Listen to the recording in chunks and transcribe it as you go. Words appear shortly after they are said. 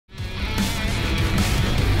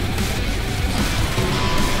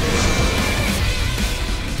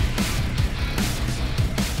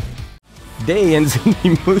Day and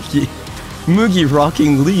Mugi. Mugi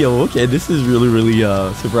rocking Leo. Okay, this is really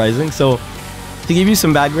surprising. So, to give you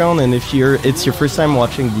some background, and if it's your first time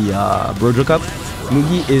watching the Brojo Cup,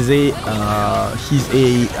 Mugi is he's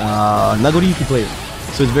a Nagoriyuki player.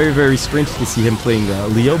 So it's very strange to see him playing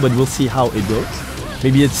Leo, but we'll see how it goes.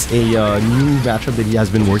 Maybe it's a new matchup that he has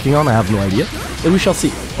been working on, I have no idea. But we shall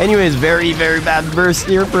see. Anyways, very bad burst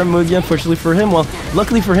here from Mugi, unfortunately for him. Well,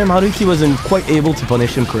 luckily for him, Haruki wasn't quite able to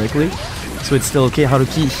punish him correctly. So it's still okay.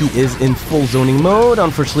 Haruki, he is in full zoning mode.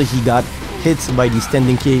 Unfortunately, he got hit by the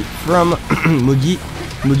standing K from Mugi.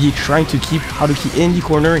 Mugi trying to keep Haruki in the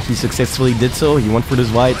corner. He successfully did so. He went for this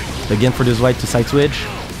white, again for this white to side switch.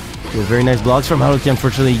 So very nice blocks from Haruki.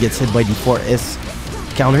 Unfortunately, he gets hit by the 4S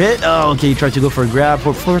counter hit. Oh, okay, he tried to go for a grab.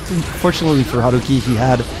 Fortunately for Haruki, he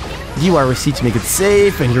had the YRC to make it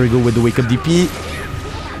safe. And here we go with the wake up DP.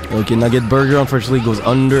 Okay, Nugget Burger unfortunately goes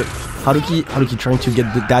under Haruki. Haruki trying to get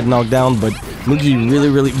that knocked down, but Mugi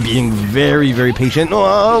really being very patient.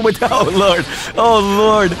 Oh, Lord. Oh,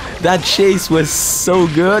 Lord. That chase was so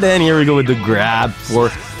good. And here we go with the grab for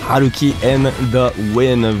Haruki and the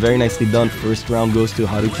win. Very nicely done. First round goes to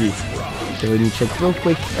Haruki. Okay, let me check real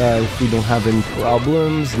quick if we don't have any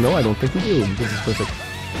problems. No, I don't think we do. This is perfect.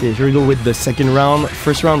 Okay, here we go with the second round.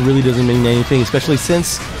 First round really doesn't mean anything, especially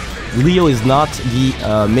since Leo is not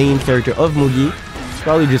the main character of Mugi. He's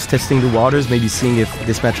probably just testing the waters, maybe seeing if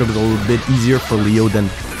this matchup is a little bit easier for Leo than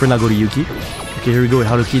for Nagoriyuki. Okay, here we go with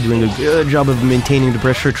Haruki doing a good job of maintaining the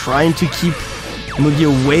pressure, trying to keep Mugi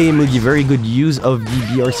away. Mugi, very good use of the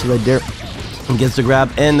BRC right there. He gets the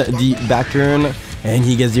grab and the back turn, and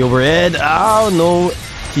he gets the overhead. Oh no,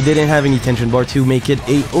 he didn't have any tension bar to make it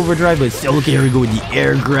a overdrive, but still okay. Here we go with the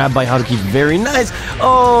air grab by Haruki, very nice.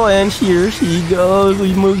 Oh, and here he goes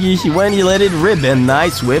with Mugi. He let it rip, and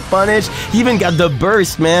nice whip punish. He even got the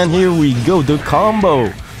burst, man. Here we go, the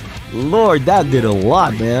combo. Lord, that did a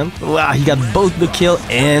lot, man. Wow, he got both the kill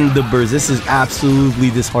and the burst. This is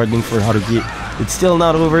absolutely disheartening for Haruki. It's still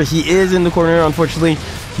not over. He is in the corner, unfortunately.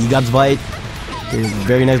 He got bite. Okay,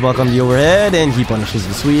 very nice block on the overhead, and he punishes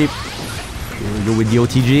the sweep. Here we go with the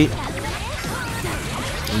OTG.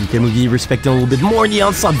 Mugi respecting a little bit more the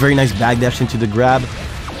onslaught. Very nice backdash into the grab.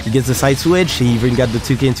 He gets the side switch. He even got the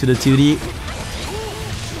 2K into the 2D.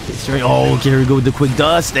 Oh, okay, here we go with the quick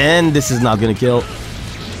dust, and this is not gonna kill.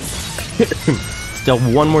 Still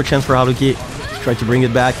one more chance for Haruki. Try to bring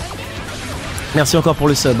it back. Merci encore pour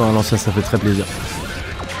le sub. Oh non, ça fait très plaisir.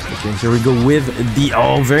 Okay, here we go with the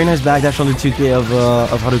very nice backdash on the 2K of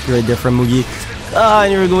Haruki right there from Mugi.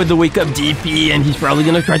 And here we go with the wake up DP, and he's probably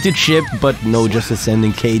gonna try to chip, but no, just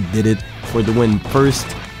ascending K did it for the win.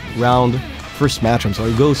 First match, I'm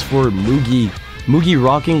sorry, goes for Mugi. Mugi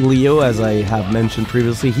rocking Leo, as I have mentioned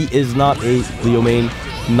previously. He is not a Leo main,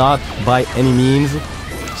 not by any means.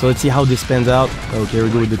 So let's see how this pans out. Okay, here we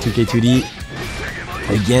go with the 2K2D.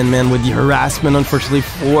 Again, man, with the harassment, unfortunately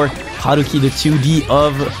for Haruki, the 2D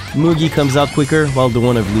of Mugi comes out quicker, while the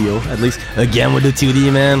one of Leo, at least, again with the 2D,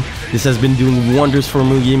 man. This has been doing wonders for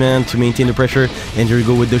Mugi, man, to maintain the pressure. And here we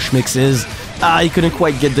go with the schmixes. He couldn't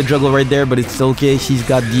quite get the juggle right there, but it's still okay. He's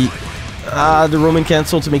got the Roman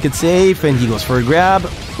cancel to make it safe, and he goes for a grab.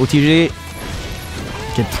 OTG.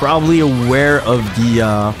 Okay, probably aware of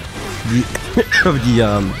the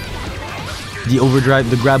overdrive,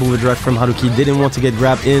 the grab overdrive from Haruki. Didn't want to get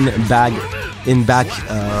grabbed in back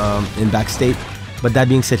state. But that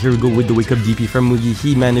being said, here we go with the wake up DP from Mugi.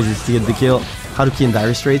 He manages to get the kill. Haruki in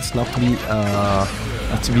dire straits, not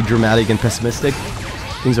to be dramatic and pessimistic.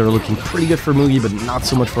 Things are looking pretty good for Mugi, but not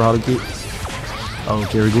so much for Haruki.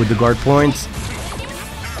 Okay, here we go with the guard points.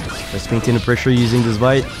 Let's maintain the pressure using this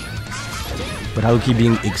bite. But Haruki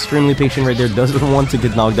being extremely patient right there, doesn't want to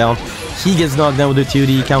get knocked down. He gets knocked down with a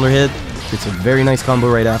 2D counter hit. It's a very nice combo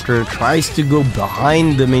right after. Tries to go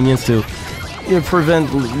behind the minions to prevent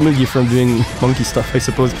Mugi from doing monkey stuff, I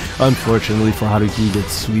suppose. Unfortunately for Haruki, he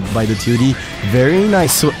gets swept by the 2D. Very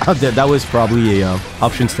nice. So that was probably a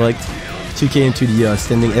option select. 2K into the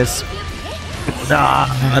standing S.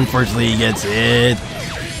 Unfortunately, he gets it.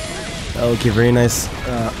 Okay, very nice.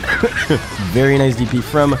 Very nice DP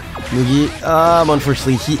from Mugi.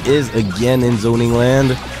 Unfortunately, he is again in zoning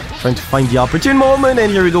land. Trying to find the opportune moment,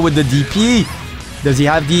 and here we go with the DP. Does he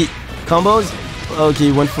have the combos? Okay,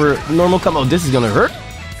 he went for normal combo. This is gonna hurt.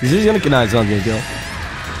 This is gonna kill. No, it's not gonna kill.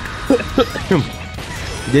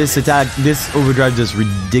 This attack, this overdrive does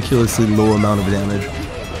ridiculously low amount of damage.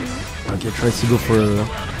 Okay, tries to go for a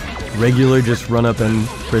regular, just run up and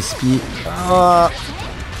press speed.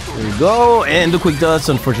 There we go, and the quick dust.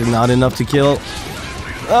 Unfortunately, not enough to kill.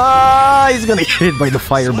 He's gonna get hit by the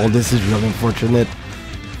fireball. This is really unfortunate.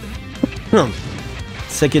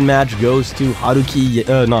 Second match goes to Haruki,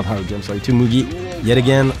 not Haruki, I'm sorry, to Mugi. Yet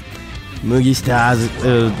again, Mugi has,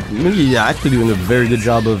 Mugi actually doing a very good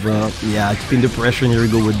job of, keeping the pressure. And here we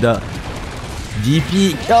go with the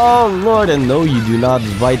DP. Oh lord, and no, you do not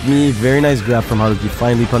bite me. Very nice grab from Haruki,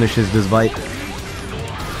 finally punishes this bite.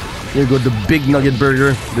 Here we go, the big nugget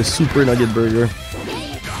burger, the super nugget burger.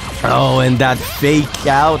 Oh, and that fake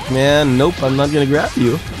out, man. Nope, I'm not gonna grab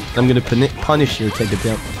you. I'm gonna punish your tech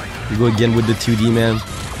attempt. We go again with the 2D, man.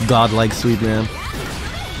 Godlike sweep, man.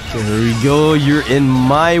 Here we go. You're in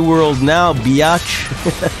my world now, biatch.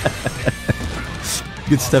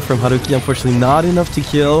 Good stuff from Haruki. Unfortunately, not enough to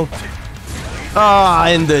kill. Ah,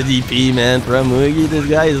 and the DP, man, from Mugi. This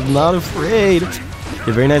guy is not afraid.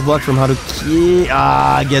 A very nice block from Haruki.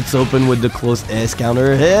 Ah, gets open with the close S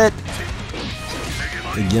counter hit.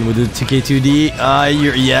 Again with the 2K2D. Ah,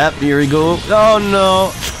 yep, here we go. Oh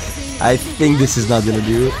no. I think this is not gonna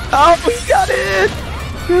do it. Oh, we got it!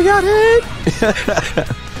 We got it!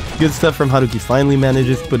 Good stuff from Haruki. Finally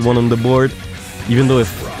manages to put one on the board. Even though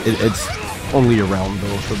it's only a round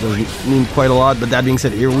though, so it doesn't mean quite a lot. But that being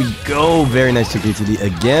said, here we go. Very nice 2K2D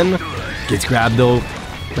again. Gets grabbed though.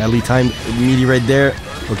 Badly timed meaty right there.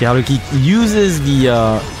 Okay, Haruki uses the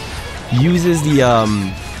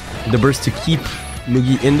burst to keep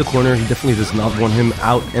Mugi in the corner. He definitely does not want him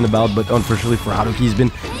out and about, but unfortunately for Haruki, he's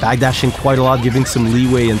been backdashing quite a lot, giving some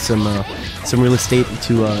leeway and some real estate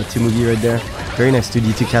to Mugi right there. Very nice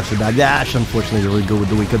 2D to catch the backdash. Unfortunately, there we go with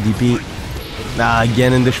the wake up DP.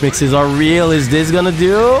 Again, and the schmixes are real. Is this gonna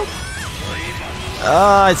do?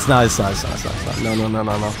 It's not.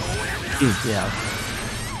 No. Yeah.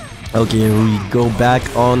 Okay, we go back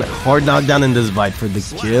on hard knockdown in this fight for the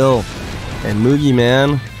kill. And Mugi,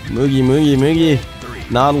 man. Mugi.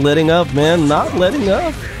 Not letting up, man. Not letting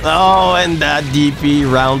up. Oh, and that DP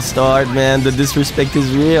round start, man. The disrespect is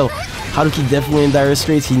real. Haruki definitely in dire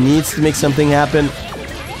straits. He needs to make something happen.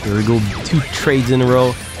 Here we go. 2 trades in a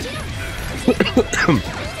row.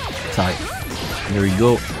 Sorry. Here we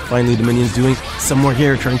go. Finally, the minions doing some more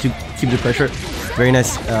here, trying to keep the pressure. Very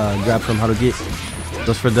nice grab from Haruki.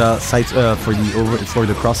 Goes for the sides, for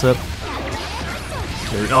the cross up.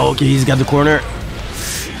 Okay, he's got the corner.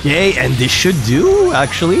 Yay, and this should do,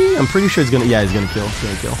 actually. I'm pretty sure he's gonna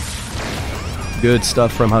kill. Good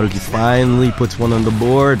stuff from Haruki. Finally puts one on the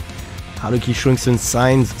board. Haruki showing some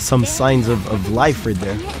signs of life right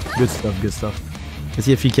there. Good stuff. Let's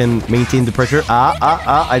see if he can maintain the pressure.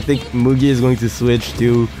 I think Mugi is going to switch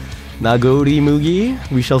to Nagoriyuki.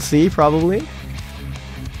 We shall see, probably.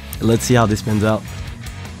 Let's see how this pans out.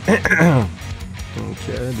 Okay,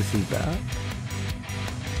 this is bad.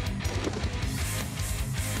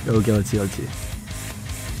 Okay, let's see.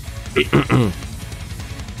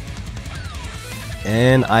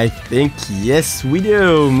 And I think, yes, we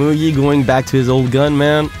do. Mugi going back to his old gun,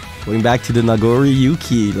 man. Going back to the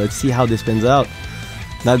Nagoriyuki. Let's see how this pans out.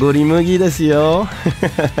 Nagori Mugi desu yo.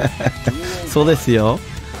 そうですよ。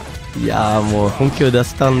いやー、もう本気を出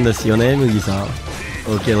したんですよね、Mugiさん。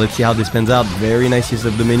Okay, let's see how this pans out. Very nice use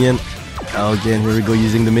of the minion. Again, here we go,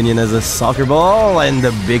 using the minion as a soccer ball. And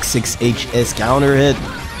the big 6HS counter hit.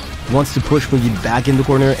 Wants to push Mugi back in the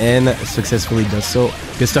corner and successfully does so.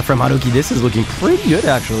 Good stuff from Haruki. This is looking pretty good,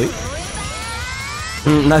 actually.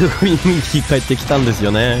 Nagoriyuki 帰ってきたんです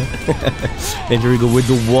よね. And here we go with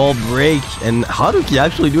the wall break. And Haruki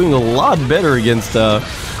actually doing a lot better against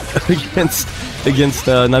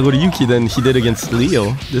Nagoriyuki than he did against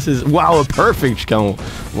Leo. This is, wow, a perfect Shikamo.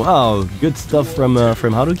 Wow, good stuff from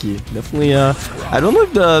Haruki. Definitely, I don't know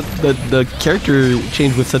if the character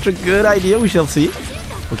change was such a good idea. We shall see.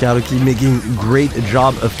 Okay, Haruki making great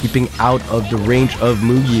job of keeping out of the range of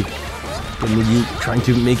Mugi. And Mugi trying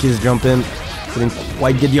to make his jump in. Couldn't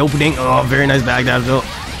quite get the opening. Oh, very nice backdash though.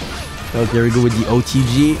 Okay, here we go with the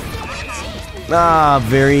OTG.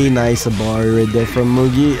 Very nice bar right there from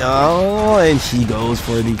Mugi. Oh, and he goes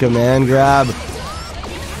for the command grab.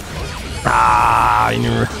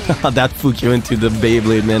 That Fukyo into the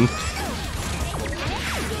Beyblade, man.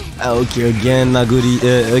 Okay, again,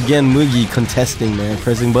 again, Mugi contesting, man.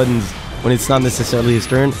 Pressing buttons when it's not necessarily his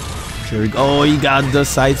turn. Here we go. Oh, he got the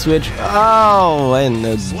side switch. Oh, and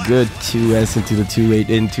a good 2S into the 2-8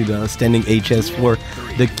 into the standing HS for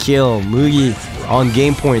the kill. Mugi on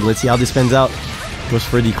game point. Let's see how this pans out. Goes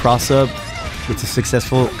for the cross up. It's a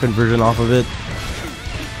successful conversion off of it.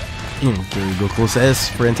 Here we go. Close S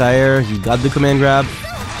for entire. He got the command grab.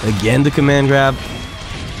 Again, the command grab.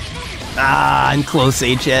 And close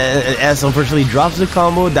HS. Unfortunately, drops the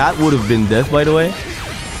combo. That would have been death, by the way.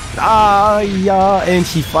 Yeah, and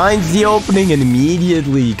he finds the opening and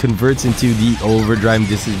immediately converts into the overdrive.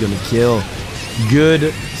 This is gonna kill.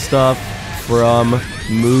 Good stuff from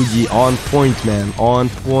Mugi on point, man. On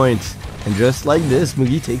point. And just like this,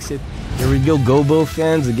 Mugi takes it. Here we go. Gobou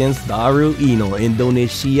fans against Daru Ino.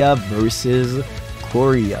 Indonesia versus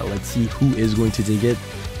Korea. Let's see who is going to take it.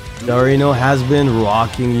 Daru Ino has been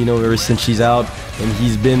rocking, you know, ever since she's out. And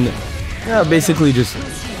he's been basically just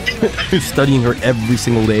studying her every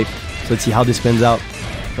single day. So let's see how this pans out.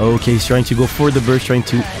 Okay, he's trying to go for the burst, trying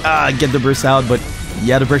to get the burst out, but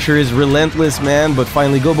yeah, the pressure is relentless, man. But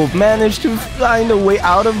finally, Gobou managed to find a way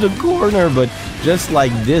out of the corner, but just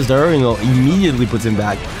like this, Daru Ino immediately puts him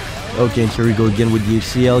back. Okay, and here we go again with the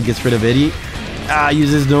HCL, gets rid of Eddie.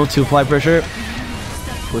 Uses no to apply pressure.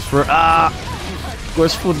 Goes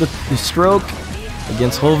for the stroke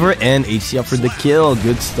against Hover, and HCL for the kill.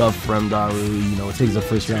 Good stuff from Daru, you know, it takes the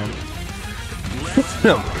first round.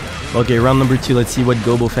 Okay, round number 2, let's see what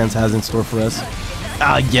Gobou fans has in store for us.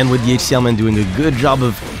 Again with the HCL, man, doing a good job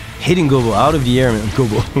of hitting Gobou out of the air, man.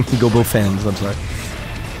 Gobou fans, I'm sorry.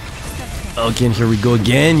 Okay, and here we go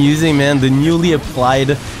again, using, man, the newly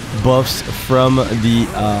applied buffs from the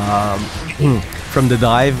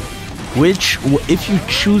dive, which, if you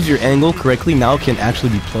choose your angle correctly, now can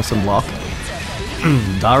actually be plus and block.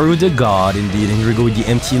 Daru the God, indeed. And here we go with the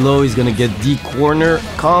empty low. He's gonna get the corner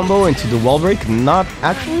combo into the wall break. Not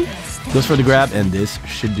actually. Goes for the grab, and this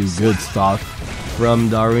should do good stuff from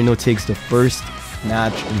Daru Ino. Takes the first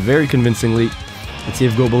match very convincingly. Let's see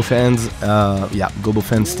if Gobou fans, Gobou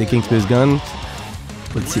fans sticking to his gun.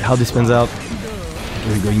 Let's see how this pans out.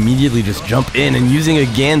 Here we go. Immediately just jump in and using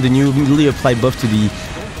again the newly applied buff to the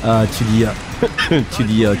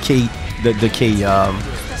K.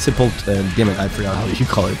 Simple, damn it, I forgot how you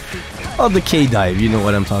call it. Oh, the K dive, you know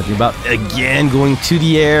what I'm talking about. Again, going to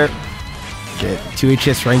the air. Okay,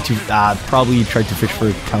 2HS trying to probably try to fish for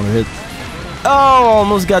a counter hit. Oh,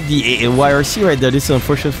 almost got the YRC right there. This is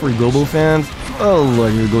unfortunate for Gobou fans. Oh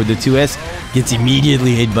lord, here we go with the 2S. Gets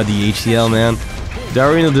immediately hit by the HCL, man.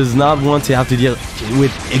 Daru Ino does not want to have to deal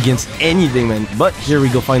with against anything, man. But here we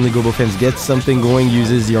go, finally Gobou fans gets something going.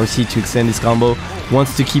 Uses the RC to extend his combo.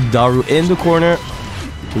 Wants to keep Daru in the corner.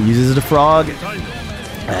 Okay, uses the frog.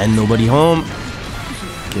 And nobody home.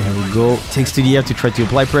 Okay, here we go. Takes to the air to try to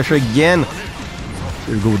apply pressure again.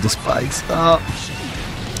 Here we go with the spikes.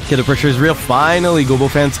 Okay, the pressure is real. Finally, Gobou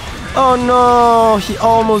fans. Oh no! He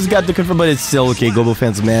almost got the confirm, but it's still okay. Gobou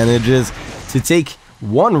fans manages to take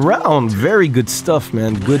one round. Very good stuff,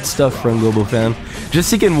 man. Good stuff from Gobou fan. Just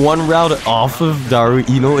taking one round off of Daru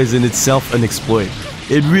Ino is in itself an exploit.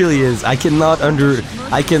 It really is. I cannot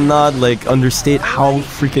like understate how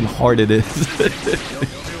freaking hard it is.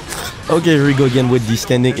 Okay, here we go again with the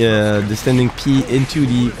standing P into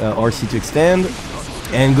the RC to extend.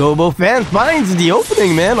 And Gobou fan finds the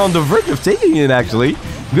opening, man, on the verge of taking it, actually.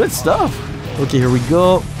 Good stuff. Okay, here we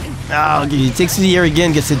go. Okay, he takes to the air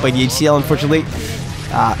again, gets hit by the HCL, unfortunately.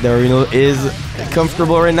 Daru Ino is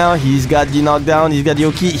comfortable right now. He's got the knockdown, he's got the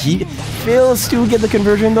Oki. He fails to get the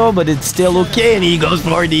conversion, though, but it's still okay. And he goes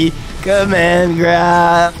for the command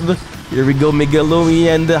grab. Here we go, Megalomi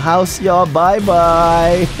and the house, y'all.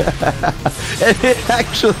 Bye-bye. And it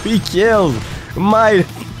actually kills. My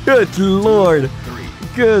good lord.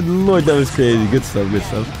 Good lord, that was crazy. Good stuff, good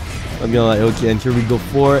stuff. I'm gonna lie. Okay, and here we go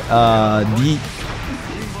for the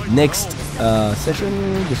next session.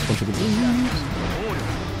 Just one second, please.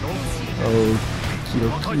 Oh,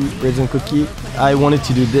 breads and cookie. I wanted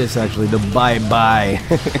to do this actually, the bye-bye.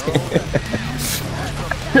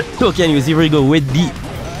 Okay, anyways, here we go with the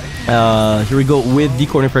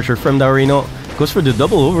corner pressure from Daru Ino. Goes for the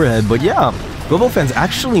double overhead, but yeah, Gobou fans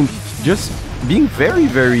actually just being very,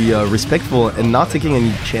 very respectful and not taking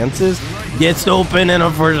any chances. Gets open and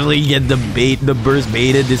unfortunately get the burst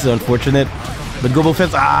baited. This is unfortunate. But Gobou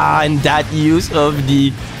fans, and that use of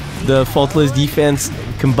the faultless defense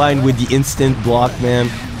combined with the instant block, man.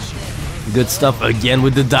 Good stuff again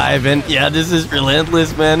with the dive, and yeah, this is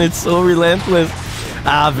relentless, man. It's so relentless.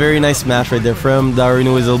 Very nice smash right there from Daru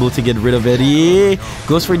Ino. Is able to get rid of Eddie.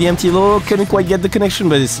 Goes for the empty low. Couldn't quite get the connection,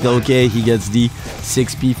 but it's still okay. He gets the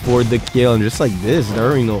 6P for the kill. And just like this,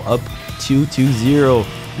 Daru Ino up 2-0.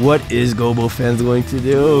 What is Gobou fans going to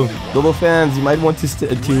do? Gobou fans, you might want to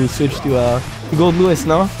switch to Goldlewis,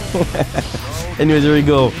 no? Anyways, there we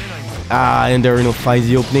go. And Daru Ino finds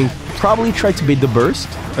the opening. Probably tried to bait the burst,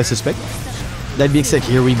 I suspect. That being said,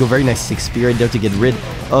 here we go. Very nice 6P right there to get rid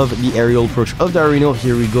of the aerial approach of Daru Ino.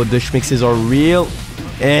 Here we go. The schmixes are real.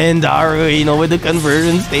 And Daru Ino with the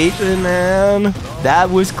conversion station, man. That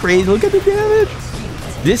was crazy. Look at the damage.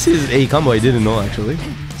 This is a combo I didn't know, actually.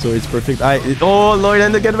 So it's perfect. Oh, Lord,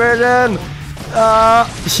 and the conversion.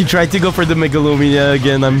 She tried to go for the Megalomania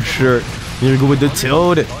again, I'm sure. Here we go with the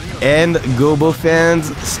Toad. And Gobou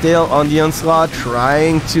fans still on the onslaught,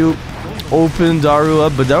 trying to open Daru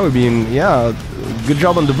up. But Daru being, yeah, good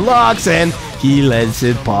job on the blocks. And he lets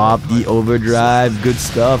it pop the overdrive. Good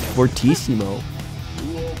stuff for Tissimo.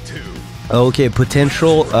 Okay,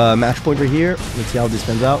 potential match point right here. Let's see how this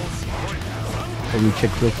pans out. Let me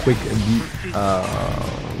check real quick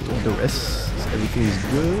the rest. Everything is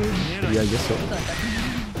good. Yeah, I guess so.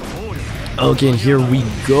 Okay, and here we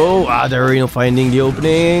go. Darino finding the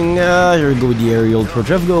opening. Here we go with the aerial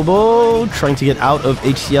Project Gobou. Trying to get out of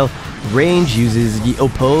HCL range. Uses the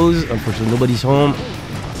oppose. Unfortunately, nobody's home.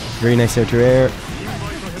 Very nice air to air.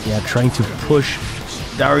 Yeah, trying to push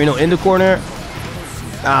Darino in the corner.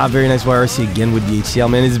 Very nice YRC again with the HCL.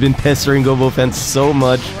 Man, it's been pestering Gobou fans so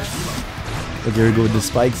much. Okay, here we go with the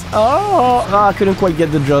spikes. Couldn't quite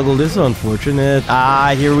get the juggle. This is unfortunate.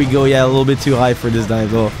 Here we go. Yeah, a little bit too high for this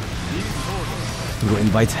Daigo. Go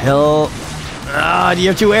invites hell. The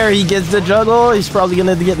air to air. He gets the juggle. He's probably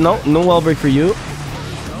gonna get no wall break for you.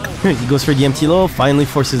 He goes for the empty low. Finally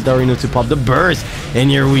forces Darino to pop the burst.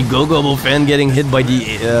 And here we go. Gobou fan getting hit by the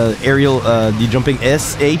aerial, the jumping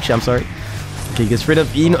SH. I'm sorry. Okay, gets rid of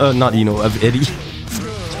of Eddie.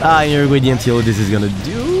 Here we go with the MTO. This is gonna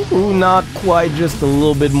do not quite, just a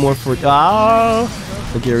little bit more for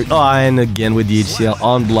okay. And again with the HCL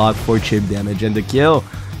on block for chip damage and the kill.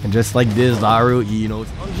 And just like this, Daru,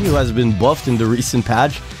 Anji has been buffed in the recent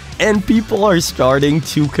patch, and people are starting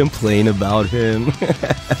to complain about him.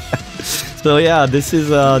 So yeah, this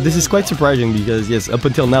is quite surprising because yes, up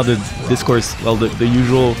until now the discourse, well, the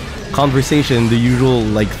usual conversation, the usual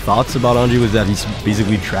like thoughts about Anji was that he's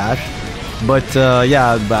basically trash. But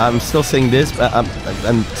yeah, I'm still saying this. I'm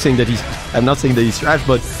saying that I'm not saying that he's trash,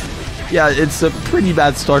 but yeah, it's a pretty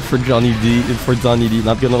bad start for Zonny D.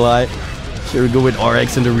 Not gonna lie. Here we go with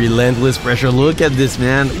RX and the relentless pressure. Look at this,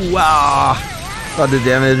 man. Wow, not the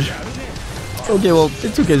damage. Okay, well,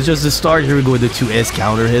 it's okay. It's just the start. Here we go with the 2S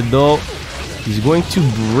counter hit though. He's going to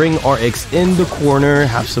bring RX in the corner,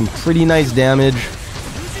 have some pretty nice damage.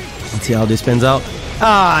 Let's see how this pans out.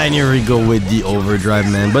 And here we go with the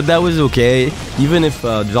overdrive, man. But that was okay. Even if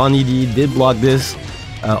Zonny D did block this,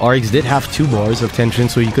 RX did have 2 bars of tension,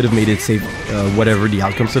 so he could have made it safe, whatever the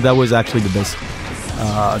outcome. So that was actually the best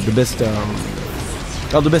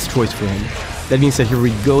choice for him. That being said, here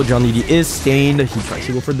we go. Zonny D is stained. He tries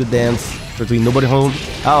to go for the dance. Certainly nobody home.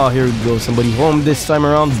 Here we go. Somebody home this time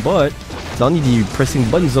around, but Zonny D pressing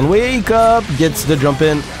buttons on wake up. Gets the jump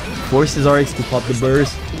in. Forces RX to pop the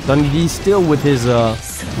burst. Zonny D still with his,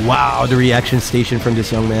 wow, the reaction station from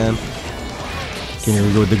this young man. Okay, here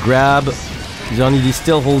we go with the grab. Zonny D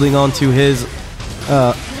still holding on to his,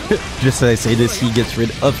 just as I say this, he gets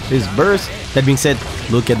rid of his burst. That being said,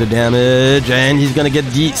 look at the damage, and he's gonna get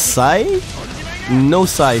the Sai. No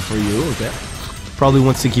Sai for you, okay. Probably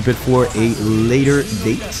wants to keep it for a later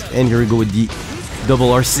date. And here we go with the double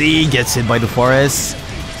RC, gets hit by the forest.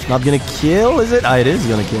 It's not gonna kill, is it? It is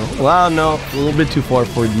gonna kill. Wow, no, a little bit too far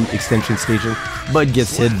for the extension station, but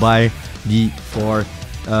gets hit by the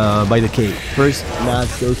by the K. First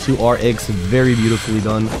mask goes to RX, very beautifully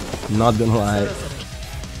done. Not gonna lie.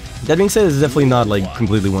 That being said, it's definitely not like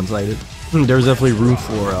completely one-sided. There's definitely room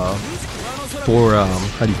for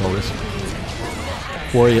how do you call this?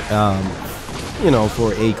 For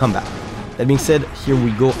a comeback. That being said, here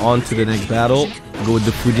we go on to the next battle. Go with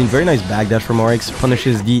the Fujin. Very nice backdash from RX.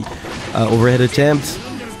 Punishes the overhead attempt.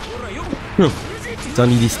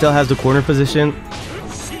 Zonny D still has the corner position.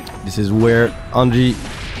 This is where Anji,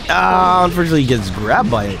 unfortunately, gets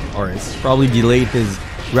grabbed by RX. Probably delayed his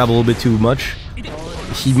grab a little bit too much.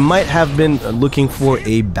 He might have been looking for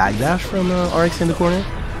a backdash from RX in the corner.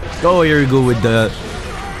 Oh, here we go with the...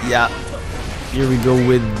 Yeah. Here we go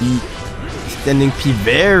with the standing P.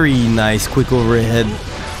 Very nice quick overhead.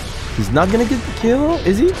 He's not gonna get the kill,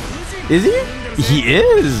 is he? Is he? He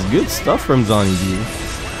is! Good stuff from Zonny D.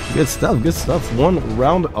 Good stuff, good stuff. 1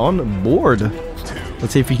 round on board.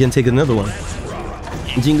 Let's see if we can take another one.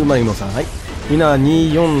 Jingu Marimoさん、はい。みんな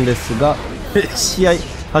2-4ですが、試合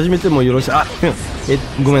始めてもよろしい。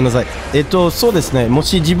ごめんなさい。そうですね。も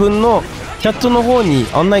し自分のチャットの方に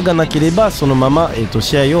案内がなければ、そのまま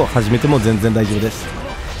試合を始めても全然大丈夫です。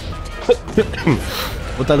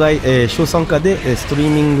お互い、小参加で、ストリー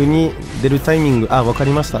ミングに出るタイミング、わか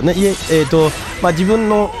りました。ね、いえ、自分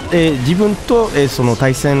の、自分と、その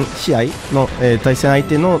対戦試合の、対戦相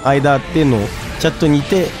手の間でのチャットに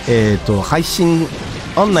て、配信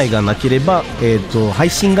案内がなければ、配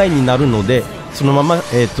信外になるので、そのまま、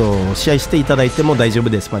試合していただいても大丈夫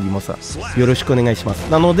です、マリモさん。よろしくお願いします。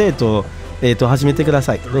なので、始めてくだ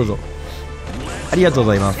さい。どうぞ。ありがとう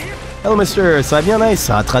ございます。Hello Mister, ça va bien nice?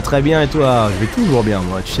 Ça va très bien et toi? Je vais toujours bien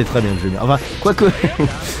moi, tu sais très bien que je vais bien. Enfin, quoique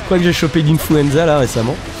j'ai chopé d'influenza là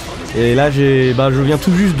récemment. Et là je viens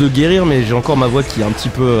tout juste de guérir mais j'ai encore ma voix qui est un petit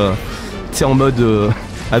peu, tu sais en mode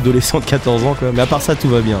adolescent de 14 ans quoi. Mais à part ça tout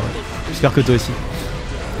va bien. Ouais. J'espère que toi aussi.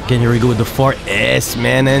 Okay, here we go with the 4S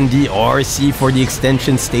man and the RC for the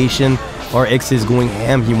extension station. RX is going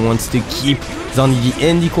ham, he wants to keep Zonny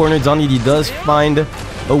in the corner. Zonny does find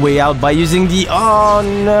a way out by using the, oh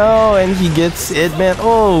no, and he gets it, man.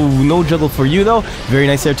 Oh, no juggle for you though. Very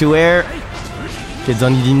nice air to air. Okay,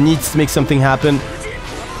 Zonny needs to make something happen.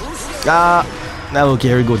 Okay,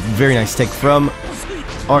 here we go. Very nice tech from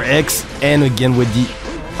RX, and again with the,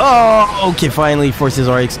 oh, okay, finally forces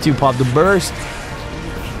RX to pop the burst.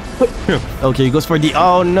 Okay, he goes for the,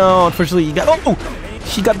 oh no, unfortunately he got, oh,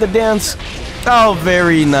 she got the dance. Oh,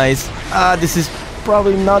 very nice. This is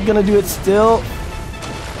probably not gonna do it still.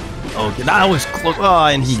 Okay, that was close. Oh,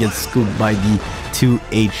 and he gets scooped by the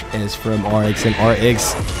 2HS from RX, and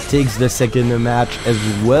RX takes the second match as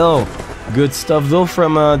well. Good stuff though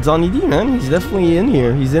from Zonny, man. He's definitely in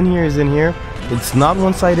here. He's in here. It's not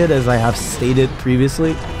one-sided as I have stated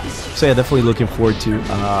previously. So yeah, definitely looking forward to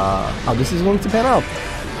how this is going to pan out.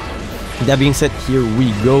 That being said, here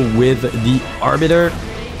we go with the Arbiter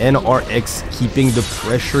and RX keeping the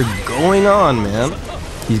pressure going on, man.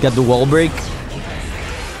 He's got the wall break.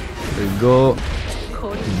 There we go.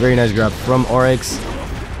 Very nice grab from RX.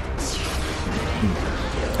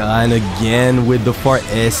 And again with the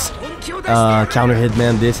 4S counter hit,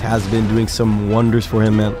 man. This has been doing some wonders for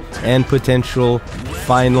him, man. And potential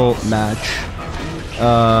final match.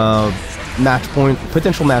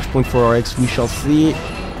 Potential match point for RX. We shall see.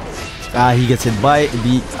 He gets hit by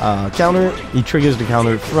the counter. He triggers the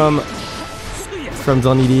counter from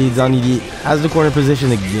Zonny. Zonny has the corner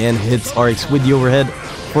position again. Hits RX with the overhead.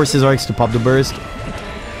 Forces RX to pop the burst.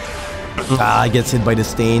 Gets hit by the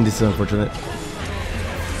stain. This is unfortunate.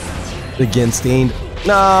 Again stained.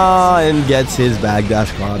 And gets his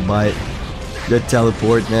backdash caught by the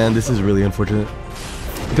teleport. Man, this is really unfortunate.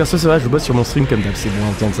 Perso c'est vrai, je bosse sur mon stream comme d'hab, c'est bon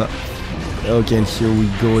d'entendre ça. Okay, and here we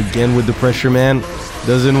go again with the pressure, man.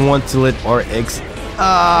 Doesn't want to let RX.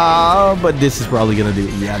 But this is probably gonna do.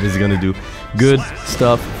 Yeah, this is gonna do. Good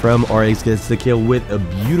stuff from RX. Gets the kill with a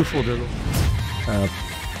beautiful juggle.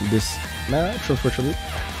 This match, unfortunately,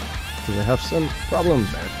 because I have some problems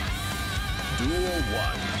there. Duel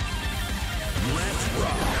 1. Let's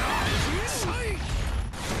rock.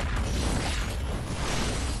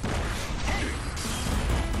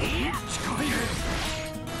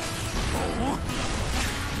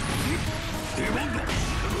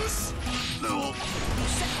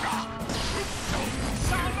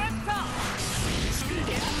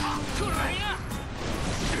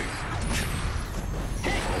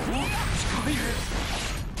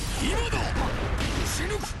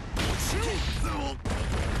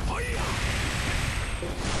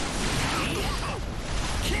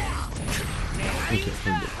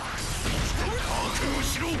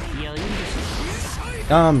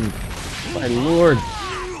 My lord.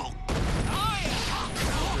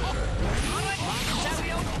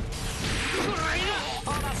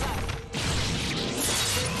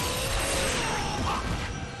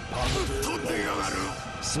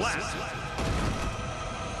 Slap.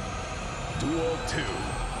 Duel 2.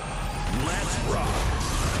 Let's rock.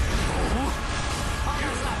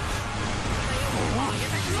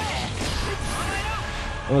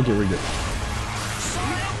 Okay, we're good.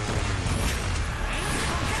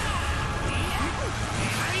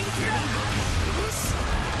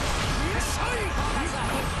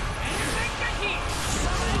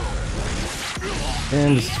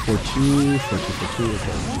 And this is 4-2, 4-2.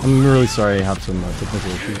 Okay. I'm really sorry I have some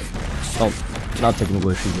technical issues. Well, not technical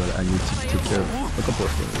issues, but I need to take care of a couple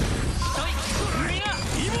of things.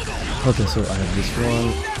 Okay, so I have this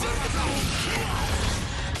one.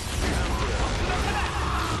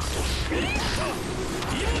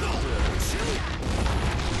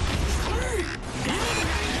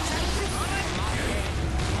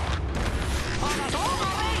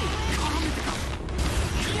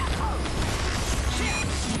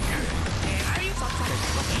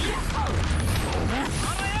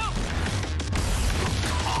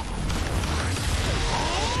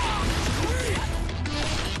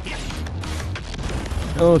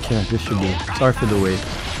 Okay, this should be. Sorry for the wait.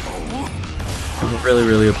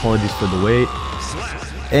 Really apologies for the wait.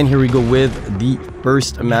 And here we go with the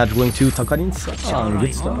first match going to Takarin.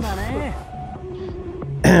 Good stuff.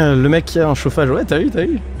 Le mec qui a un chauffage, ouais, t'as vu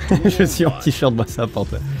Je suis en t-shirt, bah ça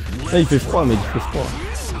apporte. Là, il fait froid, mais il fait froid.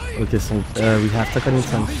 Ok, so we have Takarin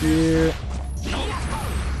here.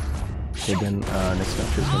 Okay, then next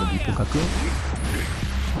match is gonna be Poka.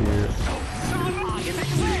 Here.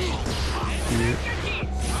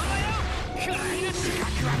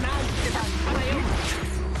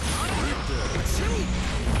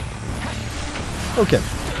 Okay.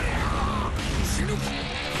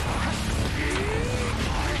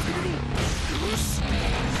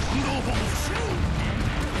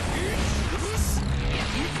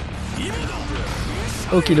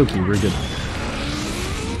 Okie dokie, we're good.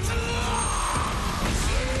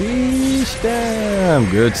 Damn,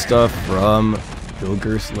 good stuff from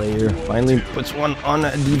Jokerslayer. Finally puts one on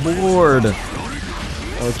the board.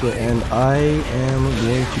 Okay, and I am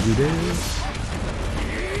going to do this.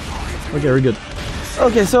 Okay, we're good.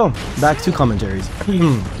 Okay, so back to commentaries. Okay,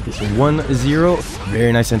 so 1-0.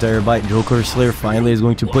 Very nice entire bite. Jokerslayer finally is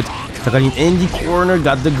going to put Takarin in the corner.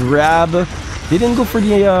 Got the grab. Didn't go for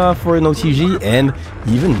the for an OTG and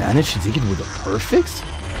even managed to take it with a perfect.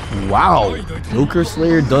 Wow,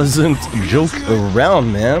 Jokerslayer doesn't joke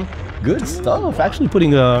around, man. Good stuff. Actually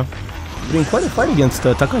putting quite a fight against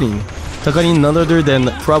Takarin. Takarin, none other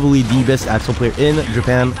than probably the best Axel player in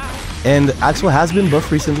Japan. And Axel has been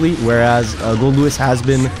buffed recently, whereas Goldlewis has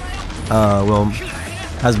been,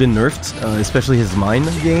 has been nerfed, especially his mind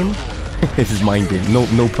game. His mind game,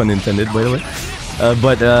 no pun intended, by the way.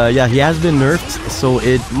 Yeah, he has been nerfed, so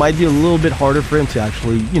it might be a little bit harder for him to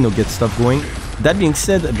actually, you know, get stuff going. That being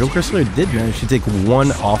said, Jokerslayer did manage to take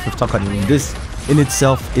one off of Takarin. This in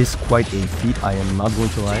itself is quite a feat, I am not going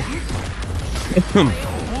to lie.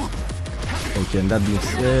 Okay, and that being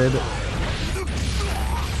said...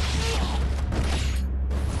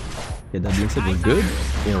 Yeah, that being said, we're good.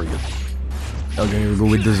 There we go. Okay, here we go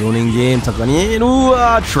with the zoning game. Takarin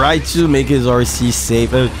tried to make his RC safe.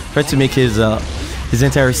 Tried to make his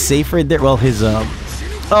entire safe right there. Well, his...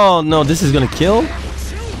 Oh, no, this is gonna kill.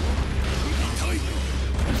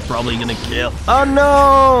 Probably gonna kill. Oh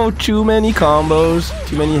no! Too many combos.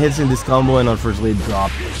 Too many hits in this combo, and unfortunately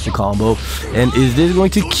dropped the combo. And is this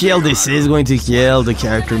going to kill? This is going to kill the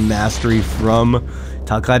character mastery from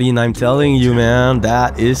Takarin. I'm telling you, man.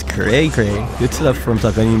 That is cray. Good stuff from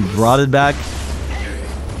Takarin. Brought it back.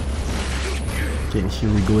 Okay,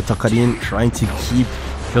 here we go with Takarin trying to keep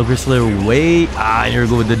Jokerslayer away. Here we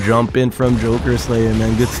go with the jump in from Jokerslayer,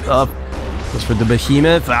 man. Good stuff. Goes for the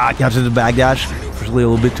behemoth. Catches the backdash. Unfortunately, a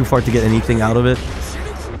little bit too far to get anything out of it.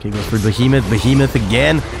 Okay, goes for behemoth. Behemoth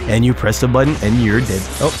again. And you press the button and you're dead.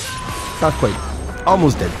 Oh, not quite.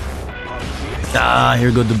 Almost dead. Here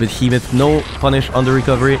we go the behemoth. No punish on the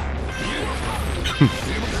recovery.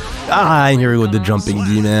 And here we go the jumping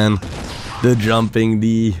D, man. The jumping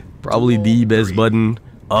D. Probably the best button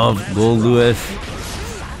of Goldlewis.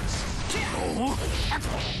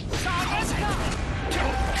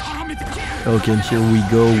 Okay, and here we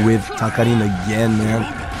go with Takarin again, man.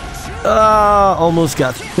 Almost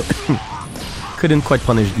got... Couldn't quite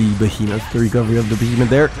punish the behemoth. The recovery of the behemoth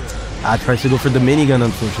there. Tries to go for the minigun,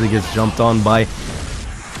 unfortunately gets jumped on by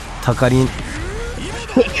Takarin.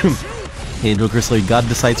 Hey, Jokerslayer got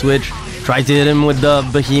the side switch. Tried to hit him with the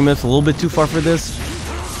behemoth. A little bit too far for this.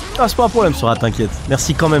 Ah, c'est pas un problème, Sora, t'inquiète.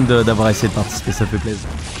 Merci quand même d'avoir essayé de participer, ça fait plaisir.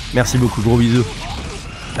 Merci beaucoup, gros bisous.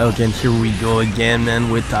 Okay, and here we go again, man,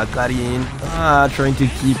 with Takarin. Trying to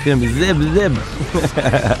keep him zib.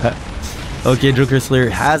 Okay, Jokerslayer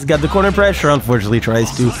has got the corner pressure, unfortunately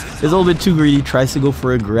is a little bit too greedy, tries to go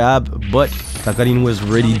for a grab, but Takarin was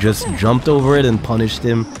ready, just jumped over it and punished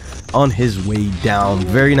him on his way down.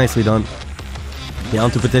 Very nicely done.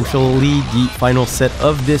 Down to potentially the final set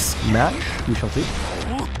of this match, we shall see.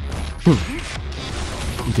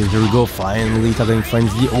 Okay, here we go, finally Takarin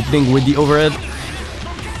finds the opening with the overhead.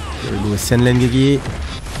 Here we go with Senlengeki.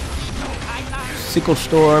 Sickle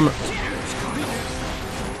Storm.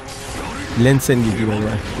 Lensengeki, by the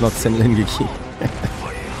way, not Senlengeki.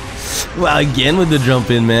 Well, again with the jump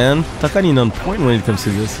in, man. Takarin on point when it comes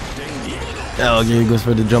to this. Okay, he goes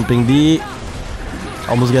for the jumping D.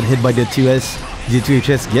 Almost got hit by the 2S. The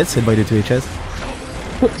 2HS gets hit by the 2HS.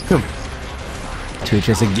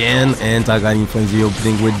 2HS again, and Takarin finds the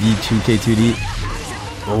opening with the 2K2D.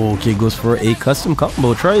 Okay, goes for a custom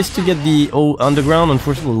combo. Tries to get the underground.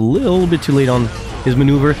 Unfortunately, a little bit too late on his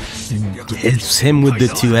maneuver. Gets him with the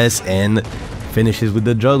 2S and finishes with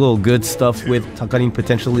the juggle. Good stuff with Takarin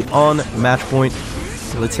potentially on match point.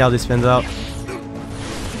 So let's see how this pans out.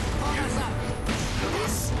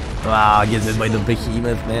 Wow, gets it by the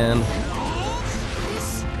behemoth, man.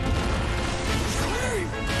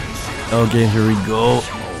 Okay, here we go.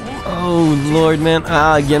 Oh, Lord, man.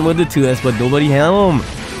 Again with the 2S, but nobody home.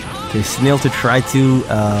 Okay, Snail to try to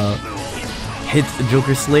hit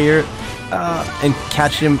Jokerslayer and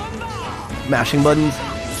catch him mashing buttons.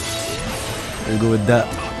 We'll go with that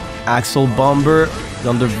Axel Bomber.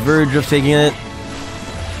 On the verge of taking it.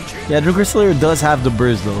 Yeah, Jokerslayer does have the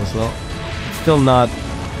burst though, so still not.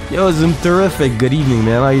 Yo, Zoom terrific. Good evening,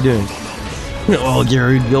 man. How you doing? Oh,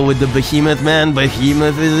 Gary, go with the Behemoth, man.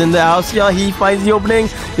 Behemoth is in the house. Yeah, he finds the opening.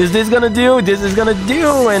 Is this gonna do? This is gonna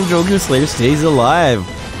do. And Jokerslayer stays alive.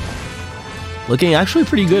 Looking actually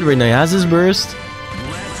pretty good right now. He has his burst.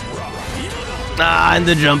 Ah, and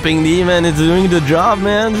the jumping knee, man. It's doing the job,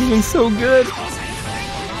 man. It's doing so good.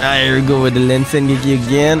 Ah, here we go with the Lensengeki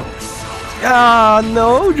again. Ah,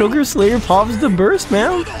 no. Jokerslayer pops the burst,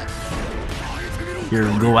 man. Here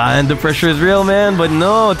we go. Ah, and the pressure is real, man. But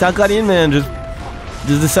no, Takarin, man. Just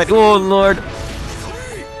decide. Oh, Lord.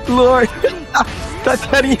 Lord.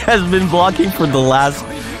 Takarin has been blocking for the last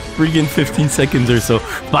freaking 15 seconds or so.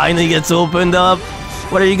 Finally gets opened up.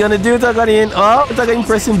 What are you gonna do, Takarin? Oh, Takarin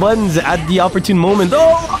pressing buttons at the opportune moment.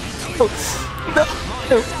 Oh! No.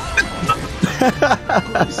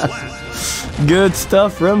 Good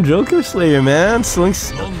stuff from Jokerslayer, man.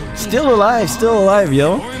 Still alive,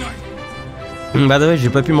 yo. By the way, j'ai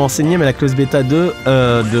pas pu m'enseigner, mais la clause bêta 2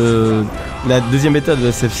 de la deuxième bêta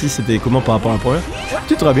de SF6, c'était comment par rapport à la première?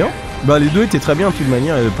 C'était très bien. Bah, les deux étaient très bien de toute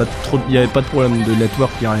manière, il n'y avait pas de problème de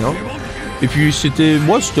network, il n'y a rien. Et puis c'était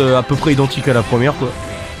à peu près identique à la première, quoi.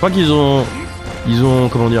 Je crois qu'ils ont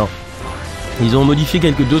comment dire, ils ont modifié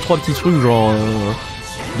quelques 2-3 petits trucs, genre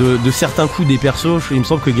de certains coups des persos. Il me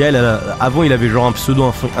semble que Gaël, avant il avait genre un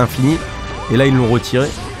pseudo infini, et là ils l'ont retiré.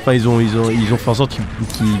 Enfin ils ont fait en sorte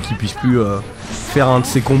qu'il puisse plus faire un de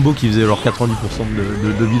ces combos qui faisait genre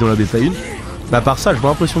 90% de vie dans la bêta 1. Bah à part ça, j'ai pas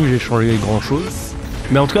l'impression que j'ai changé grand chose.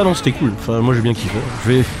 Mais en tout cas non, c'était cool. Enfin moi j'ai bien kiffé.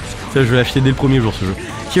 Je vais l'acheter dès le premier jour ce jeu.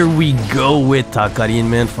 Here we go with Takarin,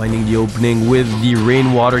 man, finding the opening with the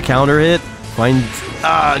rainwater counter hit.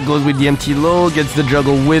 Goes with the empty low, gets the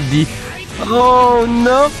juggle with the... Oh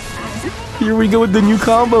no! Here we go with the new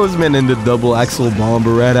combos, man, and the double axle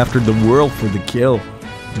bomber right after the whirl for the kill.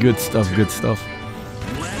 Good stuff, good stuff.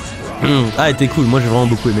 Ah, c'était cool, moi j'ai vraiment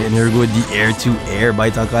beaucoup aimé. And here we go with the air to air by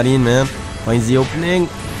Takarin, man. Finds the opening.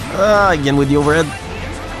 Again with the overhead.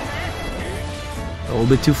 A little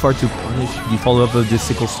bit too far to punish. The follow-up of the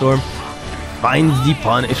Sickle Storm. Finds the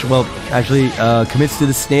punish. Well, actually, commits to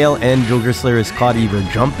the snail, and Jokerslayer is caught either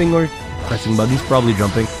jumping or pressing buttons. Probably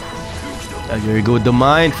jumping. Here you go with the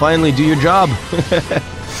mine. Finally, do your job.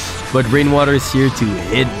 But Rainwater is here to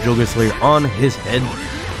hit Jokerslayer on his head.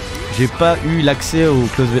 J'ai pas eu l'accès au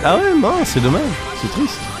close bait. Ah ouais, non, c'est dommage. C'est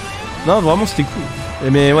triste. Non, vraiment, c'était cool.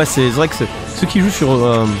 Mais ouais, c'est vrai que ceux qui jouent sur...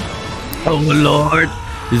 Oh Lord.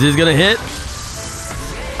 Is this gonna hit?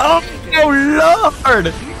 Oh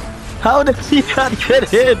Lord! How did he not get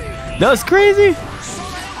hit? That was crazy!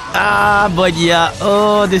 But yeah.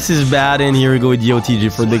 Oh, this is bad. And here we go with the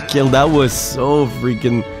OTG for the kill. That was so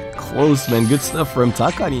freaking close, man. Good stuff from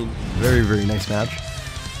Takarin. Very, very nice match.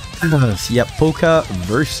 Yeah, Poka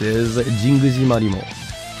versus Junguuji Marimo.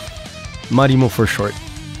 Marimo for short.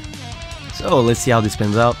 So let's see how this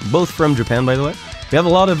pans out. Both from Japan, by the way. We have a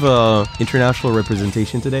lot of international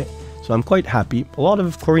representation today. So I'm quite happy. A lot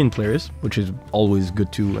of Korean players, which is always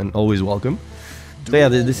good too and always welcome. So yeah,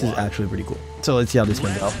 this is actually pretty cool. So let's see how this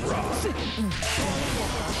pans out.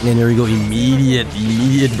 And here we go,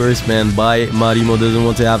 immediate burst, man, by Marimo. Doesn't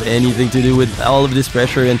want to have anything to do with all of this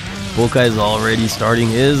pressure, and Poka is already starting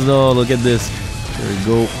his though. Look at this. There we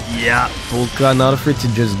go. Yeah, Poka not afraid to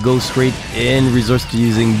just go straight in, resorts to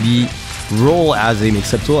using the roll as a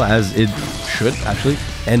mix-up tool, as it should actually.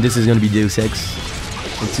 And this is going to be Deus Ex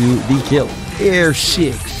into the kill. Air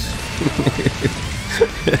 6.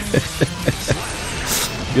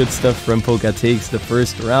 Good stuff from Poka. Takes the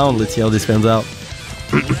first round. Let's see how this pans out.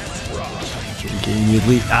 Okay,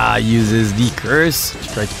 immediately uses the curse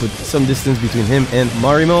to try to put some distance between him and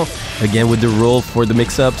Marimo. Again with the roll for the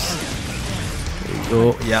mix-ups.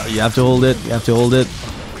 Oh yeah, you have to hold it. You have to hold it.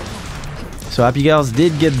 So Happy Gals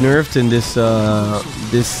did get nerfed in this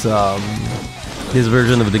this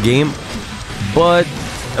version of the game, but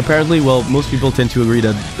apparently, well, most people tend to agree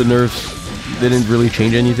that the nerfs didn't really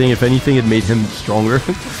change anything. If anything, it made him stronger.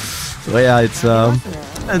 So yeah,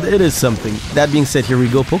 it is something. That being said, here we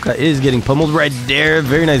go. Poka is getting pummeled right there.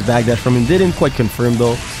 Very nice backdash from him. Didn't quite confirm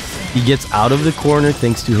though. He gets out of the corner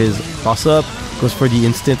thanks to his toss-up. Goes for the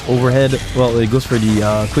instant overhead. Well, it goes for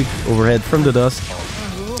the quick overhead from the dust.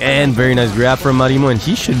 And very nice grab from Marimo, and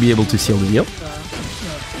he should be able to seal the deal.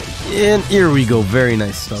 And here we go. Very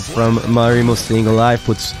nice stuff from Marimo, staying alive.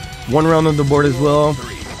 Puts one round on the board as well.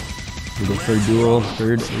 We go third duel,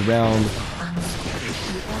 third round.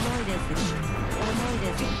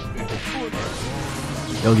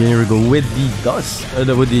 Okay, here we go with the dust,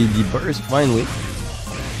 with the burst finally.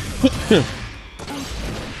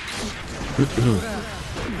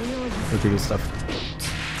 Okay, good stuff.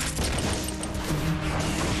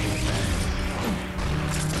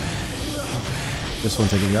 Just 1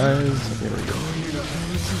 second, guys. There we go.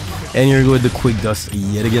 And here we go with the quick dust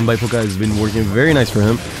yet again by Poka. Has been working very nice for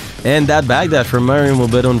him. And that bag that from Marimo,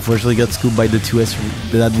 but unfortunately got scooped by the 2S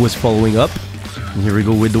that was following up. And here we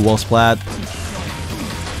go with the wall splat.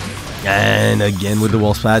 And again with the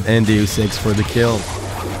wall splat and Deus Ex for the kill.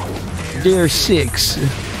 Deus 6.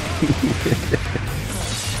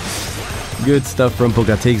 Good stuff from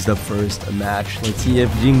Poka. Takes the first match. Let's see if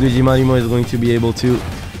Junguuji Marimo is going to be able to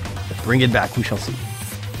bring it back. We shall see.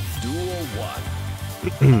 Duel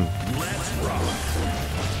 1. Let's rock.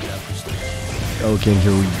 Okay,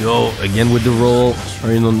 here we go. Again with the roll.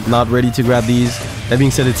 Marimo not ready to grab these. That being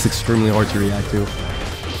said, it's extremely hard to react to.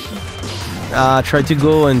 Tried to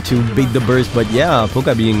go and to bait the burst, but yeah,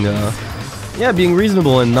 Poka being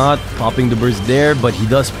reasonable and not popping the burst there, but he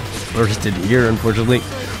does burst it here, unfortunately.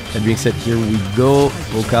 That being said, here we go.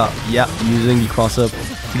 Poka, yeah, using the cross up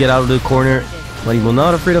to get out of the corner. Marimo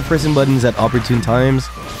not afraid of pressing buttons at opportune times.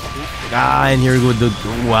 And here we go with the...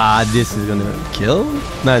 Wow, this is gonna kill?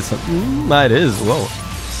 No, it's not. Nah, it is. Whoa.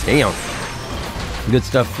 Damn. Good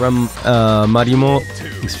stuff from Marimo.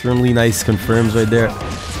 Extremely nice confirms right there.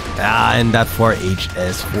 And that for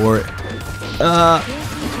HS4.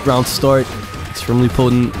 Round start. Extremely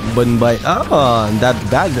potent button bite. And that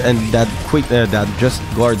bad and that quick, that just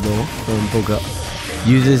guard though from Poka.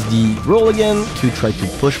 Uses the roll again to try to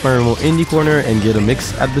push Marimo in the corner and get a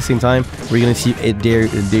mix at the same time. We're gonna see it there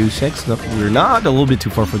Deus Ex. No, we're not, a little bit too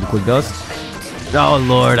far for the quick dust. Oh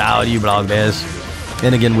lord, how do you block this?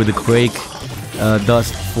 And again with the quake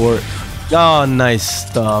dust for... Oh, nice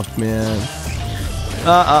stuff, man.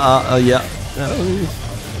 Yeah.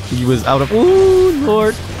 He was out of... Oh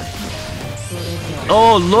lord.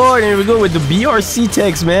 Oh lord, here we go with the BRC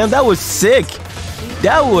text, man. That was sick.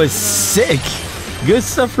 That was sick. Good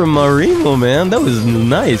stuff from Marimo, man. That was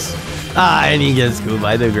nice. And he gets scooped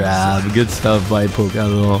by the grab. Good stuff by Poka,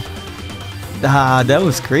 though. That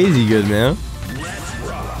was crazy good, man.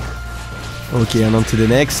 Okay, and on to the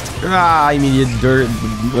next. Immediate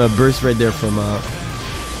burst right there from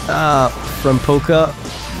Poka.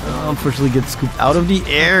 Unfortunately, gets scooped out of the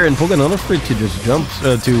air, and Poka not afraid to just jump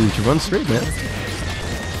to run straight, man.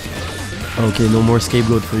 Okay, no more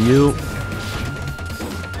scapegoat for you.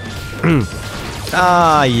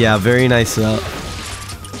 Yeah, very nice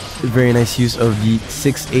use of the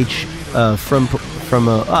 6H from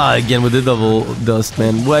again with the double dust,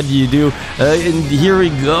 man. What do you do? And here we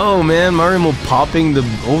go, man. Marimo popping the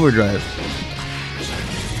overdrive.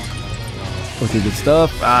 Okay, good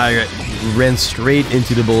stuff. Ran straight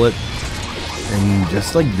into the bullet, and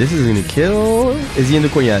just like this is gonna kill. Is he in the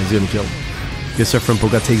corner? Yeah, he's gonna kill. Good stuff from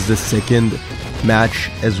Poka. Takes the second match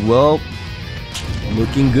as well.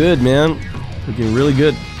 Looking good, man. Looking really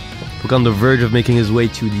good. Poka on the verge of making his way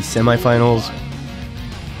to the semifinals.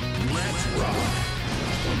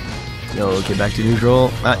 Okay, back to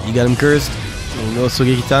neutral. You got him cursed. No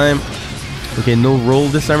Sogeki time. Okay, no roll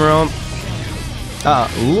this time around. A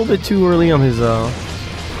little bit too early on his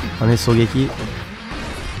Sogeki.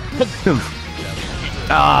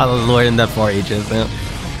 Lord, and that far HS, man.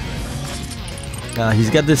 He's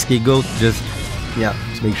got the scapegoat, just to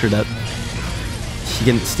make sure that he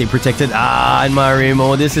can stay protected. And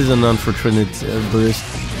Marimo, this is an unfortunate burst.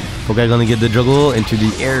 Poka gonna get the juggle into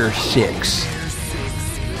the air 6.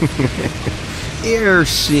 Air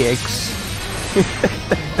 6.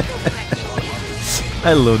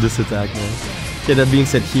 I love this attack, man. Okay, that being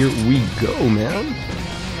said, here we go, man.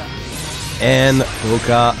 And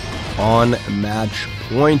Poka on match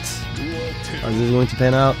point. How's this going to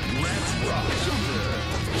pan out?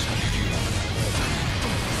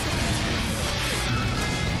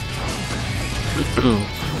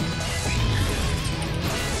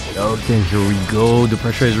 Okay, here we go. The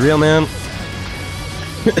pressure is real, man.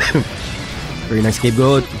 Very nice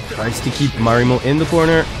scapegoat. Tries to keep Marimo in the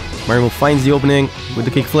corner. Marimo finds the opening with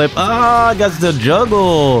the kickflip. Gets the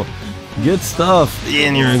juggle. Good stuff.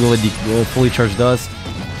 And here we go with the fully charged dust.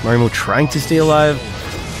 Marimo trying to stay alive.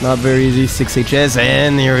 Not very easy. 6HS.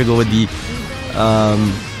 And here we go with the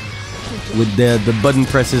button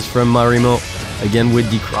presses from Marimo. Again with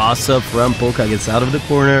the cross up from Poka. Gets out of the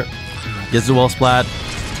corner. Gets the wall splat.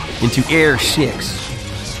 Into air 6.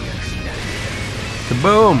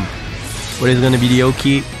 Kaboom! What is going to be the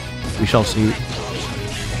Oki? We shall see.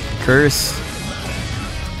 Curse.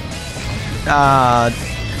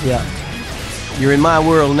 Yeah. You're in my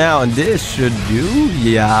world now, and this should do.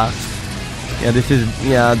 Yeah. Yeah, this is,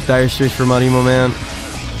 dire straits for Marimo, man.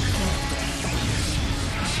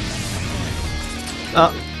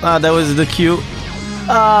 Ah, that was the Q.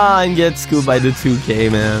 Ah, and get scooped by the 2K,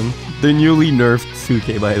 man. The newly nerfed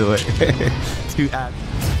 2K, by the way. 2 at.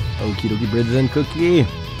 Okie dokie, bread and cookie.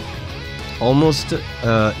 Almost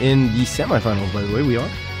in the semifinals, by the way, we are.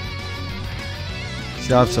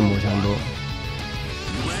 Still have some more time, though.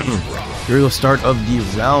 Here we go, start of the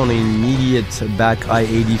round. Immediate back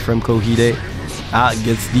I-80 from Kouhide. Ah,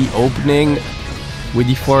 gets the opening with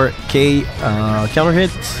the 4K counter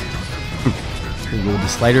hit. Here we go, the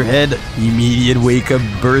slider head. Immediate wake up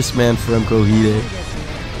burst, man, from Kouhide.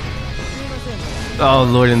 Oh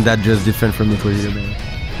lord, and that just different from Nekoziru, man.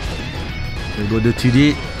 Here we go, the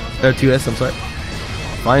 2D, 2S, I'm sorry.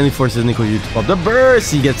 Finally forces Nekoziru to pop the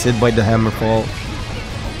burst. He gets hit by the hammer fall.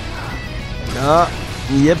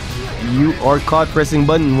 Yep, you are caught pressing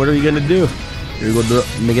button. What are you gonna do? Here we go, the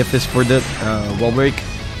Mega Fist for the wall break.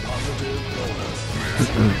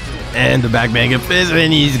 And the back Mega Fist,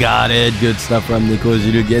 and he's got it. Good stuff from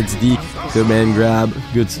Nekoziru. Gets the command grab.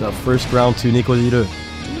 Good stuff. First round to Nekoziru.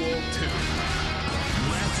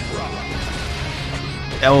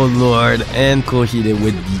 Oh lord, and Kouhide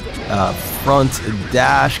with the front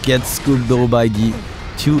dash gets scooped though by the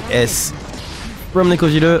 2S from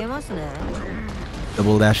Nekoziru.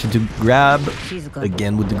 Double dash into grab,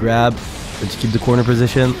 again with the grab, but to keep the corner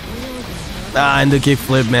position. Ah, and the kick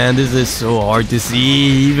flip, man, this is so hard to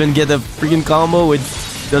see. Even get a freaking combo with,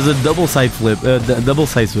 does a double side flip, double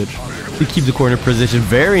side switch to keep the corner position.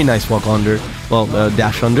 Very nice walk under, well,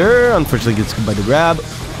 dash under, unfortunately gets scooped by the grab.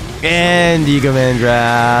 And the command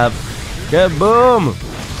grab. Kaboom!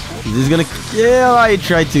 Is this gonna kill? I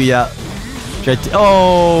tried to, yeah. Tried to.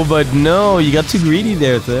 Oh, but no, you got too greedy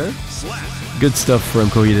there, sir. Good stuff from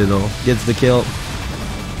Kouhide though. Gets the kill.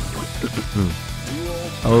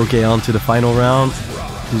 Okay, on to the final round.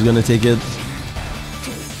 Who's gonna take it?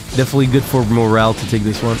 Definitely good for morale to take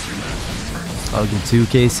this one. Okay,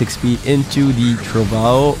 2K, 6P into the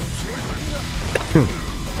Trovao.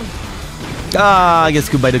 Ah, I get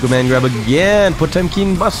scooped by the command grab again.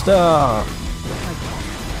 Potemkin Buster.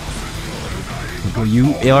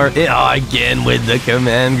 You are again with the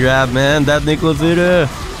command grab, man. That Nekoziru.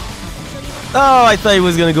 Oh, I thought he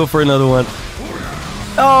was gonna go for another one.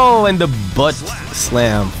 Oh, and the butt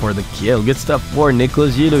slam for the kill. Good stuff for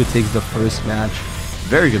Nekoziru. Takes the first match.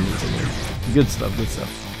 Very good move. Good stuff, good stuff.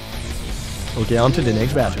 Okay, on to the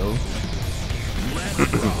next battle.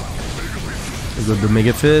 We got the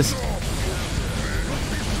Mega Fist.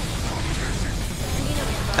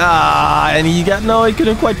 Ah, and he got, no, he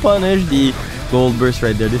couldn't quite punish the gold burst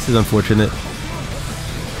right there. This is unfortunate.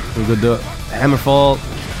 We got the hammer fall.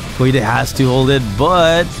 Kouhide has to hold it,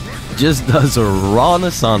 but just does a raw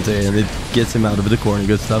Nasante and it gets him out of the corner.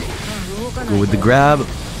 Good stuff. Go with the grab.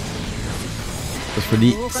 Goes for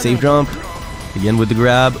the safe jump. Again with the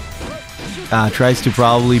grab. Tries to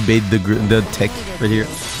probably bait the tech right here.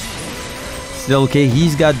 Still okay.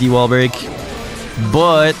 He's got the wall break,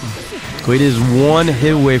 but Kouhide is one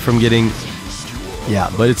hit away from getting,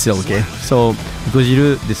 yeah, but it's still okay. So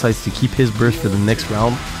Nekoziru decides to keep his burst for the next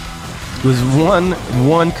round. It was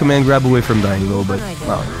one command grab away from dying though, but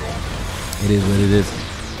well, it is what it is.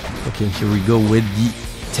 Okay, here we go with the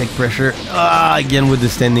tech pressure. Again with the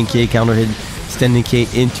standing K counter hit, standing K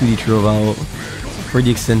into the Trovao for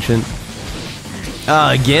the extension.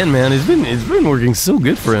 Again, man, it's been working so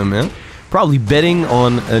good for him, man. Probably betting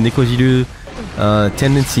on Nekoziru.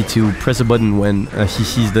 Tendency to press a button when he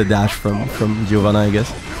sees the dash from Giovanna, I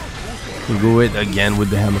guess. We'll go with again with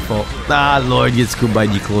the hammer fall. Lord, gets scooped by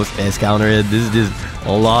the close S counter hit. This is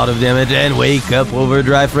a lot of damage, and wake up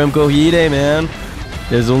overdrive from Kouhide, man.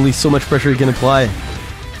 There's only so much pressure you can apply.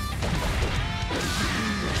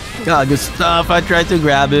 Good stuff. I tried to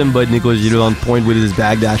grab him, but Nekoziru on point with his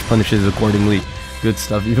back dash punishes accordingly. Good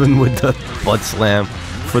stuff, even with the butt slam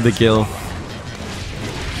for the kill.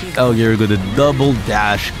 Oh, here we go, the double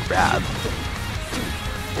dash grab.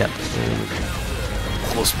 Yep.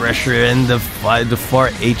 Close pressure and the far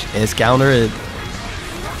HS counter.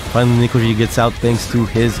 Finally, Nekoziru gets out thanks to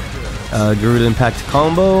his Garuda Impact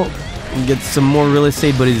combo. Gets some more real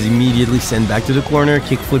estate, but is immediately sent back to the corner.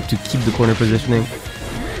 Kick flip to keep the corner positioning.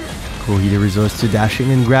 Kouhide resorts to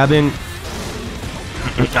dashing and grabbing.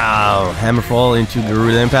 Hammer fall into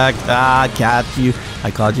Garuda Impact. Caught you.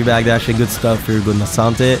 I caught you back dashing. Good stuff. Here we go,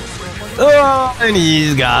 Nasante. Oh, and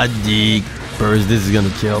he's got the burst. This is gonna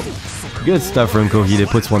kill. Good stuff from Kouhide.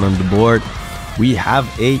 Puts one on the board. We have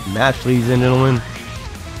a match, ladies and gentlemen.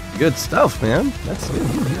 Good stuff, man. That's good.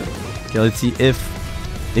 Okay, let's see if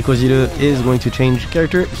Nekoziru is going to change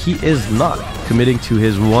character. He is not, committing to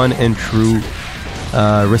his one and true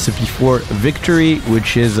recipe for victory,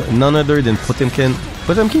 which is none other than Potemkin.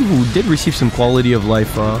 Potemkin, who did receive some quality of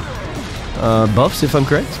life buffs, if I'm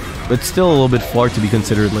correct, but still a little bit far to be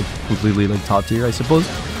considered like completely like top tier, I suppose.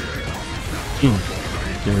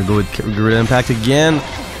 Here we go with Grid Impact again.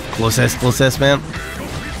 Closest, man.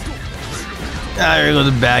 Here we go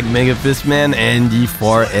the back Mega Fist, man, and the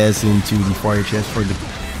far S into the far chest for the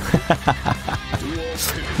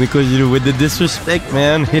Nekoziru with the disrespect,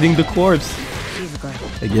 man, hitting the corpse.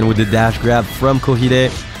 Again with the dash grab from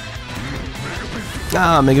Kouhide.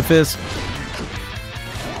 Mega Fist.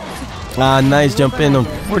 Nice jump in.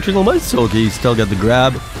 Unfortunately, but it's okay. He's still got the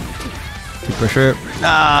grab. Keep pressure.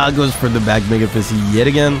 Goes for the back Mega Fist yet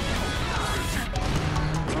again.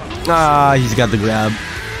 He's got the grab.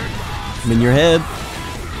 I'm in your head.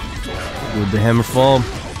 With the hammer fall.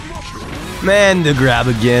 Man, the grab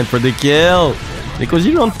again for the kill.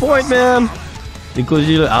 Nekoziru on point, man.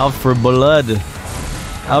 Nekoziru out for blood.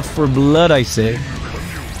 Out for blood, I say.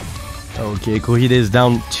 Okay, Kouhide is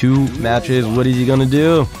down 2 matches. What is he gonna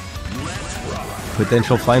do?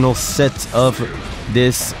 Potential final set of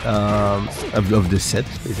this of this set,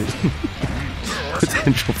 basically.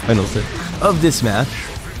 Potential final set of this match.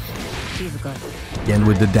 Again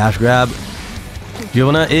with the dash grab.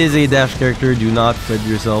 Giovanna is a dash character. Do not fret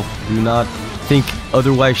yourself. Do not think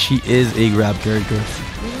otherwise. She is a grab character.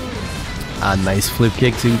 Nice flip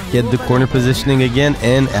kick to get the corner positioning again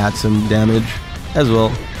and add some damage as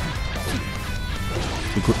well.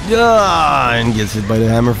 And gets hit by the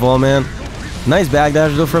hammer fall, man. Nice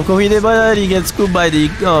backdash though from Kouhide, but he gets scooped by the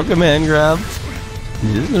command grab.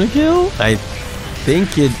 Is this gonna kill? I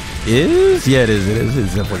think it is. Yeah, it is. It is.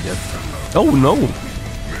 It's definitely good. Oh no!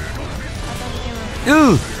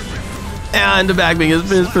 Ooh! And the back is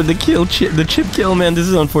missed for the kill, the chip kill, man. This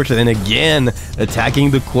is unfortunate. And again,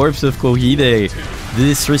 attacking the corpse of Kouhide.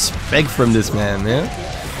 Disrespect from this man, man.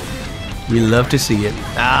 We love to see it.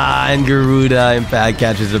 And Garuda Impact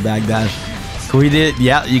catches the backdash. Kouhide,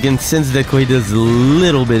 yeah, you can sense that Kouhide is a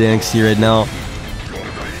little bit angsty right now.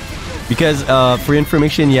 Because, for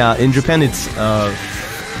information, yeah, in Japan it's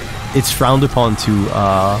frowned upon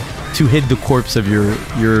to hit the corpse of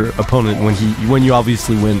your opponent when you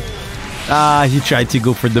obviously win. He tried to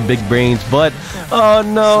go for the big brains, but oh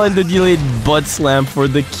no, and the delayed butt slam for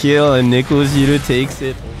the kill, and Nekoziru takes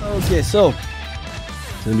it. Okay, so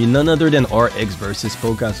it's gonna be none other than RX versus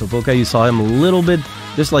Poka. So Poka, you saw him a little bit,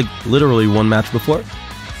 just like literally one match before,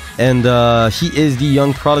 and he is the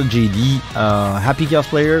young prodigy, the Happy Chaos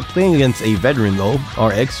player, playing against a veteran though,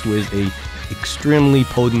 RX, who is a extremely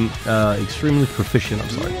potent, extremely proficient, I'm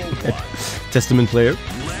sorry, Testament player.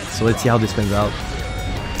 So let's see how this pans out.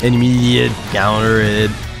 An immediate counter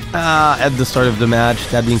hit at the start of the match.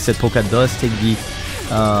 That being said, Poka does take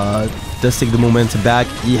the momentum back.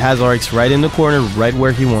 He has RX right in the corner, right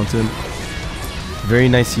where he wants him. Very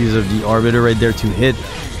nice use of the Arbiter right there to hit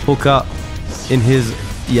Poka in his,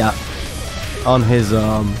 on his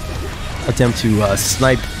attempt to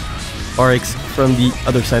snipe RX from the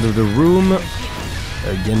other side of the room.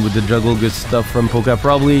 Again with the juggle, good stuff from Poka,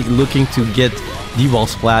 probably looking to get the wall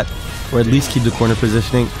splat, or at least keep the corner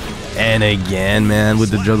positioning. And again, man, with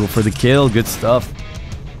the juggle for the kill, good stuff.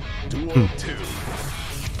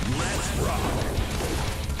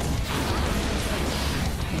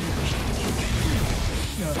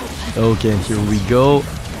 Okay, here we go.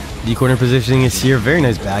 The corner positioning is here. Very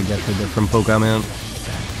nice backdash from Poka, man.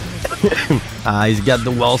 He's got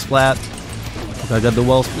the wall splat. I got the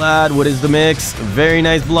wall splat. What is the mix? Very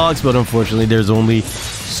nice blocks, but unfortunately there's only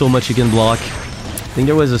so much he can block. I think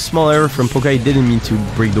there was a small error from Poka. He didn't mean to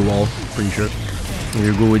break the wall, pretty sure.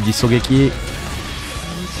 Here we go with the Sogeki.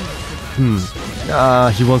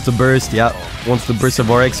 He wants the burst, wants the burst of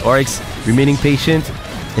RX. RX remaining patient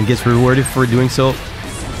and gets rewarded for doing so.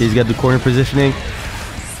 He's got the corner positioning.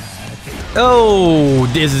 Oh,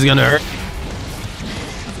 this is gonna hurt.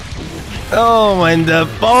 Oh, and the,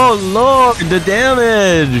 oh lord, the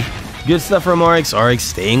damage. Good stuff from RX. RX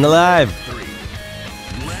staying alive.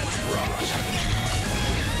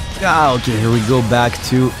 Okay, here we go back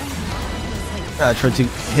to try to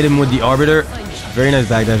hit him with the Arbiter. Very nice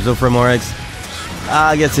backdash though from RX.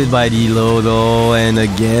 Gets hit by the low though, and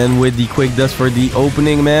again with the quick dust for the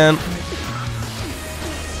opening, man.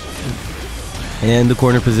 And the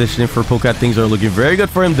corner positioning for Poka, things are looking very good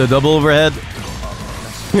for him. The double overhead.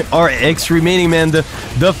 RX remaining, man. The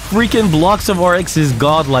freaking blocks of RX is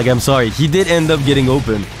godlike. I'm sorry, he did end up getting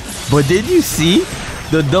open, but did you see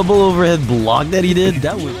the double overhead block that he did?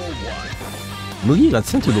 That was Mugi got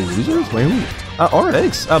sent to the losers? Wait, who?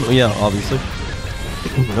 RX? Yeah, obviously.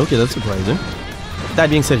 Okay, that's surprising. That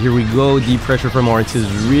being said, here we go. The pressure from RX is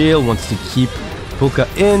real. Wants to keep Poka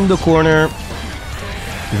in the corner.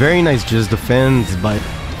 Very nice just defense by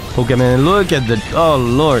Poka, man. Look at the... Oh,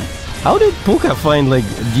 Lord. How did Poka find, like,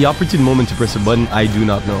 the opportune moment to press a button? I do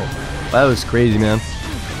not know. That was crazy, man.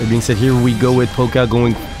 That being said, here we go with Poka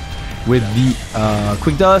going with the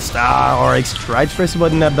Quick Dust. RX tried to press a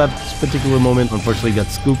button at that particular moment. Unfortunately, got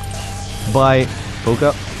scooped by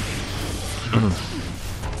Poka.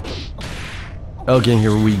 Okay,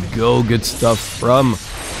 here we go. Good stuff from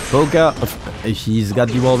Poka. He's got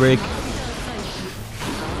the wall break.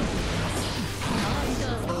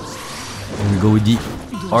 Here we go with the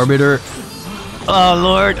Arbiter. Oh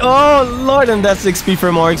Lord, oh Lord, and that 6P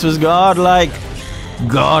from RX was godlike.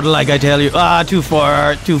 Godlike, I tell you. Too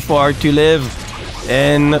far to live.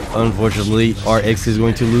 And unfortunately, RX is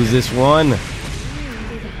going to lose this one.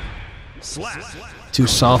 Too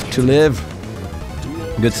soft to live.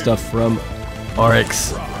 Good stuff from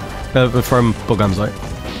RX. From Poka, I'm sorry.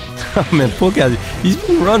 Oh man, Poka, he's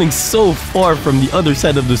been running so far from the other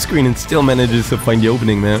side of the screen and still manages to find the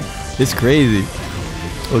opening, man. It's crazy.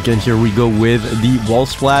 Okay, and here we go with the wall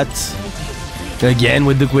splats. Again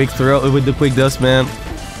with the quick throw, with the quick dust, man.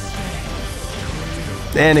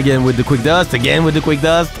 And again with the quick dust, again with the quick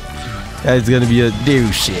dust. It's gonna be a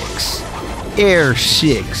Deus 6. Air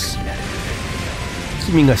 6.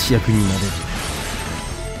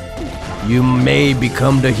 You may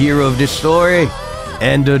become the hero of this story.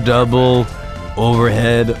 And a double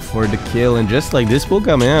overhead for the kill. And just like this,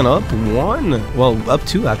 Poka, man, up 1. Well, up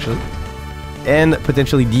 2 actually. And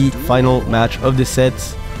potentially the final match of the set.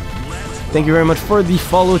 Thank you very much for the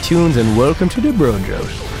follow tunes and welcome to the Brojo.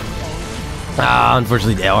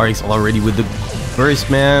 Unfortunately, the RX already with the burst,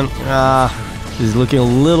 man. This is looking a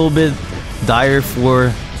little bit dire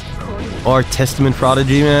for our Testament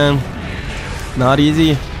Prodigy, man. Not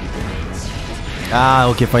easy.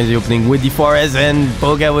 Okay, finds the opening with the Forest and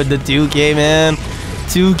Poka with the 2K, man.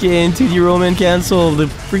 2K into the Roman cancel. The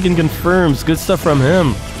freaking confirms. Good stuff from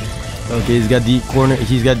him. Okay, he's got the corner.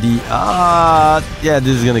 He's got the... yeah,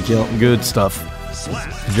 this is gonna kill. Good stuff.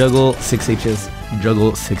 Juggle 6HS.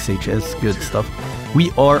 Juggle 6HS. Good stuff.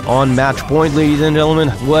 We are on match point, ladies and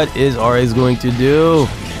gentlemen. What is RX going to do?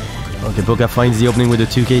 Okay, Poka finds the opening with the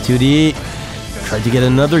 2K 2D. Tried to get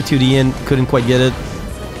another 2D in. Couldn't quite get it.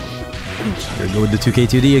 Here we go with the 2K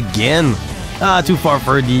 2D again. Too far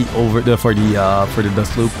for the for the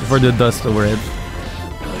dust loop, for the dust overhead.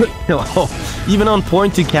 Even on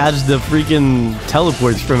point to catch the freaking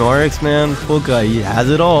teleports from RX, man. Poka, he has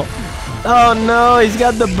it all. Oh no, he's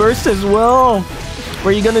got the burst as well.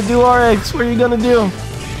 What are you gonna do, RX? What are you gonna do?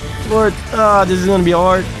 Lord, this is gonna be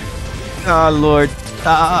hard. Lord.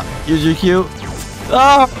 Here's your cue.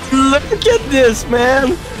 Look at this,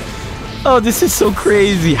 man. Oh, this is so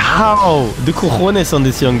crazy. How? The cojones on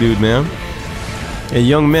this young dude, man. A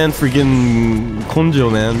young man, freaking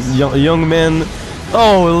Konjo, man. Young man.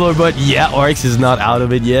 Oh, Lord, but yeah, RX is not out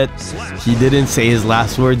of it yet. He didn't say his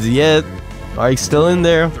last words yet. RX still in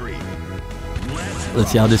there.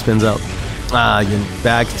 Let's see how this pans out. Again,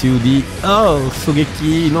 back to the... Oh,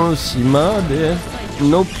 Sogeki no Shima there.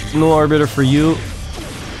 Nope, no Arbiter for you.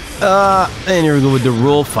 And here we go with the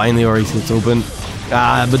roll. Finally, RX gets open.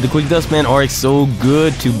 But the quick dust, man, RX so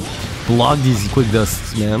good to block these quick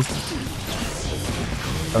dusts, man.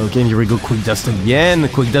 Okay, and here we go, quick dust again,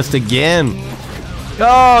 quick dust again.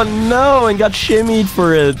 Oh no, and got shimmied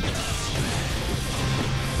for it.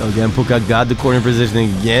 Again, Poka got the corner positioning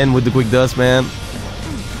again with the quick dust, man.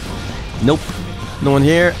 Nope, no one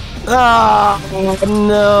here.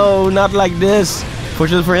 No, not like this.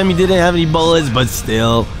 Fortunately for him, he didn't have any bullets, but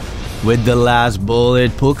still, with the last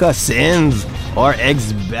bullet, Poka sends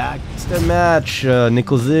RX back to the match.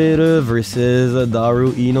 Nekoziru versus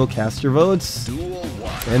Daru Ino. Cast your votes.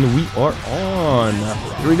 And we are on.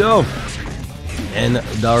 Here we go. And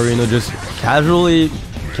Daru Ino just casually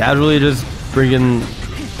just friggin'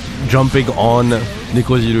 jumping on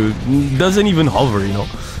Nekoziru. Doesn't even hover, you know.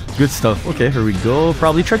 Good stuff. Okay, here we go.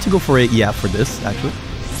 Probably tried to go for a for this, actually.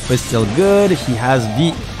 But still good. He has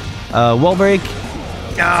the wall break.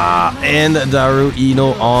 And Daru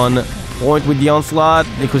Ino on point with the onslaught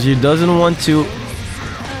because he doesn't want to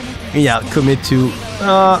commit to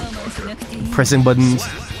pressing buttons.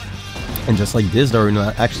 And just like this, Daru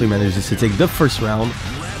Ino actually manages to take the first round.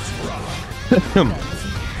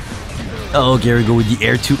 Oh, here we go with the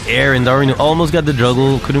air to air, and Daru Ino almost got the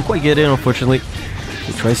juggle, couldn't quite get it, unfortunately.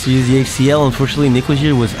 He tries to use the HCL. Unfortunately,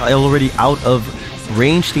 Nekoziru was already out of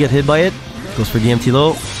range to get hit by it. Goes for the empty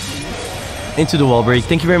low. Into the wall break.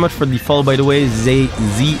 Thank you very much for the follow, by the way.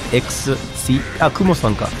 ZXC.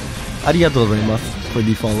 Kumo-san ka. Arigatou gozaimasu for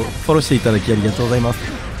the follow. Follow shite itadaki arigatou gozaimasu.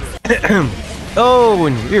 Oh,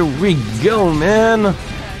 and here we go, man.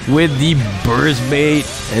 with the burst bait.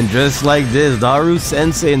 And just like this, Daru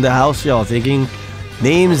Sensei in the house, y'all, taking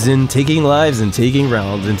names and taking lives and taking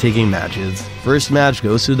rounds and taking matches. First match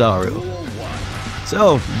goes to Daru.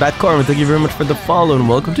 So, Bat Carmen, thank you very much for the follow and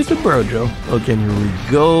welcome to the Brojo. Okay, here we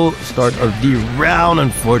go. Start of the round.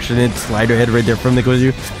 Unfortunate slider head right there from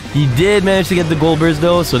Nekoziru. He did manage to get the gold burst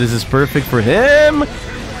though, so this is perfect for him.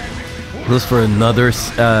 Goes for another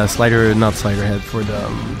slider, not slider head, for the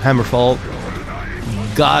hammer fall.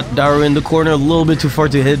 Got Daru in the corner, a little bit too far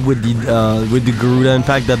to hit with the Garuda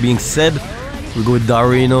impact. That being said, we go with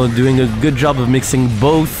Daru, you know, doing a good job of mixing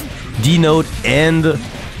both D-Note and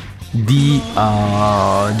the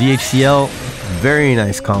HCL. Very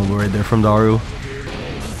nice combo right there from Daru.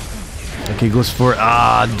 Okay, goes for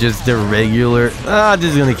just the regular.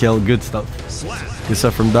 This is gonna kill. Good stuff. Good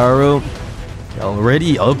stuff from Daru.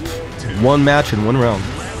 Already up 1 match in 1 round.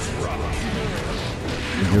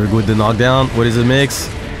 And here we go with the knockdown. What is the mix?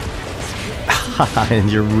 And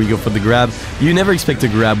here we go for the grab. You never expect to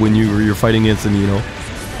grab when you're fighting against him, you know.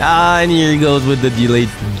 And here he goes with the delayed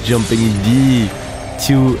jumping D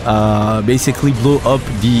to basically blow up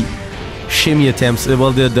the shimmy attempts,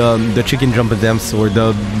 well, the chicken jump attempts or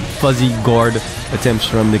the fuzzy guard attempts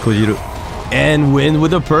from Nekoziru, and win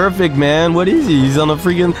with a perfect, man. What is he? He's on a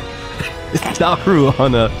freaking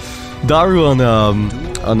Daru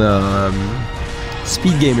on a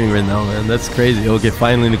speed gaming right now, man. That's crazy. Okay,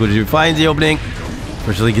 finally Nekoziru finds the opening.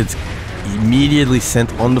 Unfortunately, gets immediately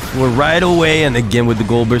sent on the floor right away, and again with the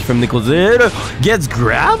gold burst from Nekoziru, gets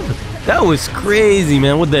grabbed. That was crazy,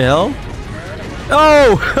 man. What the hell?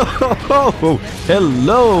 Oh!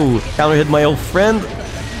 Hello! Counter hit my old friend.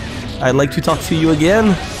 I'd like to talk to you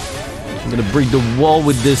again. I'm gonna break the wall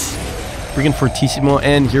with this freaking Fortissimo,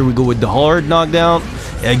 and here we go with the hard knockdown.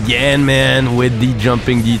 Again, man, with the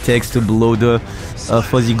jumping D-Tex to below the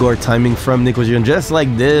fuzzy guard timing from Nekoziru. And just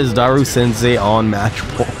like this, Daru Sensei on match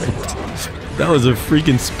point. That was a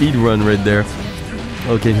freaking speed run right there.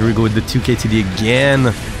 Okay, here we go with the 2K to the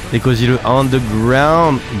again. Nekoziru on the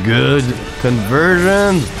ground. Good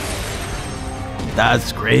conversion.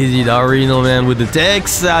 That's crazy. Darino, man, with the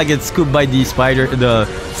text. Gets scooped by the slider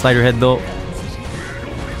head though.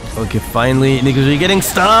 Okay, finally, Nekoziru getting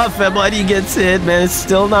stuff. Everybody gets hit, man. It's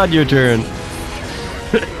still not your turn.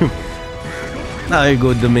 Now you go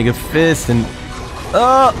with the Mega Fist and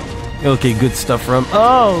okay, good stuff from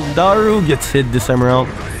Daru gets hit this time around.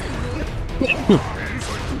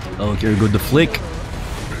 Okay, here we go with the flick.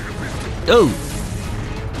 Oh!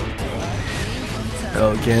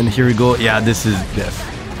 Okay, and here we go. Yeah, this is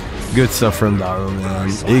good stuff from Daru, man.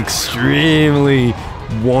 Extremely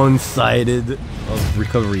one-sided of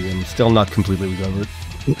recovery and still not completely recovered.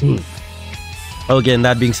 Okay, and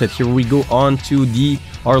that being said, here we go on to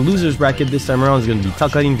our losers bracket. This time around is going to be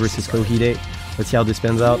Takarin versus Kouhide. Let's see how this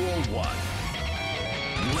pans out.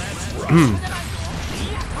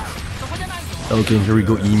 Okay, here we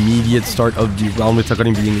go. Immediate start of the round with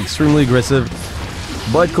Takarin being extremely aggressive.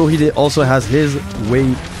 But Kouhide also has his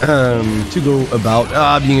way to go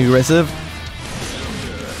about being aggressive.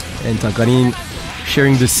 And Takarin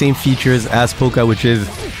sharing the same features as Poka, which is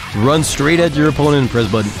run straight at your opponent and press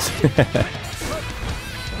buttons.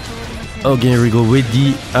 Okay, here we go with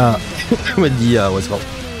the what's it called?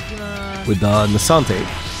 With the Nasante.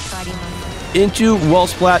 Into wall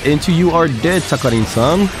splat, into you are dead,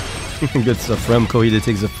 Takarin-san. Good stuff from Kouhide.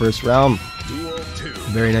 Takes the first round.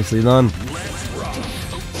 Very nicely done.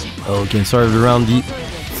 Okay, started around the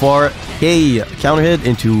far K counter hit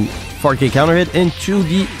into far K counter hit into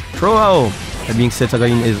the throw. That being said,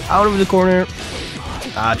 Takarin is out of the corner.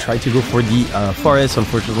 Tried to go for the far S.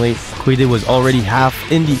 Unfortunately, Kouhide was already half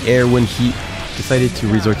in the air when he decided to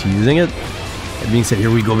resort to using it. That being said,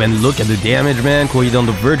 here we go, man. Look at the damage, man. Kouhide on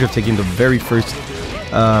the verge of taking the very first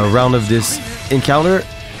round of this encounter.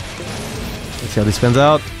 Let's see how this pans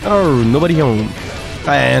out. Oh, nobody home.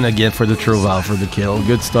 And again for the throw valve for the kill.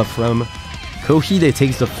 Good stuff from Kouhide.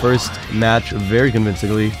 Takes the first match very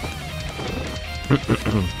convincingly.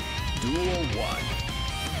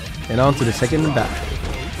 And on to the second batch.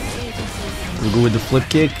 We'll go with the flip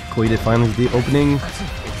kick. Kouhide finally the opening.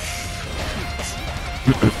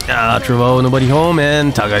 Trevo, nobody home,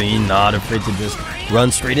 and Takarin not afraid to just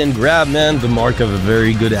run straight in, grab, man. The mark of a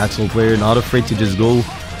very good Axel player. Not afraid to just go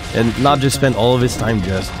and not just spend all of his time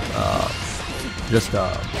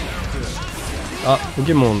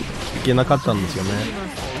Pokemon いけなかったんですよね。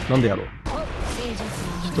なんでやろう。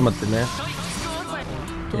ちょっと待ってね。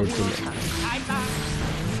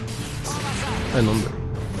あれなんだろう。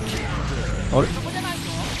あれ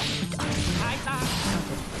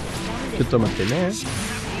ちょっと待ってね。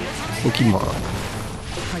ポキモン。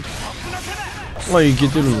あ、いけ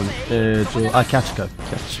てるのに。あ、キャッチか。キ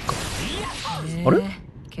ャッチか。あれ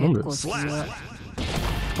なんで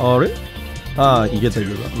あれAh, il guette avec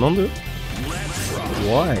le bas. Non, deux.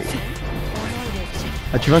 Ouais.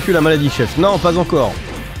 Ah, tu vaincu la maladie, chef? Non, pas encore.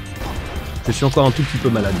 Je suis encore un tout petit peu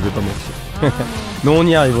malade, je vais pas mentir. Mais on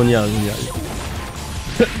y arrive, on y arrive, on y arrive.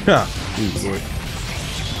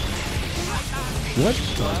 What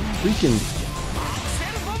the freaking...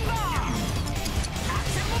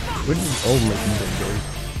 Where did all my people go?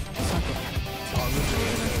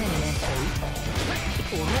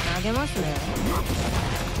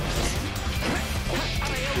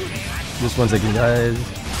 Just 1 second, guys.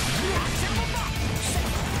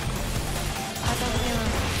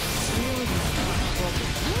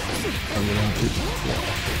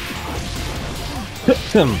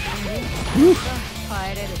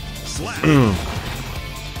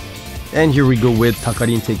 And here we go with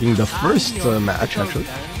Takarin taking the first match, actually.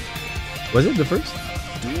 Was it the first?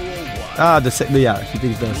 Ah, the second. Yeah, he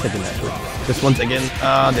takes the second match. Just once again.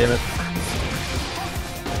 Ah, damn it.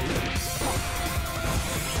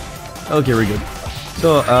 Okay, we're good.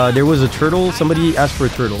 So, there was a turtle. Somebody asked for a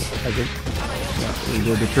turtle, I think. Yeah, we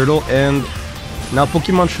go the turtle. And now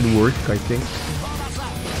Pokemon should work, I think.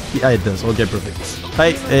 Yeah, it does. Okay, perfect.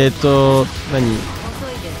 Hi, nani?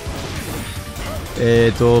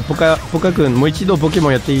 Poka君、もう一度ポケモ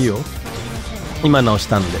ンやっていいよ。今直し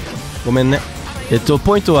たんで。ごめんね。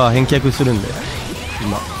ポイントは返却するんで。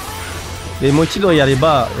今。で、もう一度やれ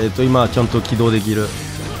ば、今ちゃんと起動できる。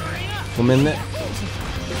ごめんね。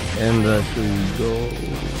And here we go.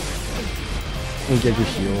 返却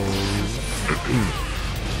しよう。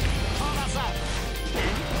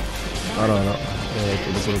あらあら。どこ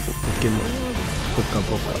ポケモン。ポカ。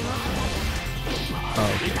あ、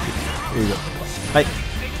OK。here we go. はい。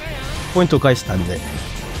ポイント返したんで。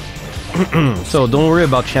So don't worry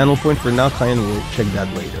about channel point for now, Kai, and we'll check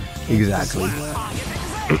that later. Exactly.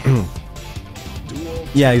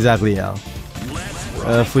 Yeah, exactly, yeah.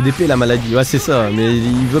 Faut DP la maladie, ouais c'est ça, mais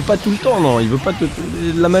il veut pas tout le temps, non, il veut pas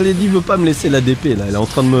la maladie veut pas me laisser la DP là, elle est en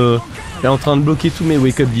train de bloquer tous mes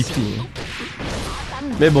wake up DP.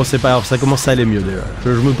 Mais bon, c'est pas grave, ça commence à aller mieux d'ailleurs. Je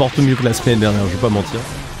me porte mieux que la semaine dernière, je vais pas mentir.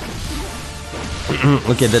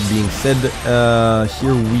 Okay, that being said,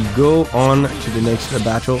 here we go on to the next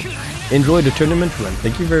battle. Enjoy the tournament run.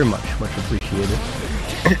 Thank you very much appreciated.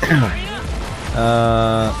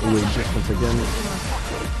 Wait, just once again.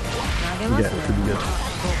 Yeah, it should be good.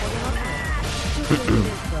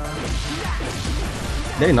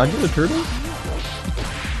 Did I not get a turtle?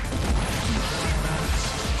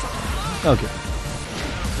 Okay.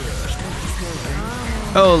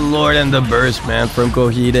 Oh lord, and the burst, man, from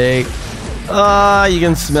Kouhide. Ah, you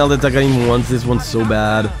can smell the Takarin wants this one so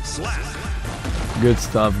bad. Good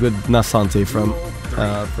stuff, good Nasante from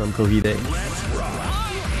Kouhide.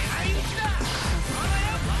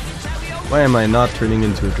 Why am I not turning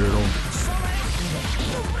into a turtle?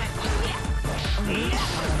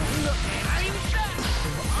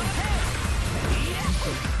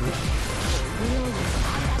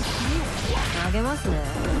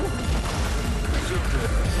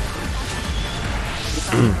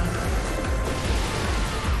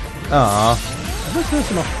 Ah,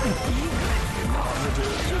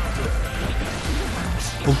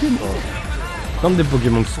 Pokémon. Comme des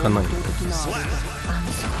Pokémon qui se prennent.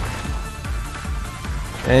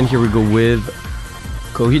 And here we go with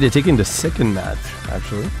Kouhide taking the second match,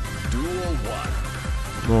 actually.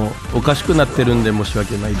 もうおかしくなってるんで申し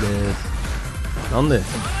訳ないです。なんで？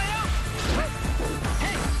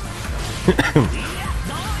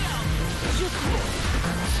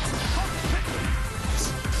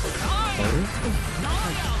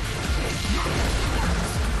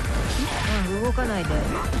動かないで。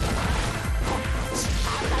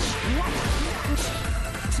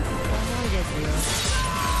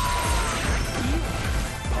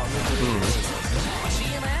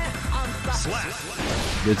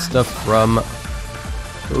Good stuff from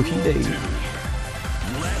Kouhide.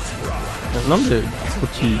 なんでこっ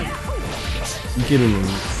ち行けるのに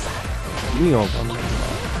意味がわかんないな。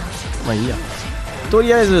まあいいや。と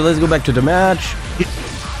りあえず let's go back to the match.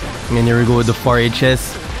 And here we go with the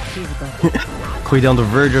 4HS. Kouhide on the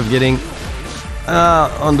verge of getting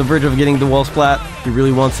the wall splat. He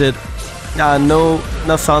really wants it. No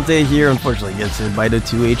Nasante here, unfortunately gets hit by the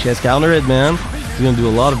 2HS counter hit, man. He's gonna do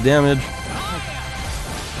a lot of damage.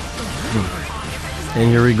 And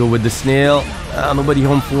here we go with the snail. Nobody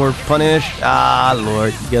home for punish. Ah,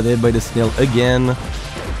 lord, he got hit by the snail again.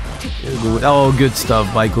 Oh, good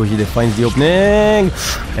stuff by Kouhide. Finds the opening.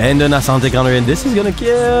 And an Asante counter, and this is gonna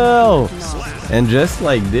kill. And just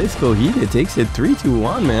like this, Kouhide takes it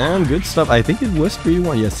 3-2-1, man. Good stuff. I think it was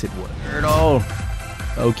 3-1. Yes, it was.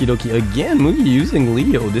 Okie dokie. Again, Mugi using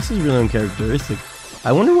Leo. This is really uncharacteristic.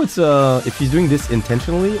 I wonder what's if he's doing this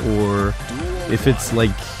intentionally or if it's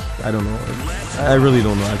like, I don't know. I really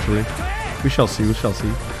don't know actually. We shall see. We shall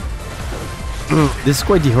see. This is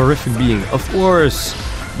quite the horrific being, of course,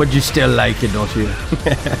 but you still like it, don't you?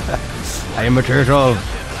 I am a turtle.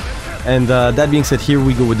 And that being said, here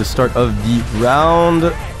we go with the start of the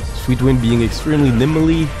round. Sweet Wind being extremely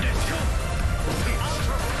nimbly.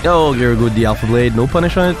 Oh, here we go with the Alpha Blade. No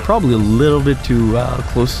punish on it. Probably a little bit too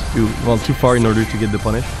close to, well, too far in order to get the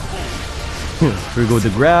punish. Here we go with the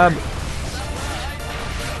grab.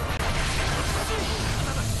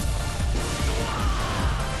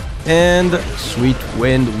 And Sweet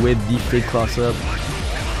Wind with the fake cross up.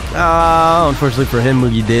 Unfortunately for him,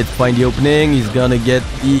 Mugi did find the opening. He's gonna get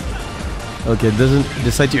the... Okay, doesn't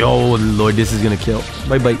decide to... Oh lord, this is gonna kill.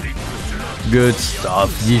 Bye bye. Good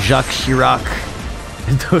stuff. The Jacques Chirac.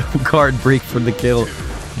 Card break for the kill.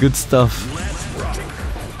 Good stuff.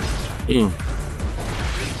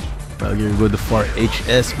 Well, here we go with the far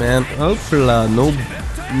HS, man. Hopla.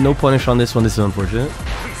 No punish on this one. This is unfortunate.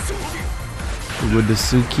 With the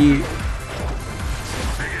Suki.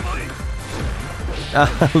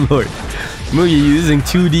 Lord. Mugi using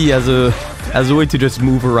 2D as a way to just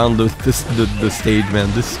move around the stage,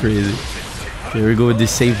 man. This is crazy. Here we go with the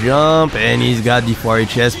safe jump, and he's got the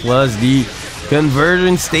 4HS plus the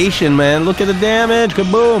conversion station, man. Look at the damage.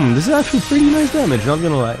 Kaboom. This is actually pretty nice damage, not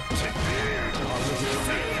gonna lie.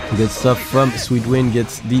 Good stuff from Sweet Wind.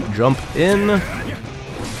 Gets the jump in.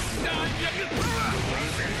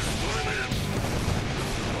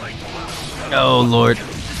 Oh lord.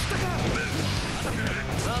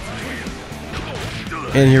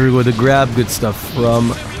 And here we go, the grab. Good stuff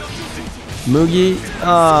from Mugi.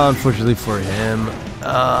 Unfortunately for him,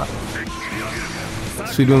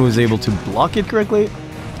 Sweet Wind was able to block it correctly.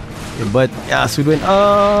 But yeah, Sweet Wind,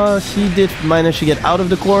 he did manage to get out of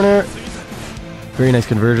the corner. Very nice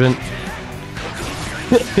conversion.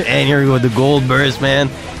 And here we go, the gold burst, man.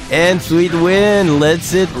 And Sweet Wind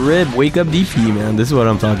lets it rip. Wake up DP, man. This is what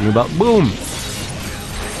I'm talking about. Boom.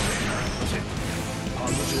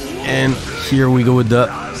 And here we go with the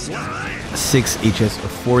 6 HS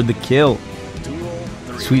for the kill.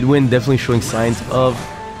 Sweet Wind definitely showing signs of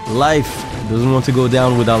life. Doesn't want to go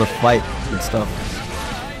down without a fight. Good stuff.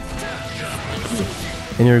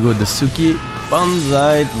 And here we go with the Suki.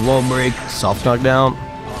 Banzai, wall break, soft knockdown.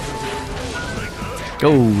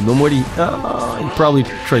 Oh, no more D. He probably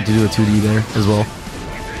tried to do a 2D there as well.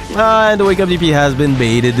 And the wake up DP has been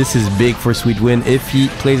baited. This is big for Sweet Wind. If he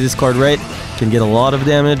plays this card right, can get a lot of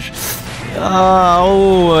damage.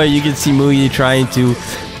 You can see Mugi trying to...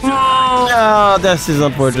 this is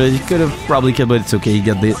unfortunate. He could have probably killed, but it's okay. He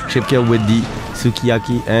got the chip kill with the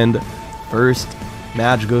Sukiyaki. And first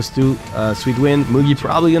match goes to Sweet Wind. Mugi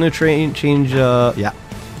probably gonna change... yeah.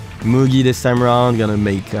 Mugi this time around. Gonna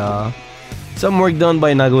make some work done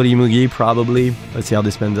by Nagoriyuki, probably. Let's see how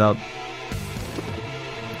this pans out.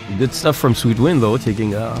 Good stuff from Sweet Wind, though,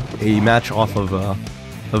 taking a match off of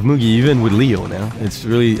Mugi, even with Leo now. It's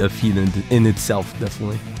really a feat in itself,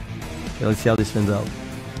 definitely. Okay, let's see how this pans out.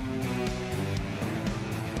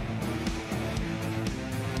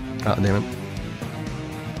 Ah, damn it.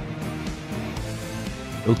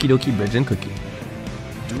 Okie dokie, bridge and cookie.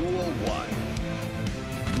 Duel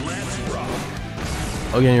 1. Let's rock.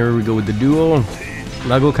 Okay, here we go with the duel.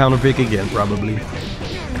 Nago counter pick again, probably.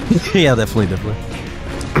 Yeah, definitely.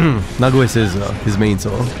 Nago is his main,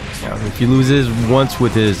 so yeah, if he loses once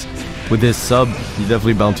with his sub, he's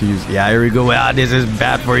definitely bound to use. Yeah, here we go. This is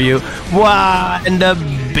bad for you. Wow, and the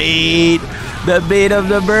bait of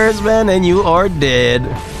the burst, man, and you are dead.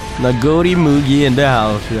 Nagori Mugi in the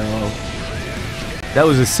house, yo. That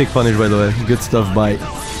was a sick punish, by the way. Good stuff by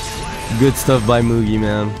Mugi,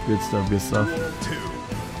 man. Good stuff.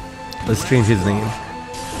 Let's change his name.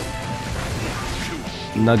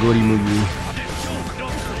 Nagori Mugi.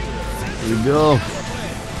 Here we go.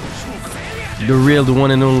 The real, the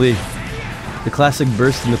one and only. The classic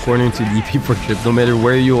burst in the corner into DP for Chipp. No matter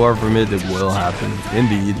where you are from it, it will happen.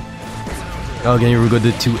 Indeed. Okay, here we go.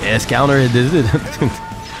 The 2S counter. This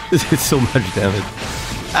is so much damage.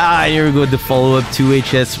 Here we go. The follow-up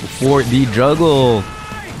 2HS for the juggle.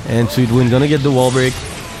 And Sweet Wind gonna get the wall break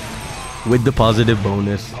with the positive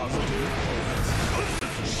bonus.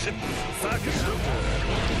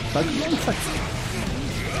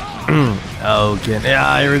 Okay,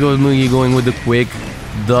 yeah, here we go with Mugi going with the quick.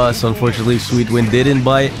 Thus, unfortunately, Sweet Wind didn't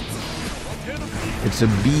bite. It's a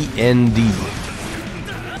BND.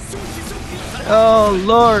 Oh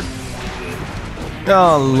Lord.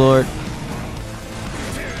 Oh Lord.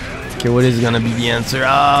 Okay, what is gonna be the answer?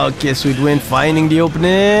 Oh, okay, Sweet Win finding the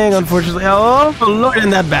opening. Unfortunately, oh Lord,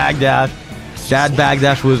 and that backdash. That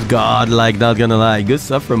backdash was godlike, not gonna lie. Good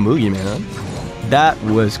stuff from Mugi, man. That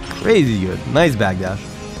was crazy good. Nice backdash.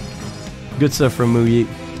 Good stuff from Mugi.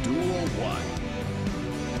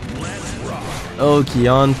 Okay,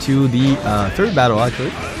 on to the third battle,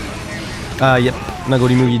 actually. Yep,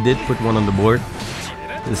 Nagoriyuki did put one on the board.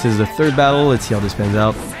 This is the third battle. Let's see how this pans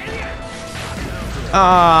out.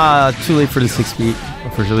 Ah, too late for the 6 feet,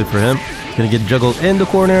 unfortunately for him. Gonna get juggled in the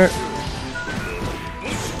corner.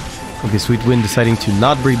 Okay, Sweet Win deciding to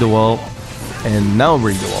not break the wall. And now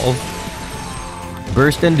break the wall.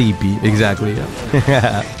 Burst and DP, exactly.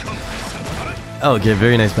 Yeah. Okay,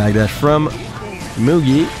 very nice backdash from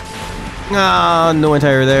Mugi. Ah, no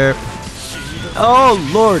entire there. Oh,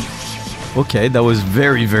 Lord. Okay, that was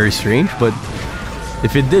very, very strange, but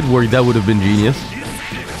if it did work, that would have been genius.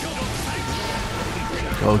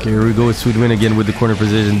 Okay, here we go with Sweet Win again with the corner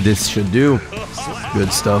position. This should do.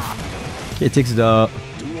 Good stuff. Okay, it takes the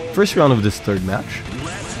first round of this third match.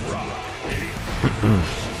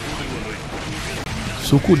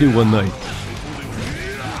 Soko de one night.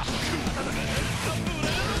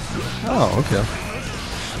 Oh, okay.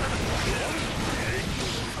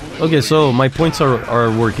 Okay, so my points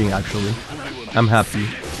are working actually. I'm happy.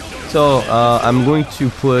 So I'm going to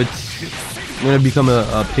put. I'm gonna become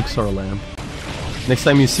a Pixar lamp. Next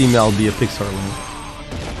time you see me, I'll be a Pixar lamp.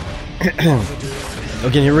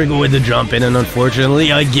 Okay, here we go with the jump in, and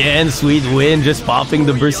unfortunately, again, Sweet Win just popping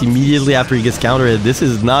the burst immediately after he gets countered. This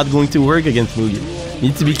is not going to work against Mugi.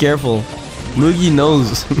 Need to be careful. Mugi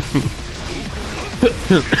knows.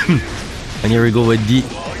 And here we go with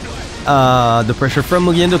the pressure from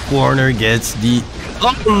Mugi in the corner gets the.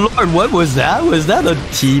 Oh Lord, what was that? Was that a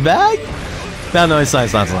teabag? No, it's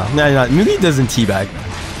not. No, Mugi doesn't teabag.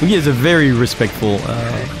 Mugi is a very respectful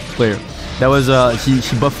player. That was he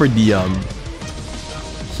buffered the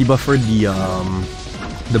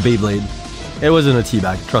Beyblade. It wasn't a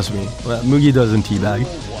teabag, trust me. Mugi doesn't teabag.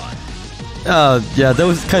 Yeah, that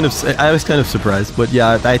was kind of. I was kind of surprised, but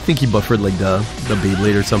yeah, I think he buffered like the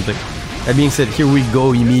Beyblade or something. That being said, here we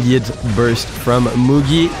go. Immediate burst from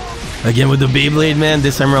Mugi. Again with the Beyblade, man.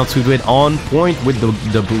 This time around, Sweet Win on point with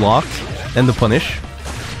the block and the punish.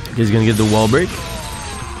 He's gonna get the wall break.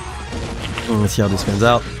 Let's see how this pans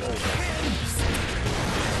out.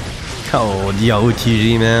 Oh, the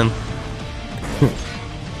OTG, man.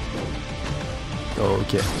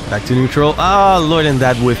 Okay, back to neutral. Ah, Lord, and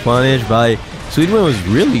that whiff punish by Sweet Win was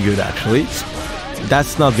really good, actually.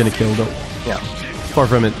 That's not gonna kill, though. Yeah, far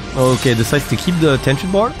from it. Okay, decides to keep the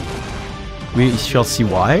tension bar. We shall see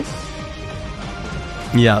why.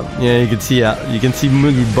 Yeah, you can see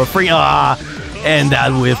Mugi buffering. Ah, and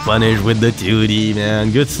that whiff punish with the 2D,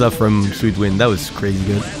 man. Good stuff from Sweet Win. That was crazy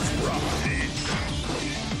good.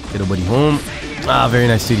 Get a buddy home. Ah, very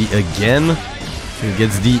nice 2D again. He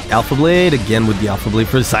gets the Alpha Blade again with the Alpha Blade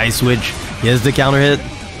for the side switch. He has the counter hit.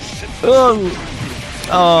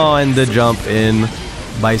 Oh, and the jump in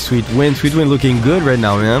by Sweet Win. Sweet Win looking good right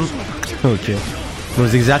now, man. Okay,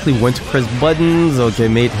 knows exactly when to press buttons. Okay,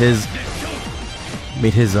 made his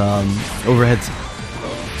overhead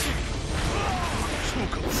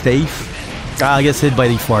safe. I guess hit by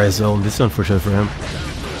the far zone. This is unfortunate for him.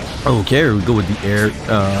 Okay, here we go with the air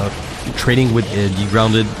trading with the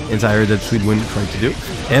grounded entire that Sweet Win tried to do.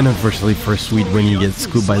 And unfortunately for Sweet Win, he gets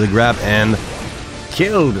scooped by the grab and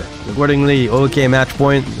killed accordingly. Okay, match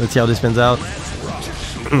point. Let's see how this pans out.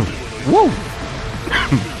 Woo!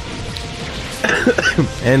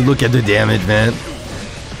 And look at the damage, man.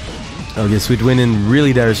 Okay, Sweet Win in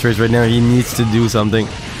really dire straits right now. He needs to do something.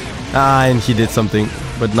 Ah, and he did something,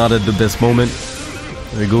 but not at the best moment.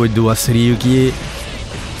 We go with Nagoriyuki.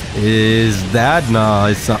 Is that? No,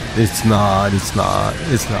 it's not. It's not. It's not.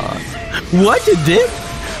 It's not. What you did?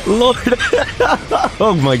 Lord.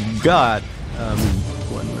 Oh my God.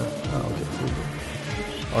 One. Oh,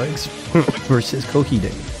 okay. RX versus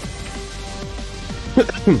Kouhide.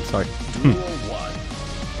 Sorry.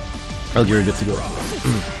 Okay, you're good to go.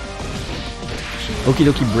 Okie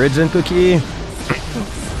dokie, breads and cookie.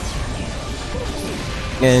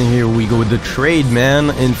 And here we go with the trade,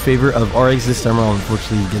 man, in favor of RX this time around.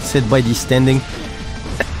 Unfortunately, he gets hit by the standing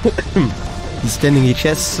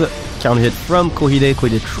HS counter hit from Kouhide.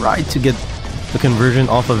 Kouhide tried to get the conversion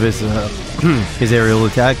off of his his aerial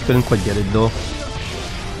attack. Couldn't quite get it though.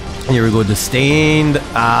 And here we go with the stained.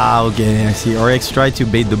 Ah, okay, I see. RX tried to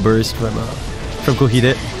bait the burst from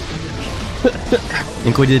Kouhide.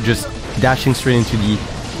 And Kouhide just dashing straight into the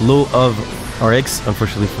low of RX,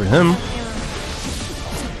 unfortunately for him.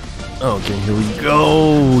 Okay, here we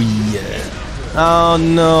go. Yeah. Oh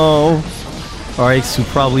no. RX who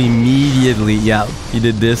probably immediately, yeah, he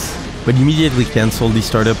did this, but immediately canceled the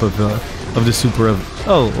startup of the super of.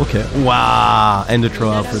 Oh, okay. Wow, and the throw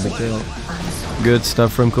out for the kill. Good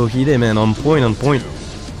stuff from Kouhide, man. On point, on point.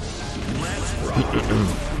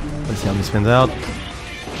 Let's see how this pans out.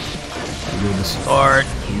 Go to start.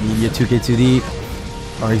 Immediate 2K2D.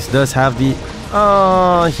 RX does have the.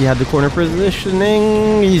 He had the corner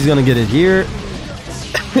positioning. He's gonna get it here.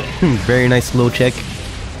 Very nice low check.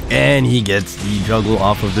 And he gets the juggle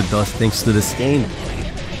off of the dust thanks to the stain.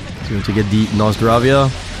 He's going to get the Nozdrovia,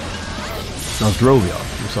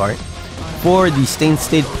 I'm sorry. For the stain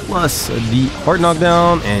state plus the hard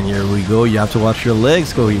knockdown. And here we go. You have to watch your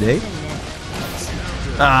legs, Kouhide.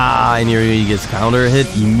 And here he gets counter hit.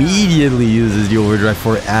 Immediately uses the overdrive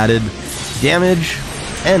for added damage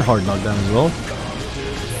and hard knockdown as well.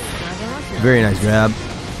 Very nice grab.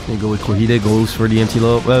 Gonna go with Kouhide, goes for the empty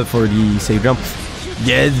low, for the save jump.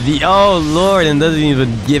 Gets the, oh lord, and doesn't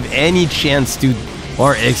even give any chance to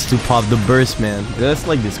RX to pop the burst, man. Just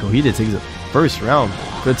like this, Kouhide takes the first round.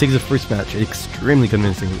 It takes the first match extremely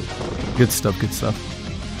convincingly. Good stuff, good stuff.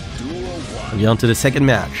 We'll get on to the second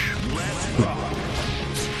match.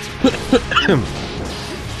 And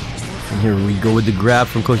here we go with the grab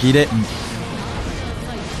from Kouhide.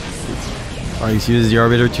 RX uses the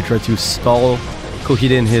Arbiter to try to stall Kouhide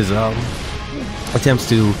in his attempts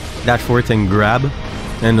to dash forward and grab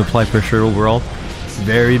and apply pressure overall.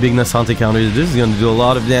 Very big Nasante counter. This is going to do a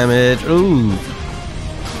lot of damage. Ooh.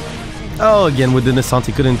 Oh, again with the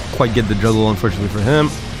Nasante, couldn't quite get the juggle, unfortunately for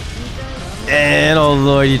him. And oh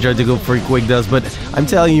lord, he tried to go for a quick dust, but I'm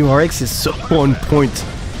telling you, RX is so on point.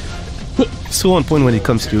 So on point when it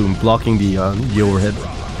comes to blocking the overhead.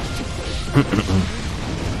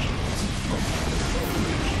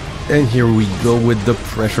 And here we go with the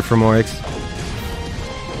pressure from RX.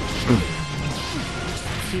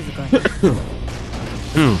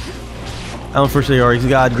 Unfortunately, RX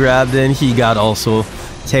got grabbed and he got also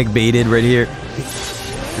tech baited right here.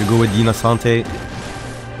 We go with Dinasante.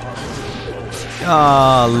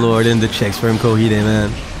 Ah, lord, and the checks from Kouhide,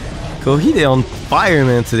 man. Kouhide on fire,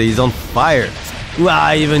 man, today. He's on fire.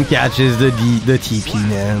 Wow, even catches the TP,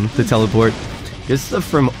 man. The teleport. Good stuff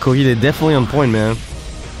from Kouhide. Definitely on point, man.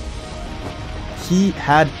 He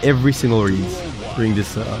had every single read during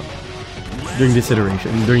this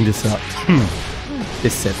iteration, during this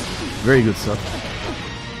this set. Very good stuff.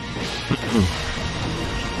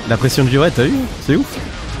 La pression de duret, t'as vu? C'est ouf.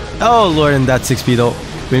 Oh lord, and that 6P though.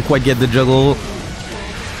 Couldn't quite get the juggle.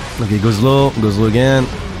 Okay, goes low again.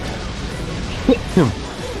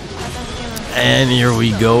 And here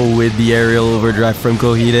we go with the aerial overdrive from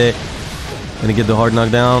Kouhide. Gonna get the hard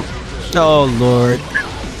knockdown. Oh lord.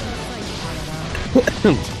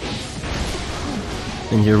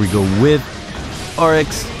 And here we go with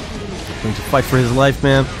RX. Trying to fight for his life,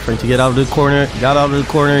 man. Trying to get out of the corner. Got out of the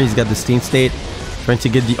corner. He's got the stain state. Trying to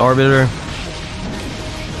get the arbiter.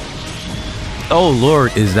 Oh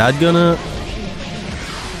lord, is that gonna...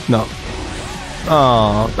 No.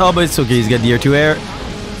 Oh, no, but it's okay. He's got the air to air.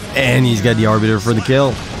 And he's got the arbiter for the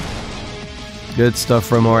kill. Good stuff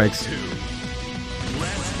from RX.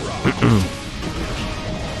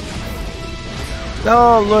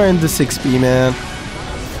 Oh, learn the 6P, man.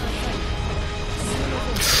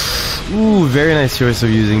 Ooh, very nice choice of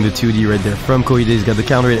using the 2D right there from Kouhide. He's got the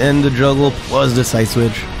counter hit and the juggle plus the side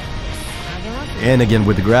switch. And again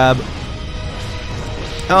with the grab.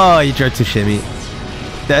 Oh, he tried to shimmy.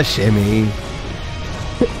 That shimmy.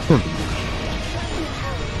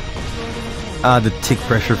 The tick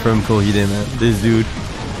pressure from Kouhide, man. This dude.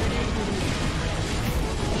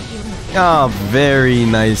 Oh, very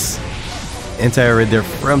nice. Anti-air right there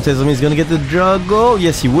from Tezumi. He's gonna get the juggle.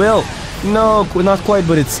 Yes, he will. No, not quite,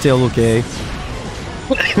 but it's still okay.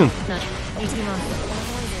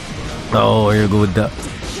 Oh, here we go with the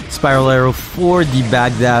spiral arrow for the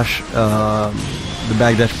backdash. The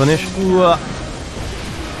backdash punish.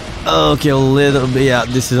 Okay, a little bit. Yeah,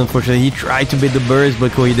 this is unfortunate. He tried to bait the burst,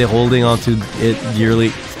 but Kouhide holding onto it dearly.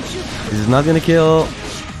 This is not gonna kill.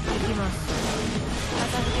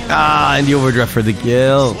 And the overdrive for the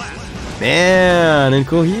kill. Man, and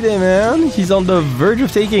Kouhide, man, he's on the verge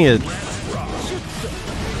of taking it.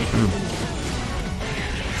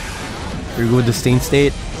 Here we go with the stain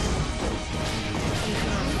state.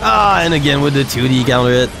 And again with the 2D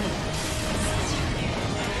counter hit.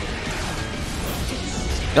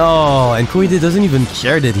 Oh, and Kouhide doesn't even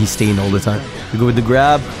care that he's stained all the time. We go with the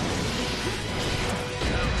grab.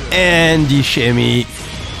 And the shimmy.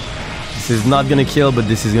 This is not gonna kill, but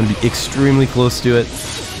this is gonna be extremely close to it.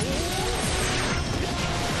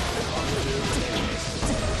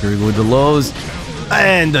 Here we go with the lows.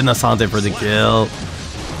 And the Nasante for the kill.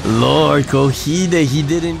 Lord Kouhide, he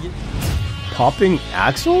didn't get... Popping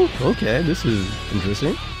Axel? Okay, this is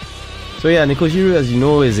interesting. So yeah, Nekoziru, as you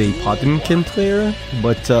know, is a Potemkin player,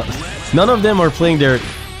 but none of them are playing their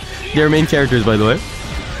main characters, by the way.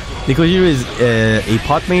 Nekoziru is a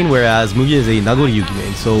pot main, whereas Mugi is a Nagoriyuki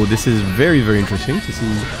main. So this is very, very interesting to see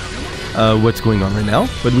what's going on right now.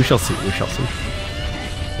 But we shall see, we shall see.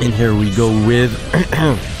 And here we go with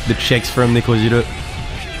the checks from Nekoziru.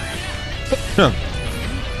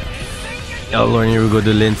 Oh Lord, here we go,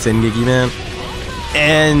 the Lin Sengeki, man.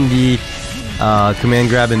 And the command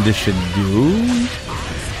grab, and this should do...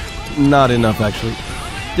 Not enough, actually.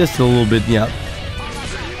 Just a little bit, yeah.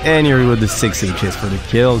 And here we go, the 6 HS for the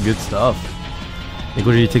kill. Good stuff.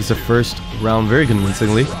 Nekoziru takes the first round very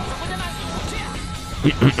convincingly.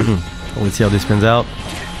 Let's see how this pans out.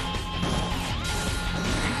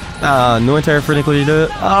 No entire for Nekoziru.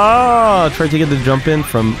 Try to get the jump in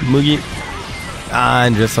from Mugi.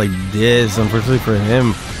 And just like this, unfortunately for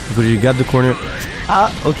him, Nekoziru got the corner.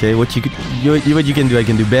 Okay, what you can do, I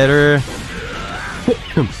can do better.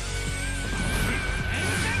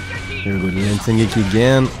 Here we go, the Sengeki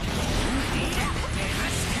again.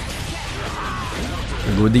 Here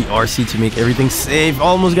we go with the RC to make everything safe.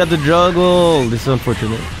 Almost got the juggle. This is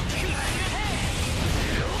unfortunate.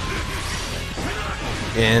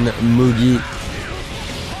 And Mugi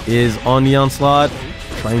is on the onslaught,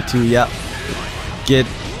 trying to, get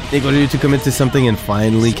Nekoziru to commit to something, and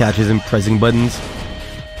finally catches him pressing buttons.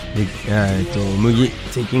 Alright, so Mugi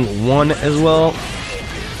taking one as well.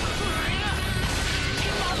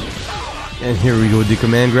 And here we go with the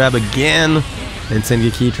command grab again. And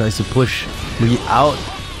Sengeki tries to push Mugi out.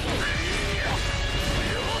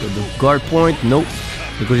 With the guard point, nope.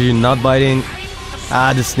 Nekoziru not biting.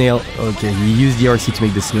 The snail. Okay, he used the RC to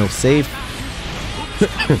make the snail safe.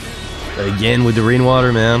 Again with the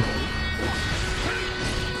rainwater, man.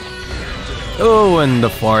 Oh, and the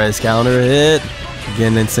forest counter hit.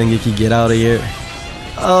 Again, then Sengeki, get out of here.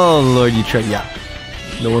 Oh Lord, you tried. Yeah.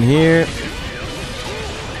 No one here.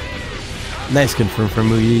 Nice confirm from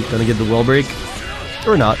Mugi. Gonna get the wall break.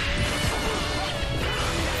 Or not.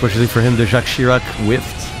 Fortunately for him, the Jacques Chirac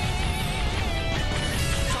whiffed.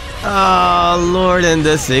 Lord, and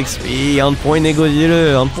the 6P. On point,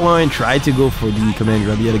 Nekoziru. On point. Try to go for the command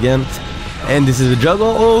grab yet again. And this is a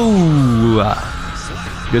juggle. Oh!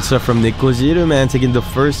 Good stuff from Nekoziru, man. Taking the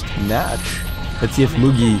first match. Let's see if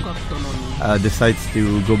Mugi decides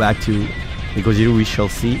to go back to Nekoziru. We shall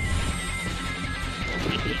see.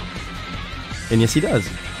 And yes, he does.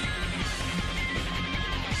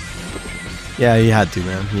 Yeah, he had to,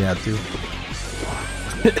 man. He had to.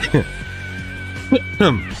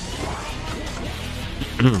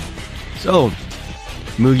 So,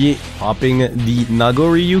 Mugi popping the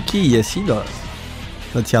Nagoriyuki. Yes, he does.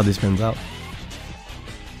 Let's see how this pans out.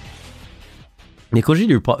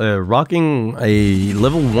 Nekoziru rocking a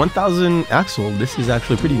level 1000 Axel. This is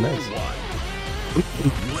actually pretty nice.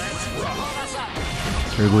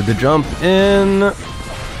 Here we go with the jump in.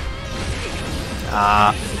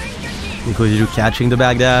 Nekoziru catching the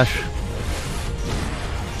backdash.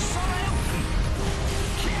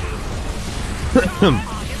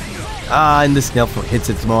 And the snail foot hits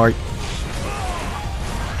it smart.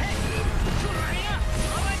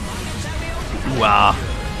 Wow.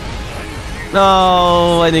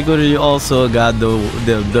 No, I think Nekoziru also got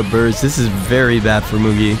the burst. This is very bad for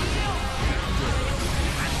Mugi.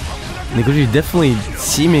 Nekoziru definitely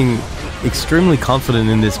seeming extremely confident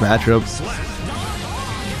in this matchup.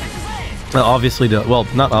 Obviously,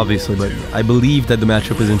 not obviously, but I believe that the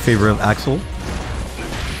matchup is in favor of Axel.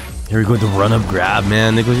 Here we go with the run-up grab,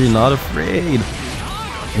 man. Nekoziru not afraid.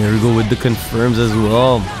 Here we go with the confirms as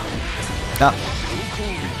well.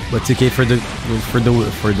 But 2K for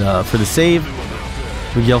the save.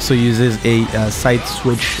 Mugi also uses a side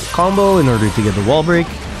switch combo in order to get the wall break.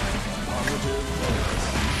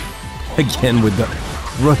 Again with the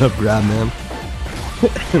run-up grab, man.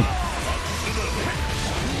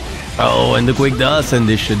 Oh, and the quick dust, and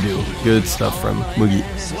this should do. Good stuff from Mugi.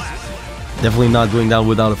 Definitely not going down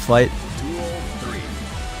without a fight.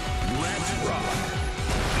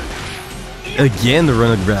 Again, the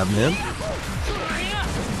run-up grab, man.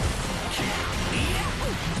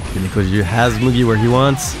 Nekoziru has Mugi where he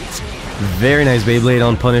wants. Very nice Beyblade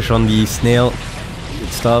on punish on the snail. Good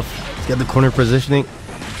stuff. Let's get the corner positioning.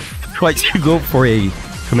 Try to go for a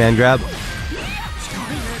command grab.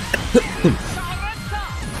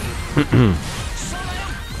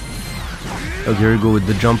 Okay, here we go with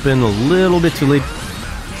the jump in. A little bit too late.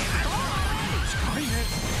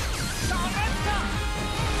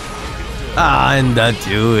 Ah, and the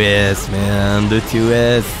 2S, man. The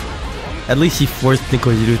 2S. At least he forced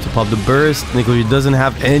Nekoziru to pop the burst. Nekoziru doesn't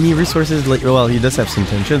have any resources. Like, well, he does have some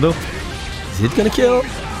tension though. Is it gonna kill?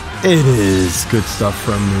 It is. Good stuff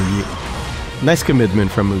from Mugi. Nice commitment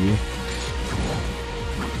from Mugi.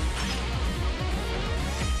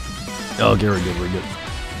 Okay, we're good, we're good.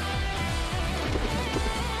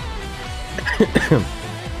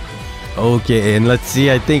 Okay, and let's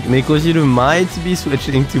see. I think Nekoziru might be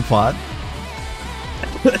switching to pot.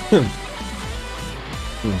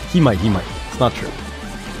 He might. It's not true.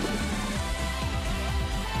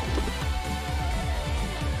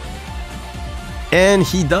 And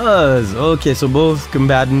he does. Okay, so both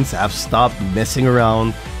combatants have stopped messing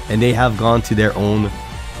around and they have gone to their own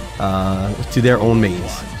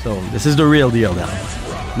maze. So this is the real deal now.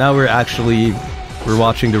 Now we're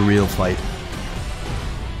watching the real fight.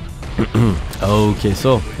 Okay,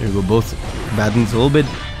 so here we go. Both combatants a little bit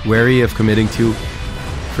wary of committing to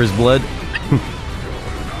first blood.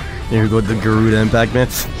 Here we go, the Garuda impact, man.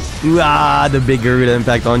 Ah, the big Garuda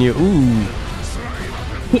impact on you. Ooh.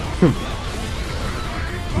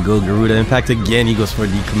 Go Garuda impact again. He goes for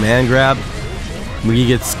the command grab. Mugi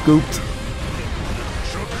gets scooped.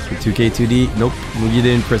 2K 2D. Nope. Mugi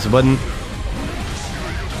didn't press a button.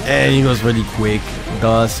 And he goes for the quick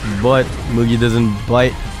dust, but Mugi doesn't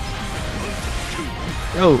bite.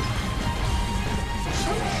 Oh.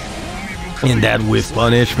 And that whiff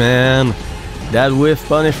punish, man. That whiff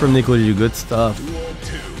punish from Nekoziru. Good stuff.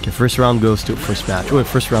 Okay, first round goes to first match. Oh,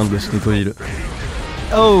 first round goes to Nekoziru.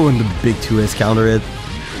 Oh, and the big 2S counter it.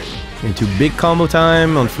 Into big combo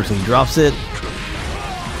time. Unfortunately drops it.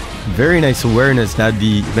 Very nice awareness that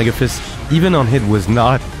the Mega Fist, even on hit, was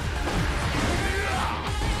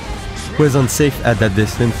unsafe at that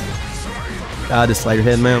distance. Ah, the slider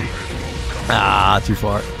head, man. Ah, too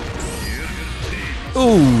far.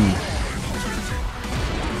 Ooh.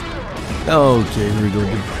 Okay, here we go.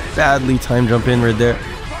 Badly time jump in right there.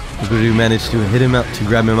 Gobu managed to hit him out, to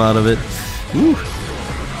grab him out of it. Ooh.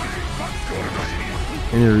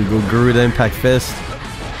 And here we go, Garuda Impact Fist.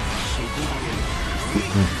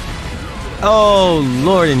 Oh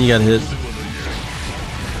lord, and you got hit.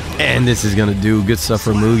 And this is gonna do good stuff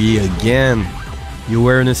for Mugi again. The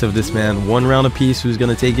awareness of this man. One round apiece, who's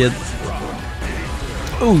gonna take it?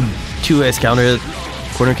 Ooh, 2S counter hit.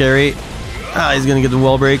 Corner carry. Ah, he's gonna get the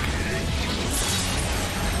wall break.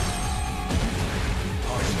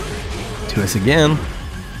 2S again.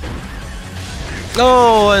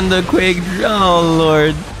 Oh, and the quick, oh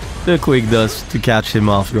lord, the quick dust to catch him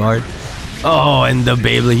off guard. Oh, and the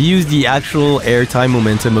Beyblade, he used the actual airtime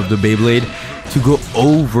momentum of the Beyblade to go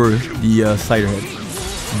over the slider head.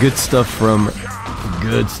 Good stuff from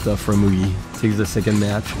Mugi. Takes the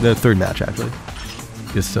third match actually.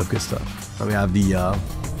 Good stuff. Now we have the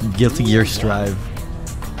Guilty Gear Strive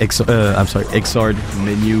Xrd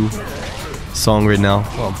menu song right now.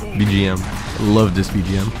 Well, BGM. Love this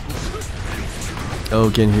BGM.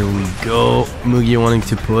 Okay, and here we go. Mugi wanting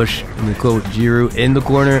to push Nekoziru in the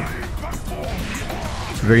corner.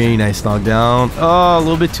 Very nice knockdown. Oh, a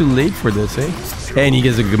little bit too late for this, eh? And he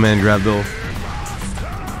gets a command grab though.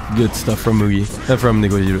 Good stuff from Mugi. From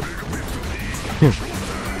Nekoziru.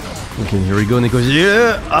 Okay, here we go,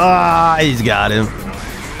 Nekoziru. Ah, he's got him.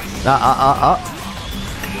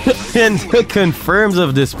 And the confirms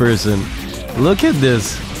of this person. Look at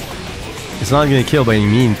this. It's not gonna kill by any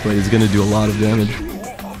means, but it's gonna do a lot of damage.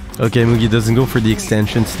 Okay, Mugi doesn't go for the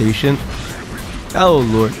extension station. Oh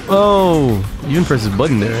lord. Oh, even presses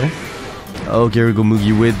button there. Okay, here we go,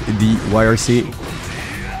 Mugi with the YRC.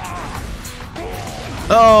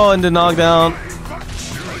 Oh, and the knockdown.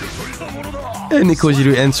 And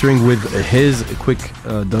Nekoziru answering with his quick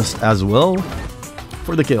dust as well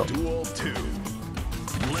for the kill.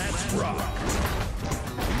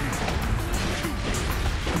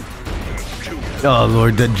 Oh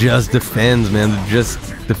lord, the just defense, man. The just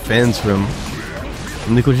defense from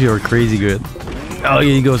Nekoziru are crazy good. Oh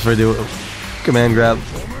yeah, he goes for the command grab.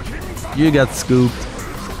 You got scooped.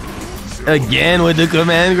 Again with the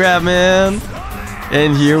command grab, man.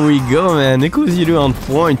 And here we go, man. Nekoziru on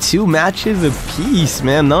point. 2 matches apiece,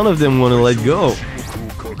 man. None of them want to let go.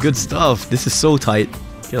 Good stuff. This is so tight.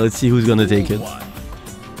 Okay, let's see who's gonna take it.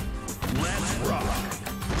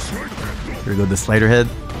 Here we go, the slider head.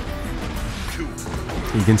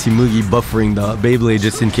 You can see Mugi buffering the Beyblade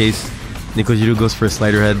just in case Nekoziru goes for a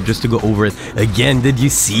slider head just to go over it. Again, did you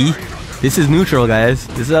see? This is neutral, guys.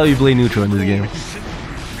 This is how you play neutral in this game.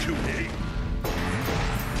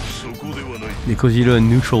 Nekoziru, a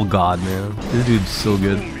neutral god, man. This dude's so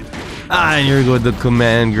good. Ah, and here we go with the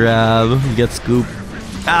command grab. He gets scooped.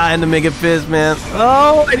 Ah, and the mega fist, man.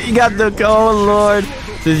 Oh, and he got the... Oh, Lord.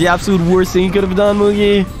 This is the absolute worst thing he could have done,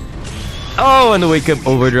 Mugi. Oh, and the wake up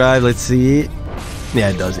overdrive. Let's see. Yeah,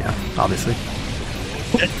 it does, yeah. Obviously.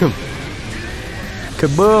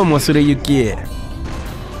 Kaboom, Wasureyuki.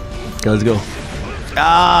 Okay, let's go.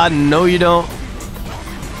 Ah, no you don't.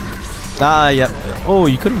 Ah, yeah. Oh,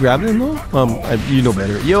 you could have grabbed him, though? You know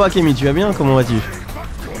better. Yo, Akemi, tu vas bien? Comment vas-tu?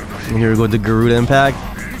 And here we go, the Garuda impact.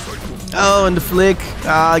 Oh, and the flick.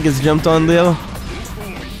 Ah, gets jumped on there.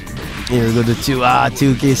 Here we go, the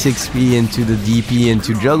 2K6P into the DP,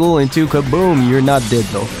 into juggle, into kaboom. You're not dead,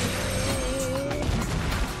 though.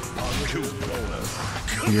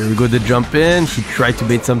 Here we go, the jump in. He tried to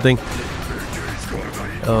bait something.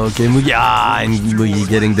 Okay, Mugi. Ah, and Mugi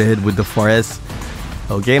getting the hit with the 4S.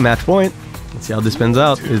 Okay, match point. Let's see how this pans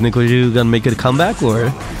out. Is Nekoziru gonna make a comeback,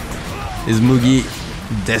 or is Mugi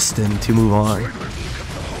destined to move on?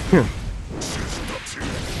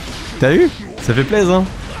 T'as vu? Ça fait plaisir, hein?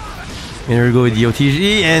 Here we go with the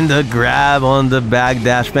OTG and the grab on the back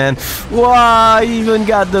dash, man. Wow, even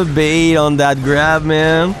got the bait on that grab,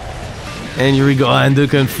 man. And here we go, and the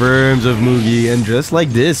confirms of Mugi. And just like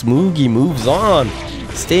this, Mugi moves on.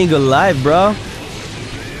 Staying alive, bro.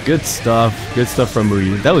 Good stuff. Good stuff from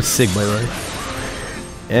Mugi. That was sick, by the way.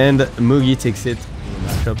 And Mugi takes it in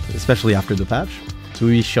the matchup, especially after the patch. So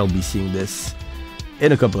we shall be seeing this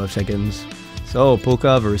in a couple of seconds. So,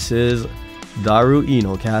 Poka versus Daru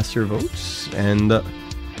Ino. Cast your votes. And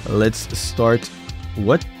let's start.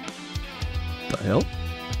 What the hell?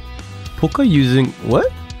 Poka using...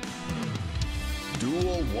 What?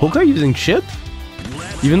 Poka using Chipp?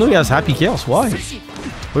 Even though he has Happy Chaos, why?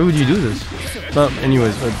 Why would you do this?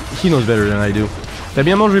 Anyways, he knows better than I do. T'as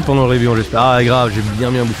bien mangé pendant le réveillon, j'espère. Ah, grave, j'ai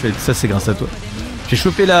bien bouffé. Ça, c'est grâce à toi. J'ai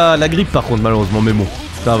chopé la grippe par contre, malheureusement, mais bon,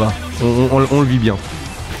 ça va. On le vit bien.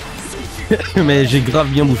 Mais j'ai grave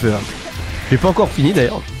bien bouffé là. J'ai pas encore fini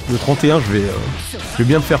d'ailleurs. Le 31, je vais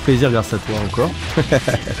bien me faire plaisir grâce à toi encore.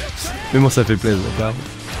 Mais moi, ça fait plaisir, d'accord.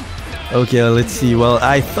 Okay, let's see. Well,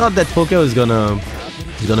 I thought that Poka was gonna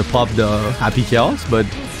pop the Happy Chaos, but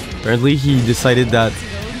apparently he decided that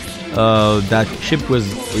that Chipp was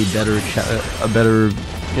a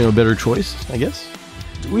better choice, I guess.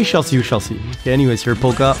 We shall see, we shall see. Okay, anyways, here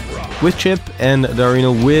Poka with Chipp and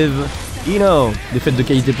Darino with Ino. Défaite de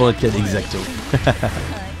qualité pour notre exacto.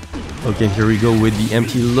 Okay, here we go with the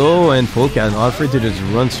empty low and Poka not afraid to just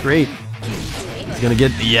run straight. He's gonna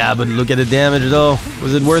get, yeah, but look at the damage though.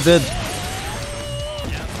 Was it worth it?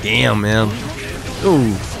 Damn, man.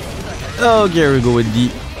 Oh, okay, here we go with the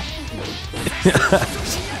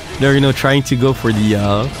Darino trying to go for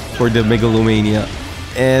the Megalomania,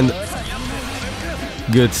 and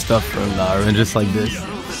good stuff from Daru, and just like this,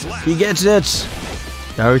 he gets it.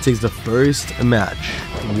 Daru takes the first match,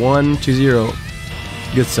 1-0.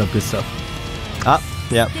 Good stuff, good stuff. Ah,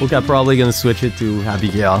 yeah, Poka probably gonna switch it to Happy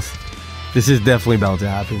Chaos. This is definitely about to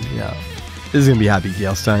happen. Yeah, this is gonna be Happy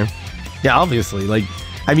Chaos time. Yeah, obviously, like,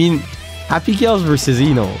 I mean, Happy Chaos versus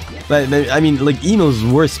Ino. I mean, like, Ino's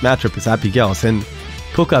worst matchup is Happy Chaos, and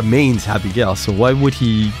Poka mains Happy Chaos, so why would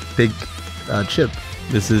he pick Chipp?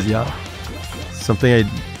 This is, yeah, something I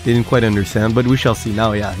didn't quite understand, but we shall see.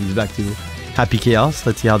 Now, yeah, he's back to Happy Chaos.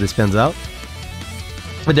 Let's see how this pans out.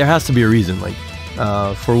 But there has to be a reason, like,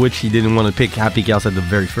 for which he didn't want to pick Happy Chaos at the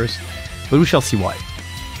very first. But we shall see why.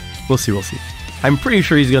 We'll see, we'll see. I'm pretty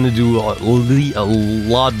sure he's gonna do a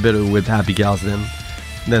lot better with Happy Chaos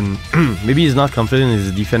than maybe he's not confident in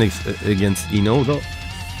his defense against Ino, though.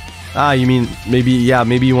 Ah, you mean, maybe, yeah,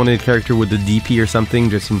 maybe you wanted a character with the DP or something,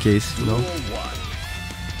 just in case, you know?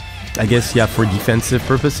 I guess, yeah, for defensive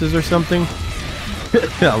purposes or something?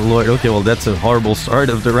 Yeah, Lord, okay, well, that's a horrible start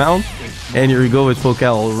of the round. And here we go with Poka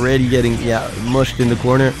already getting, yeah, mushed in the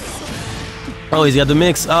corner. Oh, he's got the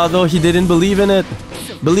mix. Although he didn't believe in it.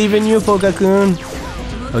 Believe in you, Poka-kun.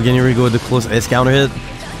 Again, here we go with the close S counter hit.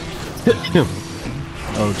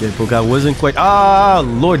 Okay, Poka wasn't quite... Ah,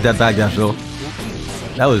 Lord, that backdash, though.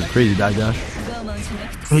 That was crazy backdash.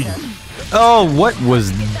 Oh, what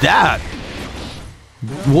was that?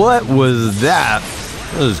 What was that?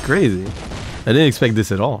 That was crazy. I didn't expect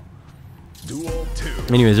this at all.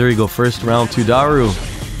 Anyways, there we go. First round to Daru.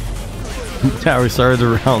 Daru started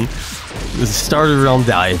the round. The start of the round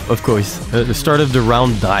dive, of course. The start of the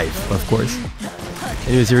round dive, of course.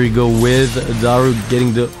 Anyways, here we go with Daru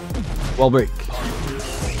getting the wall break.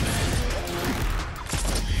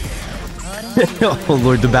 Oh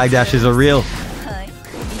lord, the backdashes are real.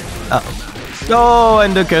 Oh,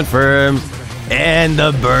 and the confirms. And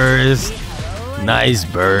the burst. Nice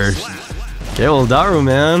burst. Okay, well, Daru,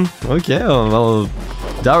 man. Okay, well,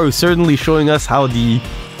 Daru certainly showing us how the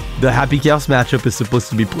Happy Chaos matchup is supposed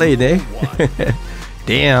to be played, eh?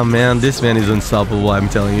 Damn, man, this man is unstoppable, I'm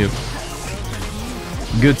telling you.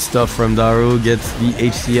 Good stuff from Daru, gets the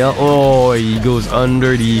HCL. Oh, he goes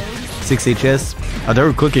under the 6HS.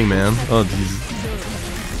 Daru cooking, man. Oh,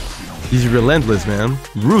 he's relentless, man.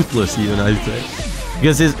 Ruthless, even, I'd say.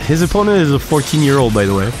 Because his opponent is a 14-year-old, by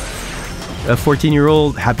the way. A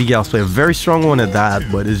 14-year-old Happy Chaos player. A very strong one at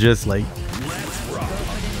that, but it's just like...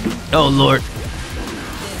 Oh, Lord.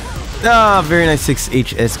 Ah, very nice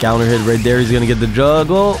 6HS counter hit right there. He's gonna get the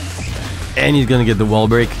juggle. And he's gonna get the wall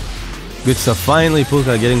break. Good stuff. Finally,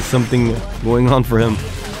 Poka getting something going on for him.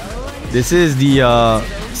 This is the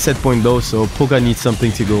set point though, so Poka needs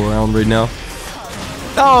something to go around right now.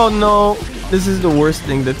 Oh no! This is the worst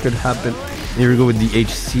thing that could happen. Here we go with the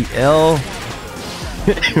HCL.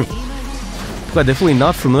 Poka definitely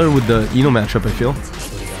not familiar with the Ino matchup, I feel.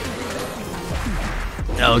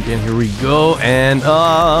 Okay, here we go, and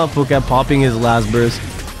Poka popping his last burst.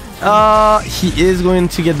 He is going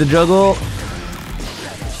to get the juggle.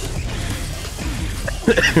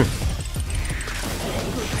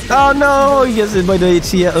 Oh no, he gets hit by the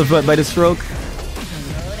HCL, by the stroke.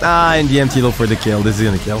 And the empty low for the kill. This is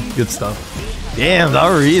gonna kill. Good stuff. Damn,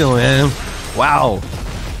 Darino, man. Wow.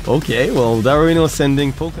 Okay, well, Darino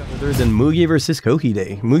sending Poka other than Mugi versus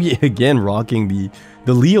Kouhide. Mugi again rocking the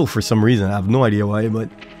Leo for some reason. I have no idea why, but...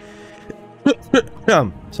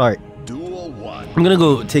 sorry. Duel 1. I'm gonna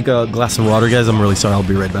go take a glass of water, guys. I'm really sorry. I'll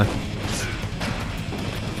be right back.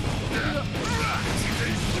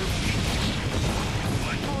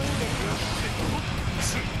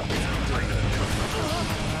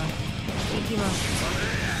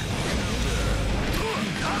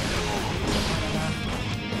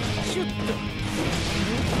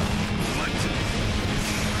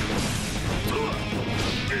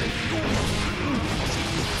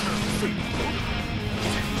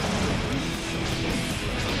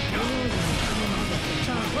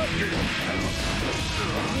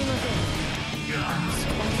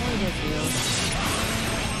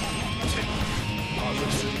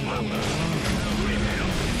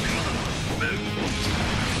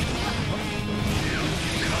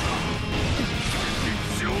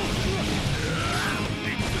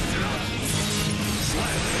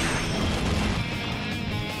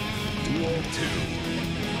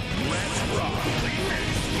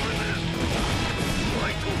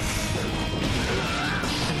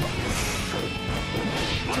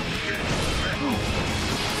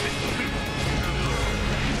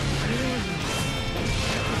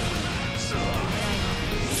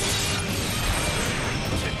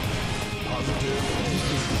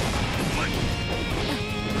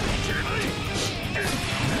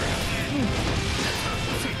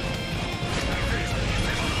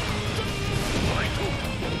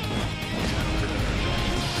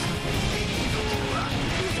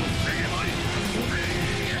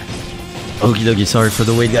 Okie dokie, sorry for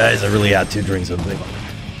the wait, guys. I really had to drink something.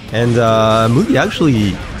 And Mugi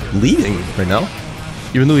actually leading right now,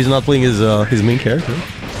 even though he's not playing his main character.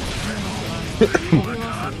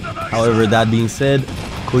 However, that being said,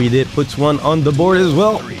 Kouhide puts one on the board as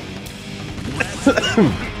well.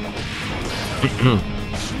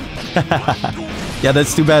 Yeah,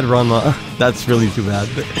 that's too bad, Ranma. That's really too bad.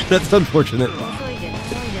 That's unfortunate.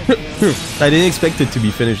 I didn't expect it to be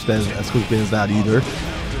finished as quickly as that either.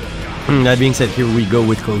 That being said, here we go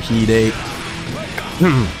with Kouhide.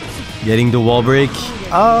 Getting the wall break.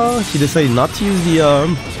 He decided not to use the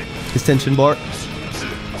his tension bar.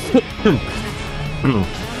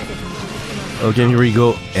 Okay, here we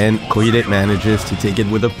go. And Kouhide manages to take it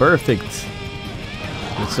with a perfect.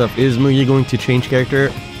 Good stuff. Is Mugi going to change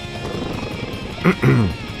character?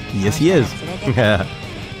 Yes, he is.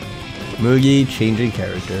 Mugi changing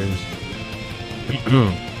characters.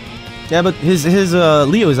 Yeah, but his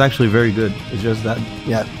Leo is actually very good. It's just that,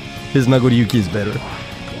 yeah, his Nagoriyuki is better.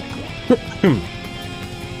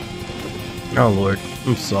 Oh lord,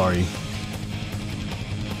 I'm sorry.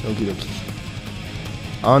 Okie dokie.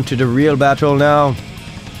 On to the real battle now.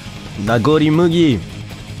 Nagori Mugi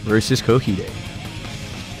versus Kouhide.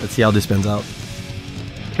 Let's see how this pans out.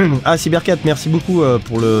 Ah, Cybercat, merci beaucoup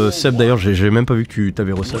pour le sub d'ailleurs. J'ai même pas vu que tu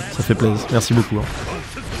t'avais resub. Ça fait plaisir. Merci beaucoup.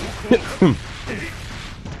 Hein.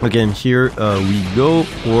 Okay, and here we go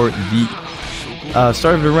for the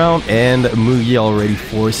start of the round, and Mugi already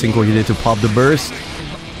forcing Kouhide to pop the burst.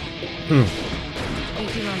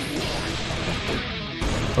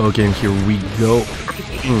 Okay, and here we go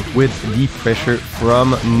with the pressure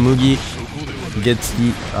from Mugi. Gets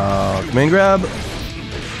the command grab.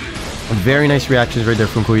 Very nice reactions right there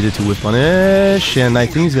from Kouhide to whiff punish, and I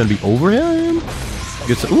think he's gonna be over him.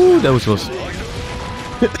 Good stuff. Ooh, that was close.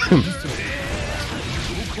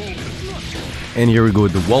 And here we go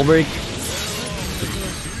with the wall break.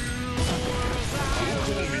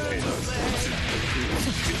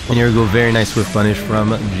 And here we go, very nice whiff punish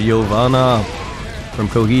from Giovanna, from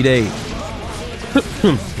Kouhide.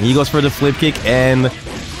 He goes for the flip kick and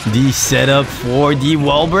the setup for the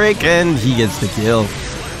wall break, and he gets the kill.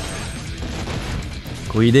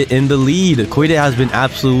 Kouhide in the lead. Kouhide has been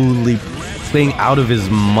absolutely playing out of his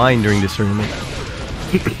mind during this tournament.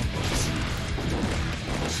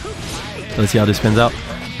 Let's see how this pans out.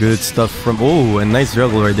 Good stuff from... Oh, a nice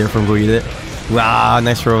juggle right there from Kouhide. Wow,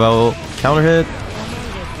 nice throw. Counter hit.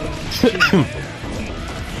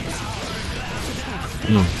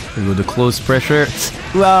 Here we go, the close pressure.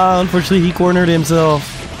 Wow, unfortunately he cornered himself.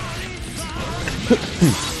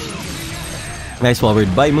 Nice wall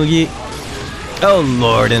break by Mugi. Oh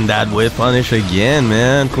lord, and that whiff punish again,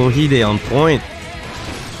 man. Kouhide on point.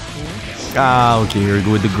 Ah, okay, here we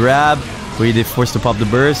go with the grab. Kouhide forced to pop the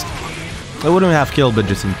burst. I wouldn't have killed, but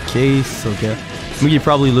just in case. Okay. Mugi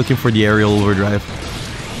probably looking for the aerial overdrive.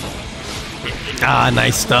 Ah,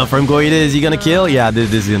 nice stuff from Kouhide. Is he gonna kill? Yeah,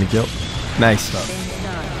 this is gonna kill. Nice stuff.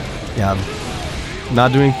 Yeah.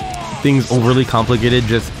 Not doing things overly complicated,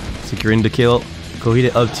 just securing the kill.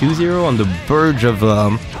 Kouhide up 2-0 on the verge of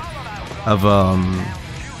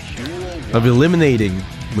eliminating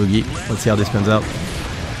Mugi. Let's see how this pans out.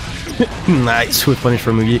 Nice swift punish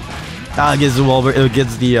from Mugi. Ah, gets the wall,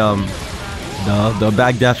 gets the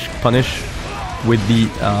backdash punish with the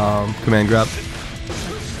command grab.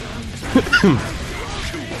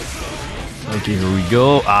 Okay, here we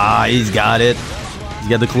go. Ah, he's got it. He's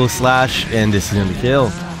got the close slash, and this is gonna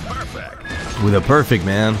kill. With a perfect,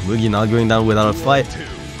 man. Mugi not going down without a fight.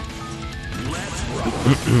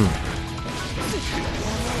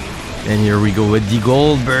 And here we go with the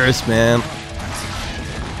gold burst, man.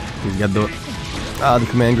 He's got the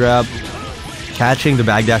command grab. Catching the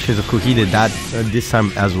backdashes of Kouhide that this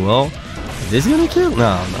time as well. Is this gonna kill?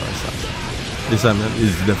 No, it's not. This time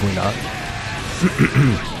is definitely not.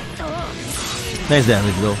 Nice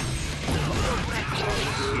damage though.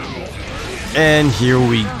 And here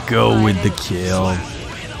we go with the kill.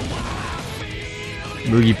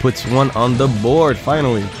 Mugi puts one on the board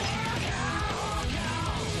finally.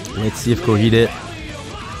 Let's see if Kouhide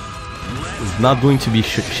is not going to be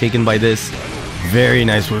shaken by this. Very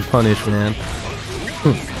nice with punish, man.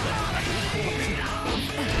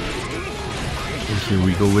 And here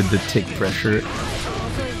we go with the tick pressure.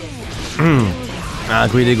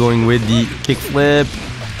 Kouhide going with the kick flip.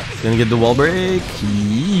 He's gonna get the wall break.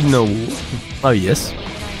 No. Oh yes.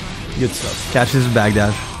 Good stuff. Catches his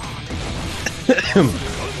backdash.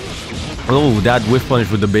 Oh, that whiff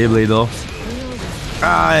punish with the Beyblade though.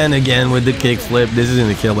 Ah, and again with the kick flip. This is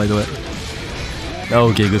gonna kill, by the way.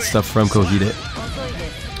 Okay, good stuff from Kouhide.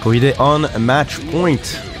 Kouhide on match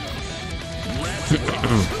point.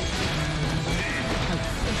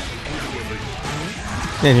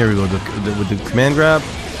 And here we go with the command grab.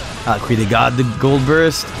 Kouhide got the gold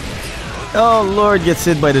burst. Oh lord, gets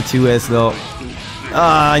hit by the 2S though.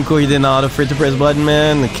 And Kouhide not afraid to press button,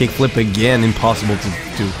 man. The kick flip again, impossible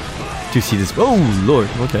to see this. Oh lord,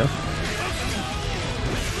 okay.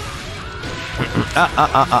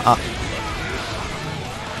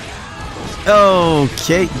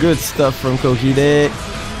 Okay, good stuff from Kouhide.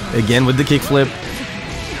 Again with the kickflip.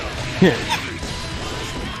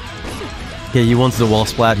 Okay, he wants the wall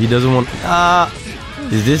splat. He doesn't want...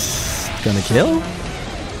 is this gonna kill?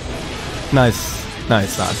 Nice.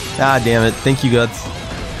 Nice, not. Ah, damn it. Thank you, Guts.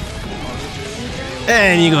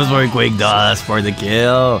 And he goes for a quick dust for the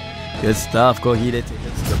kill. Good stuff, Kouhide. It's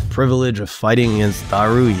the privilege of fighting against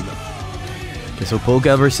Haruki. Okay, so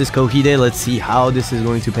Poka versus Kouhide. Let's see how this is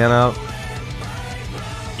going to pan out.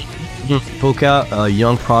 Poka, a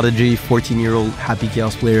young prodigy, 14-year-old Happy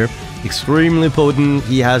Chaos player. Extremely potent.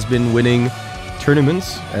 He has been winning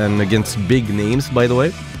tournaments and against big names, by the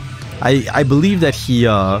way. I believe that he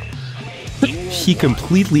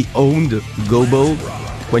completely owned Gobou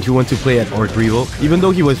when he went to play at Art Revo. Even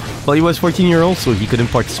though he was 14-year-old, so he couldn't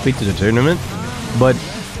participate to the tournament. But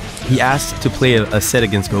he asked to play a set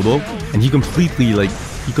against Gobou, and he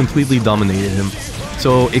completely dominated him.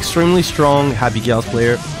 So extremely strong Happy Chaos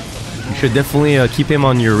player. You should definitely keep him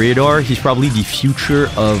on your radar. He's probably the future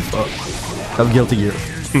of Guilty Gear,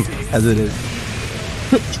 as it is.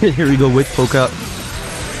 Here we go with Poka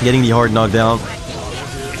getting the hard knockdown.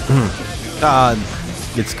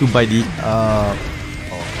 Gets scooped by the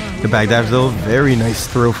backdash though. Very nice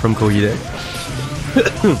throw from Kouhide.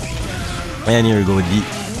 And here we go with the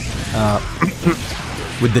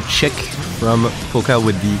with the check from Poka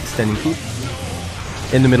with the standing feet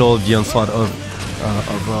in the middle of the onslaught of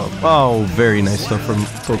oh, very nice stuff from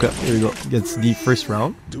Poka. Here we go. Gets the first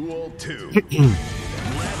round. Duel 2.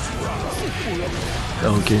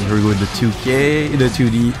 Okay, here we go with the 2K, the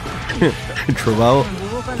 2D. Trovao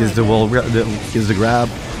gives the wall, gives the grab.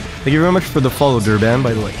 Thank you very much for the follow, Durban,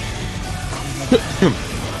 by the way.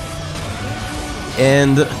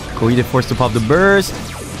 And Kouhide forced to pop the burst.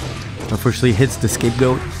 Unfortunately, hits the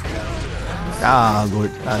scapegoat. Ah,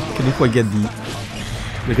 Lord. Couldn't quite get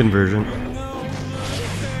the conversion.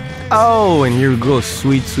 Oh, and here we go.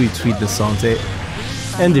 Sweet, sweet, sweet Desante.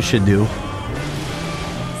 And this should do.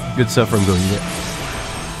 Good stuff from Kouhide.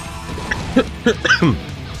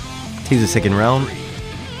 Takes the second round.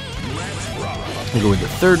 We go with the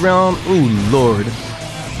third round. Ooh, Lord.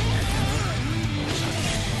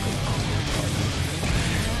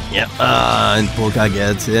 Yep, and Poka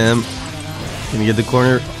gets him. Gonna get the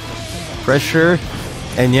corner pressure.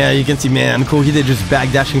 And yeah, you can see, man, Kouhide just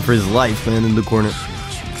backdashing for his life, man, in the corner.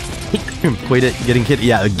 Kouhide getting hit.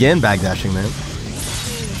 Yeah, again backdashing, man.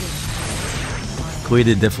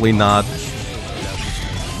 Kouhide definitely not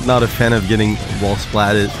a fan of getting wall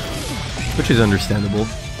splatted, which is understandable.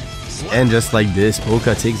 And just like this,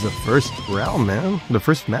 Poka takes the first round, man. The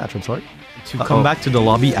first match, I'm sorry. To come back to the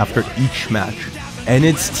lobby after each match. And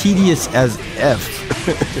it's tedious as F.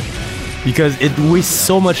 Because it wastes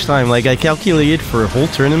so much time. Like, I calculated for a whole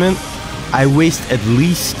tournament, I waste at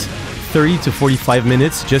least 30 to 45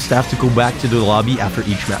 minutes just to have to go back to the lobby after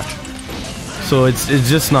each match. So it's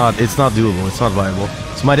just not, it's not doable, it's not viable.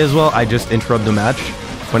 So might as well I just interrupt the match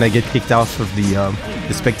when I get kicked out of the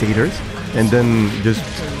spectators, and then just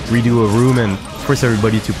redo a room and force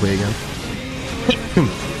everybody to play again.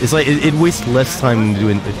 It's like, it wastes less time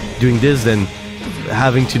doing this than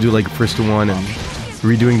having to do like first to one and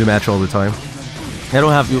redoing the match all the time. I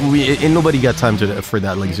don't have, and nobody got time for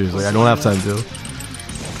that, like seriously, I don't have time to.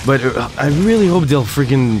 But I really hope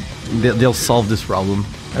they'll solve this problem.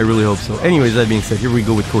 I really hope so. Anyways, that being said, here we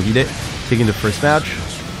go with Kouhide taking the first match.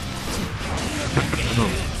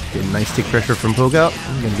 Okay, nice stick pressure from Poka.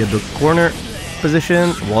 Gonna get the corner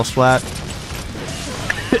position, wall splat.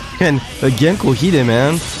 And again, Kouhide,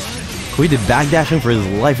 man. Kouhide backdashing for his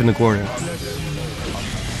life in the corner.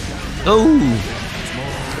 Oh!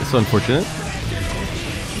 That's unfortunate.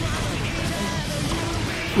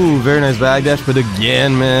 Ooh, very nice backdash, but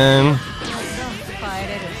again, man.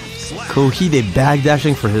 Kouhide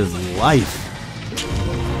backdashing for his life.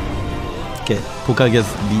 Okay, Poka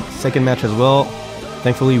gets the second match as well.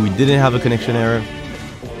 Thankfully, we didn't have a connection error.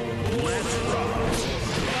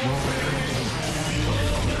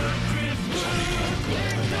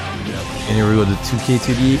 And here we go, the 2K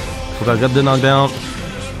 2D. Poka got the knockdown.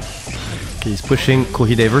 Okay, he's pushing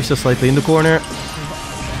Kouhide versus slightly in the corner.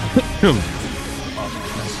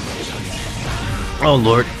 Oh,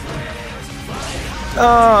 Lord.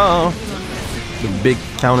 Oh! The big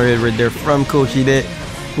counter hit right there from Kouhide.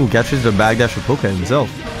 Who catches the backdash of Poka himself.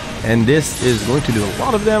 And this is going to do a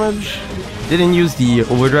lot of damage. Didn't use the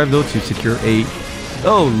overdrive though to secure a...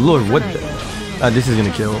 Oh, Lord, what the... this is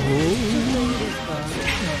gonna kill.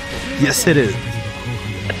 Yes, it is.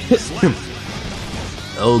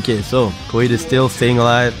 Okay, so Kouhide is still staying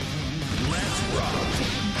alive.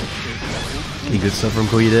 Okay, good stuff from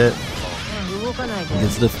Kouhide.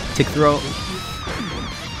 Gets the tick throw.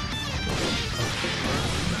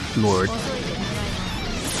 Lord.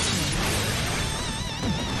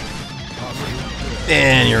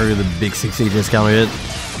 And you're the big 6-8 discount hit.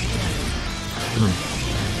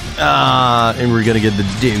 And we're gonna get the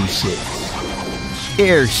Doom 6.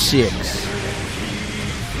 Air 6.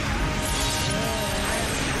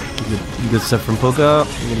 Good stuff from Poka.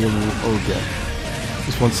 Okay.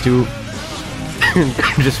 Just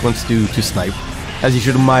wants to snipe. As he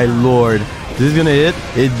should, my lord. Is this gonna hit?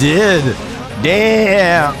 It did!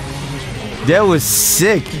 Damn! That was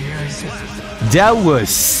sick! That was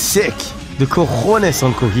sick! The cojones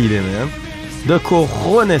on Kouhide, man. The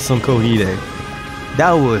cojones on Kouhide.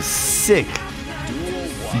 That was sick.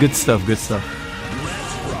 Good stuff, good stuff.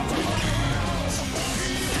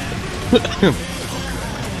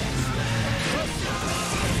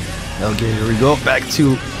 Okay, here we go. Back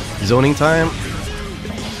to zoning time.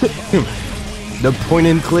 The point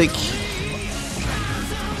and click.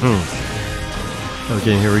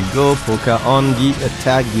 Okay, here we go. Poka on the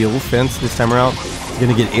attack, the offense this time around.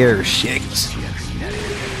 Gonna get air shakes.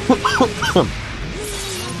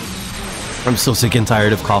 I'm so sick and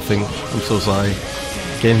tired of coughing. I'm so sorry.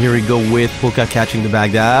 Okay, and here we go with Poka catching the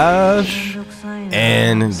backdash.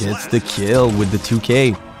 And gets the kill with the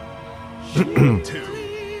 2K.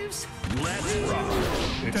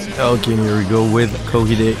 Okay, here we go with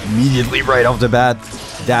Kouhide immediately right off the bat.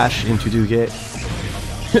 Dash into 2K.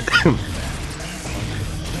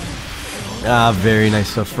 Very nice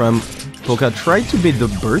stuff from Poka. Tried to bait the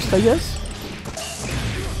burst, I guess.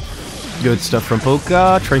 Good stuff from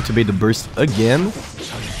Poka. Trying to bait the burst again.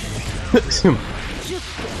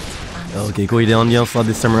 Okay, Kouhide on the onslaught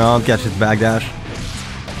this time around. Catches back dash.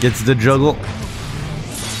 Gets the juggle.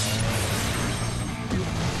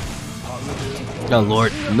 Oh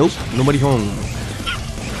lord. Nope. Nobody home.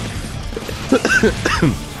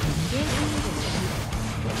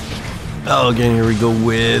 Okay, here we go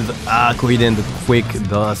with Kouhide and the quick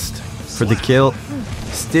dust for the kill.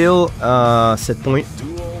 Still set point.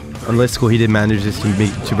 Unless Kouhide manages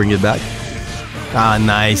to bring it back.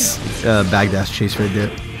 Nice backdash chase right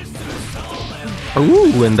there.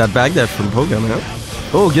 Ooh, and that backdash from Poka, man.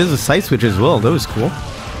 Oh, gives a side switch as well. That was cool.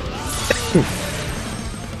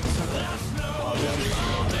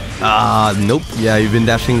 Nope. Yeah, you've been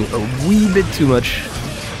dashing a wee bit too much.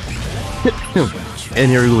 And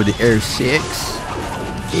here we go with the Air 6.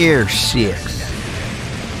 Air 6.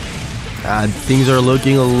 Things are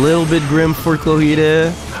looking a little bit grim for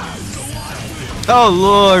Kouhide. Oh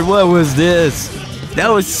lord, what was this? That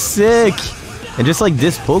was sick! And just like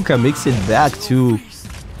this, Poka makes it back to...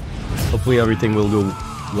 Hopefully everything will go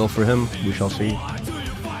well for him. We shall see.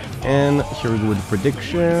 And here we go with the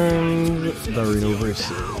predictions. Darino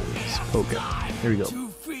versus Poka. Here we go.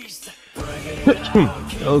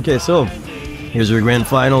 Okay, so here's our grand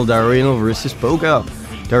final. Darino versus Poka.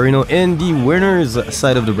 Darino in the winner's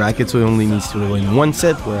side of the bracket, so he only needs to win one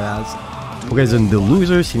set, whereas Poka is in the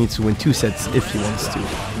losers. He needs to win 2 sets if he wants to.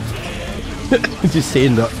 To stay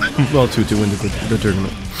in the... well, to win the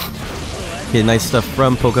tournament. Okay, nice stuff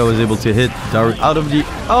from Poka. Was able to hit Daru out of the...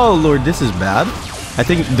 Oh lord, this is bad. I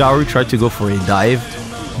think Daru tried to go for a dive,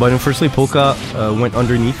 but unfortunately Poka went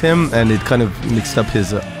underneath him and it kind of mixed up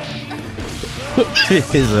his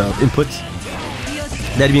inputs.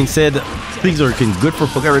 That being said, things are looking good for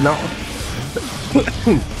Poka right now.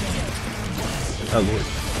 Oh lord.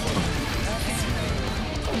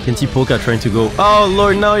 You can see Poka trying to go. Oh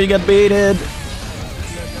lord, no, you got baited.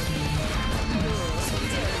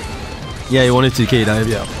 Yeah, he wanted to K dive,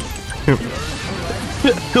 yeah.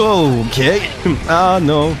 Okay.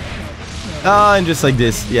 No. And just like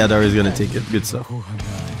this. Yeah, Daru's gonna take it. Good stuff.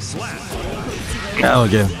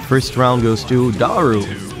 Okay. First round goes to Daru.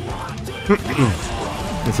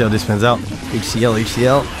 Let's see how this pans out. HCL,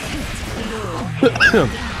 HCL.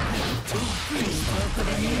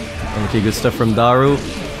 Okay, good stuff from Daru.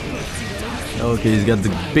 Okay, he's got the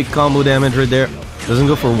big combo damage right there. Doesn't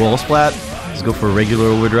go for wall splat. Let's go for regular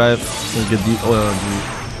overdrive. Let's get the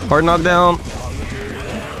hard knockdown.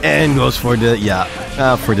 And goes for the,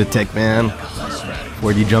 for the tech, man.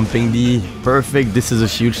 For the jumping D. Perfect. This is a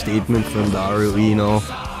huge statement from Daru, you know.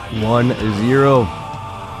 1-0.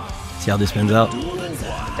 See how this pans out.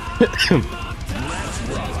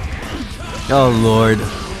 Oh lord.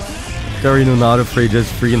 Darino not afraid,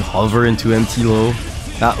 just freaking hover into empty low.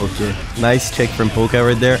 Okay. Nice check from Poka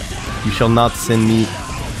right there. You shall not send me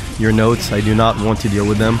your notes. I do not want to deal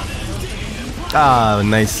with them.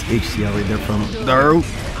 Nice HCL right there from Daru.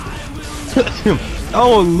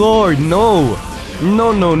 Oh lord, no.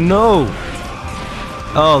 No, no, no.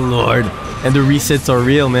 Oh lord. And the resets are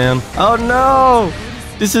real, man. Oh no.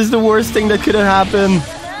 This is the worst thing that could have happened.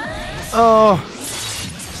 Oh.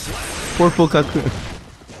 Poor Poka.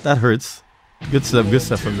 That hurts. Good stuff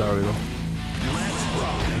from Daru.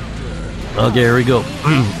 Okay, here we go.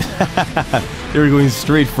 They're going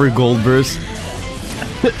straight for gold burst.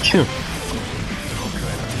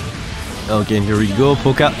 Okay, here we go,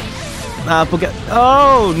 Poka. Poka.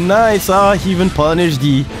 Oh, nice. He even punished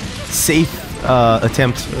the safe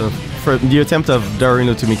attempt for the attempt of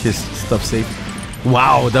Darino to make his stuff safe.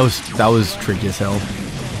 Wow, that was tricky as hell.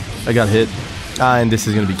 I got hit. And this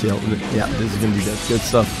is gonna be killed. Yeah, this is gonna be dead. Good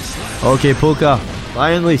stuff. Okay, Poka.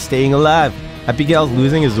 Finally staying alive. Happy Gal's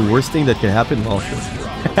losing is the worst thing that can happen. Well, sure.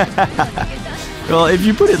 Well, if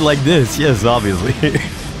you put it like this, yes, obviously.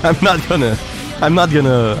 I'm not gonna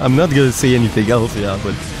say anything else, yeah,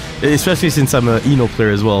 but especially since I'm an Eno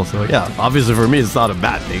player as well, so yeah, obviously for me it's not a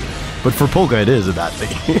bad thing. But for Poka it is a bad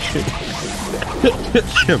thing.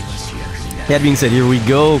 That being said, here we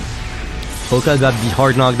go. Poka got the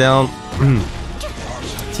hard knockdown.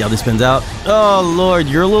 See how this pans out. Oh lord,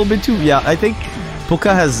 you're a little bit too... Yeah, I think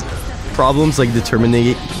Poka has problems like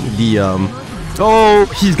determining the... Oh,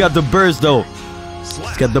 he's got the burst though.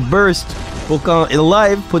 He's got the burst. Poka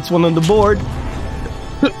alive, puts one on the board.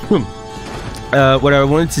 What I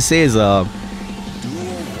wanted to say is...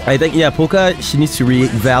 I think, yeah, Poka, she needs to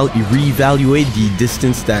reevaluate the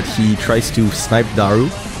distance that he tries to snipe Daru.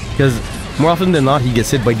 Because more often than not, he gets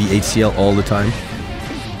hit by the HCL all the time.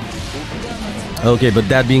 Okay, but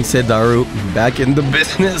that being said, Daru, back in the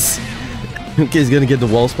business. Okay, he's gonna get the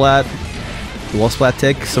wall splat. The wall splat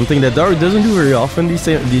tech, something that Daru doesn't do very often these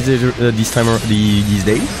days.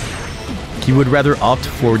 He would rather opt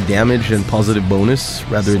for damage and positive bonus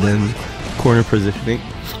rather than corner positioning.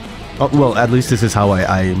 Oh, well, at least this is how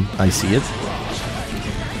I see it.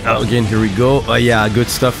 Again, here we go. Yeah, good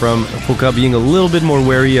stuff from Poka, being a little bit more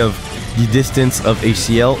wary of the distance of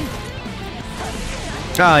HCL.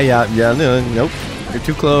 Yeah, nope. You're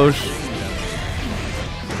too close.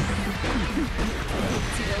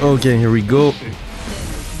 Okay, here we go.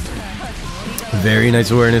 Very nice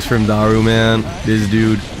awareness from Daru, man. This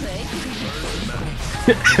dude.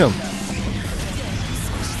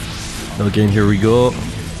 Okay, here we go.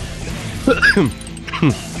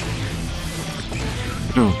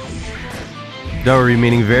 Daru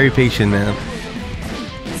remaining very patient, man.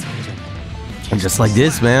 And just like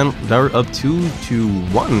this, man, Daru up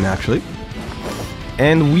 2-1 actually.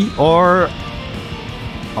 And we are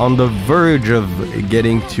on the verge of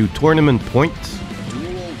getting to tournament points.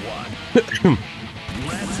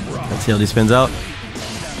 Let's see how this spins out.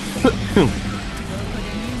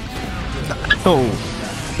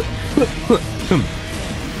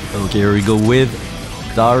 Okay, here we go with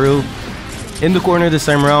Daru in the corner this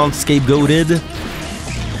time around, scapegoated.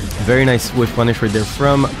 Very nice swift punish right there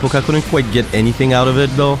from Poka. Couldn't quite get anything out of it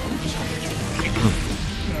though.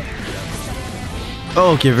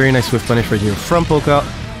 Okay, very nice swift punish right here from Poka.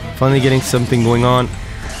 Finally getting something going on.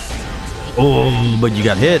 Oh, but you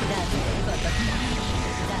got hit.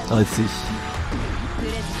 Let's see.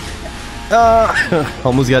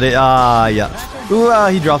 Almost got it. Yeah.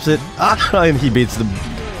 He drops it. And he baits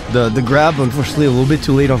the grab. Unfortunately, a little bit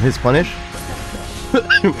too late on his punish.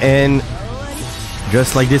 And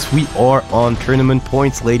just like this, we are on tournament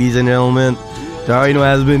points, ladies and gentlemen. Daru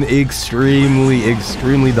has been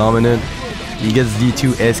extremely dominant. He gets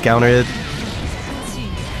D2 S counter hit.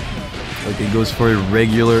 Okay, goes for a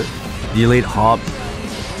regular delayed hop.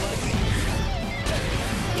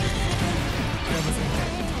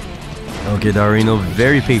 Okay, Daru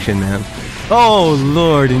very patient, man. Oh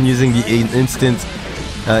lord, and using the instant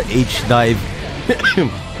H dive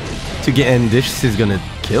to get, and this is gonna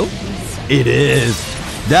kill. It is.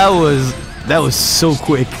 That was so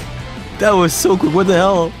quick. That was so quick. What the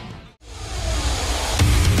hell?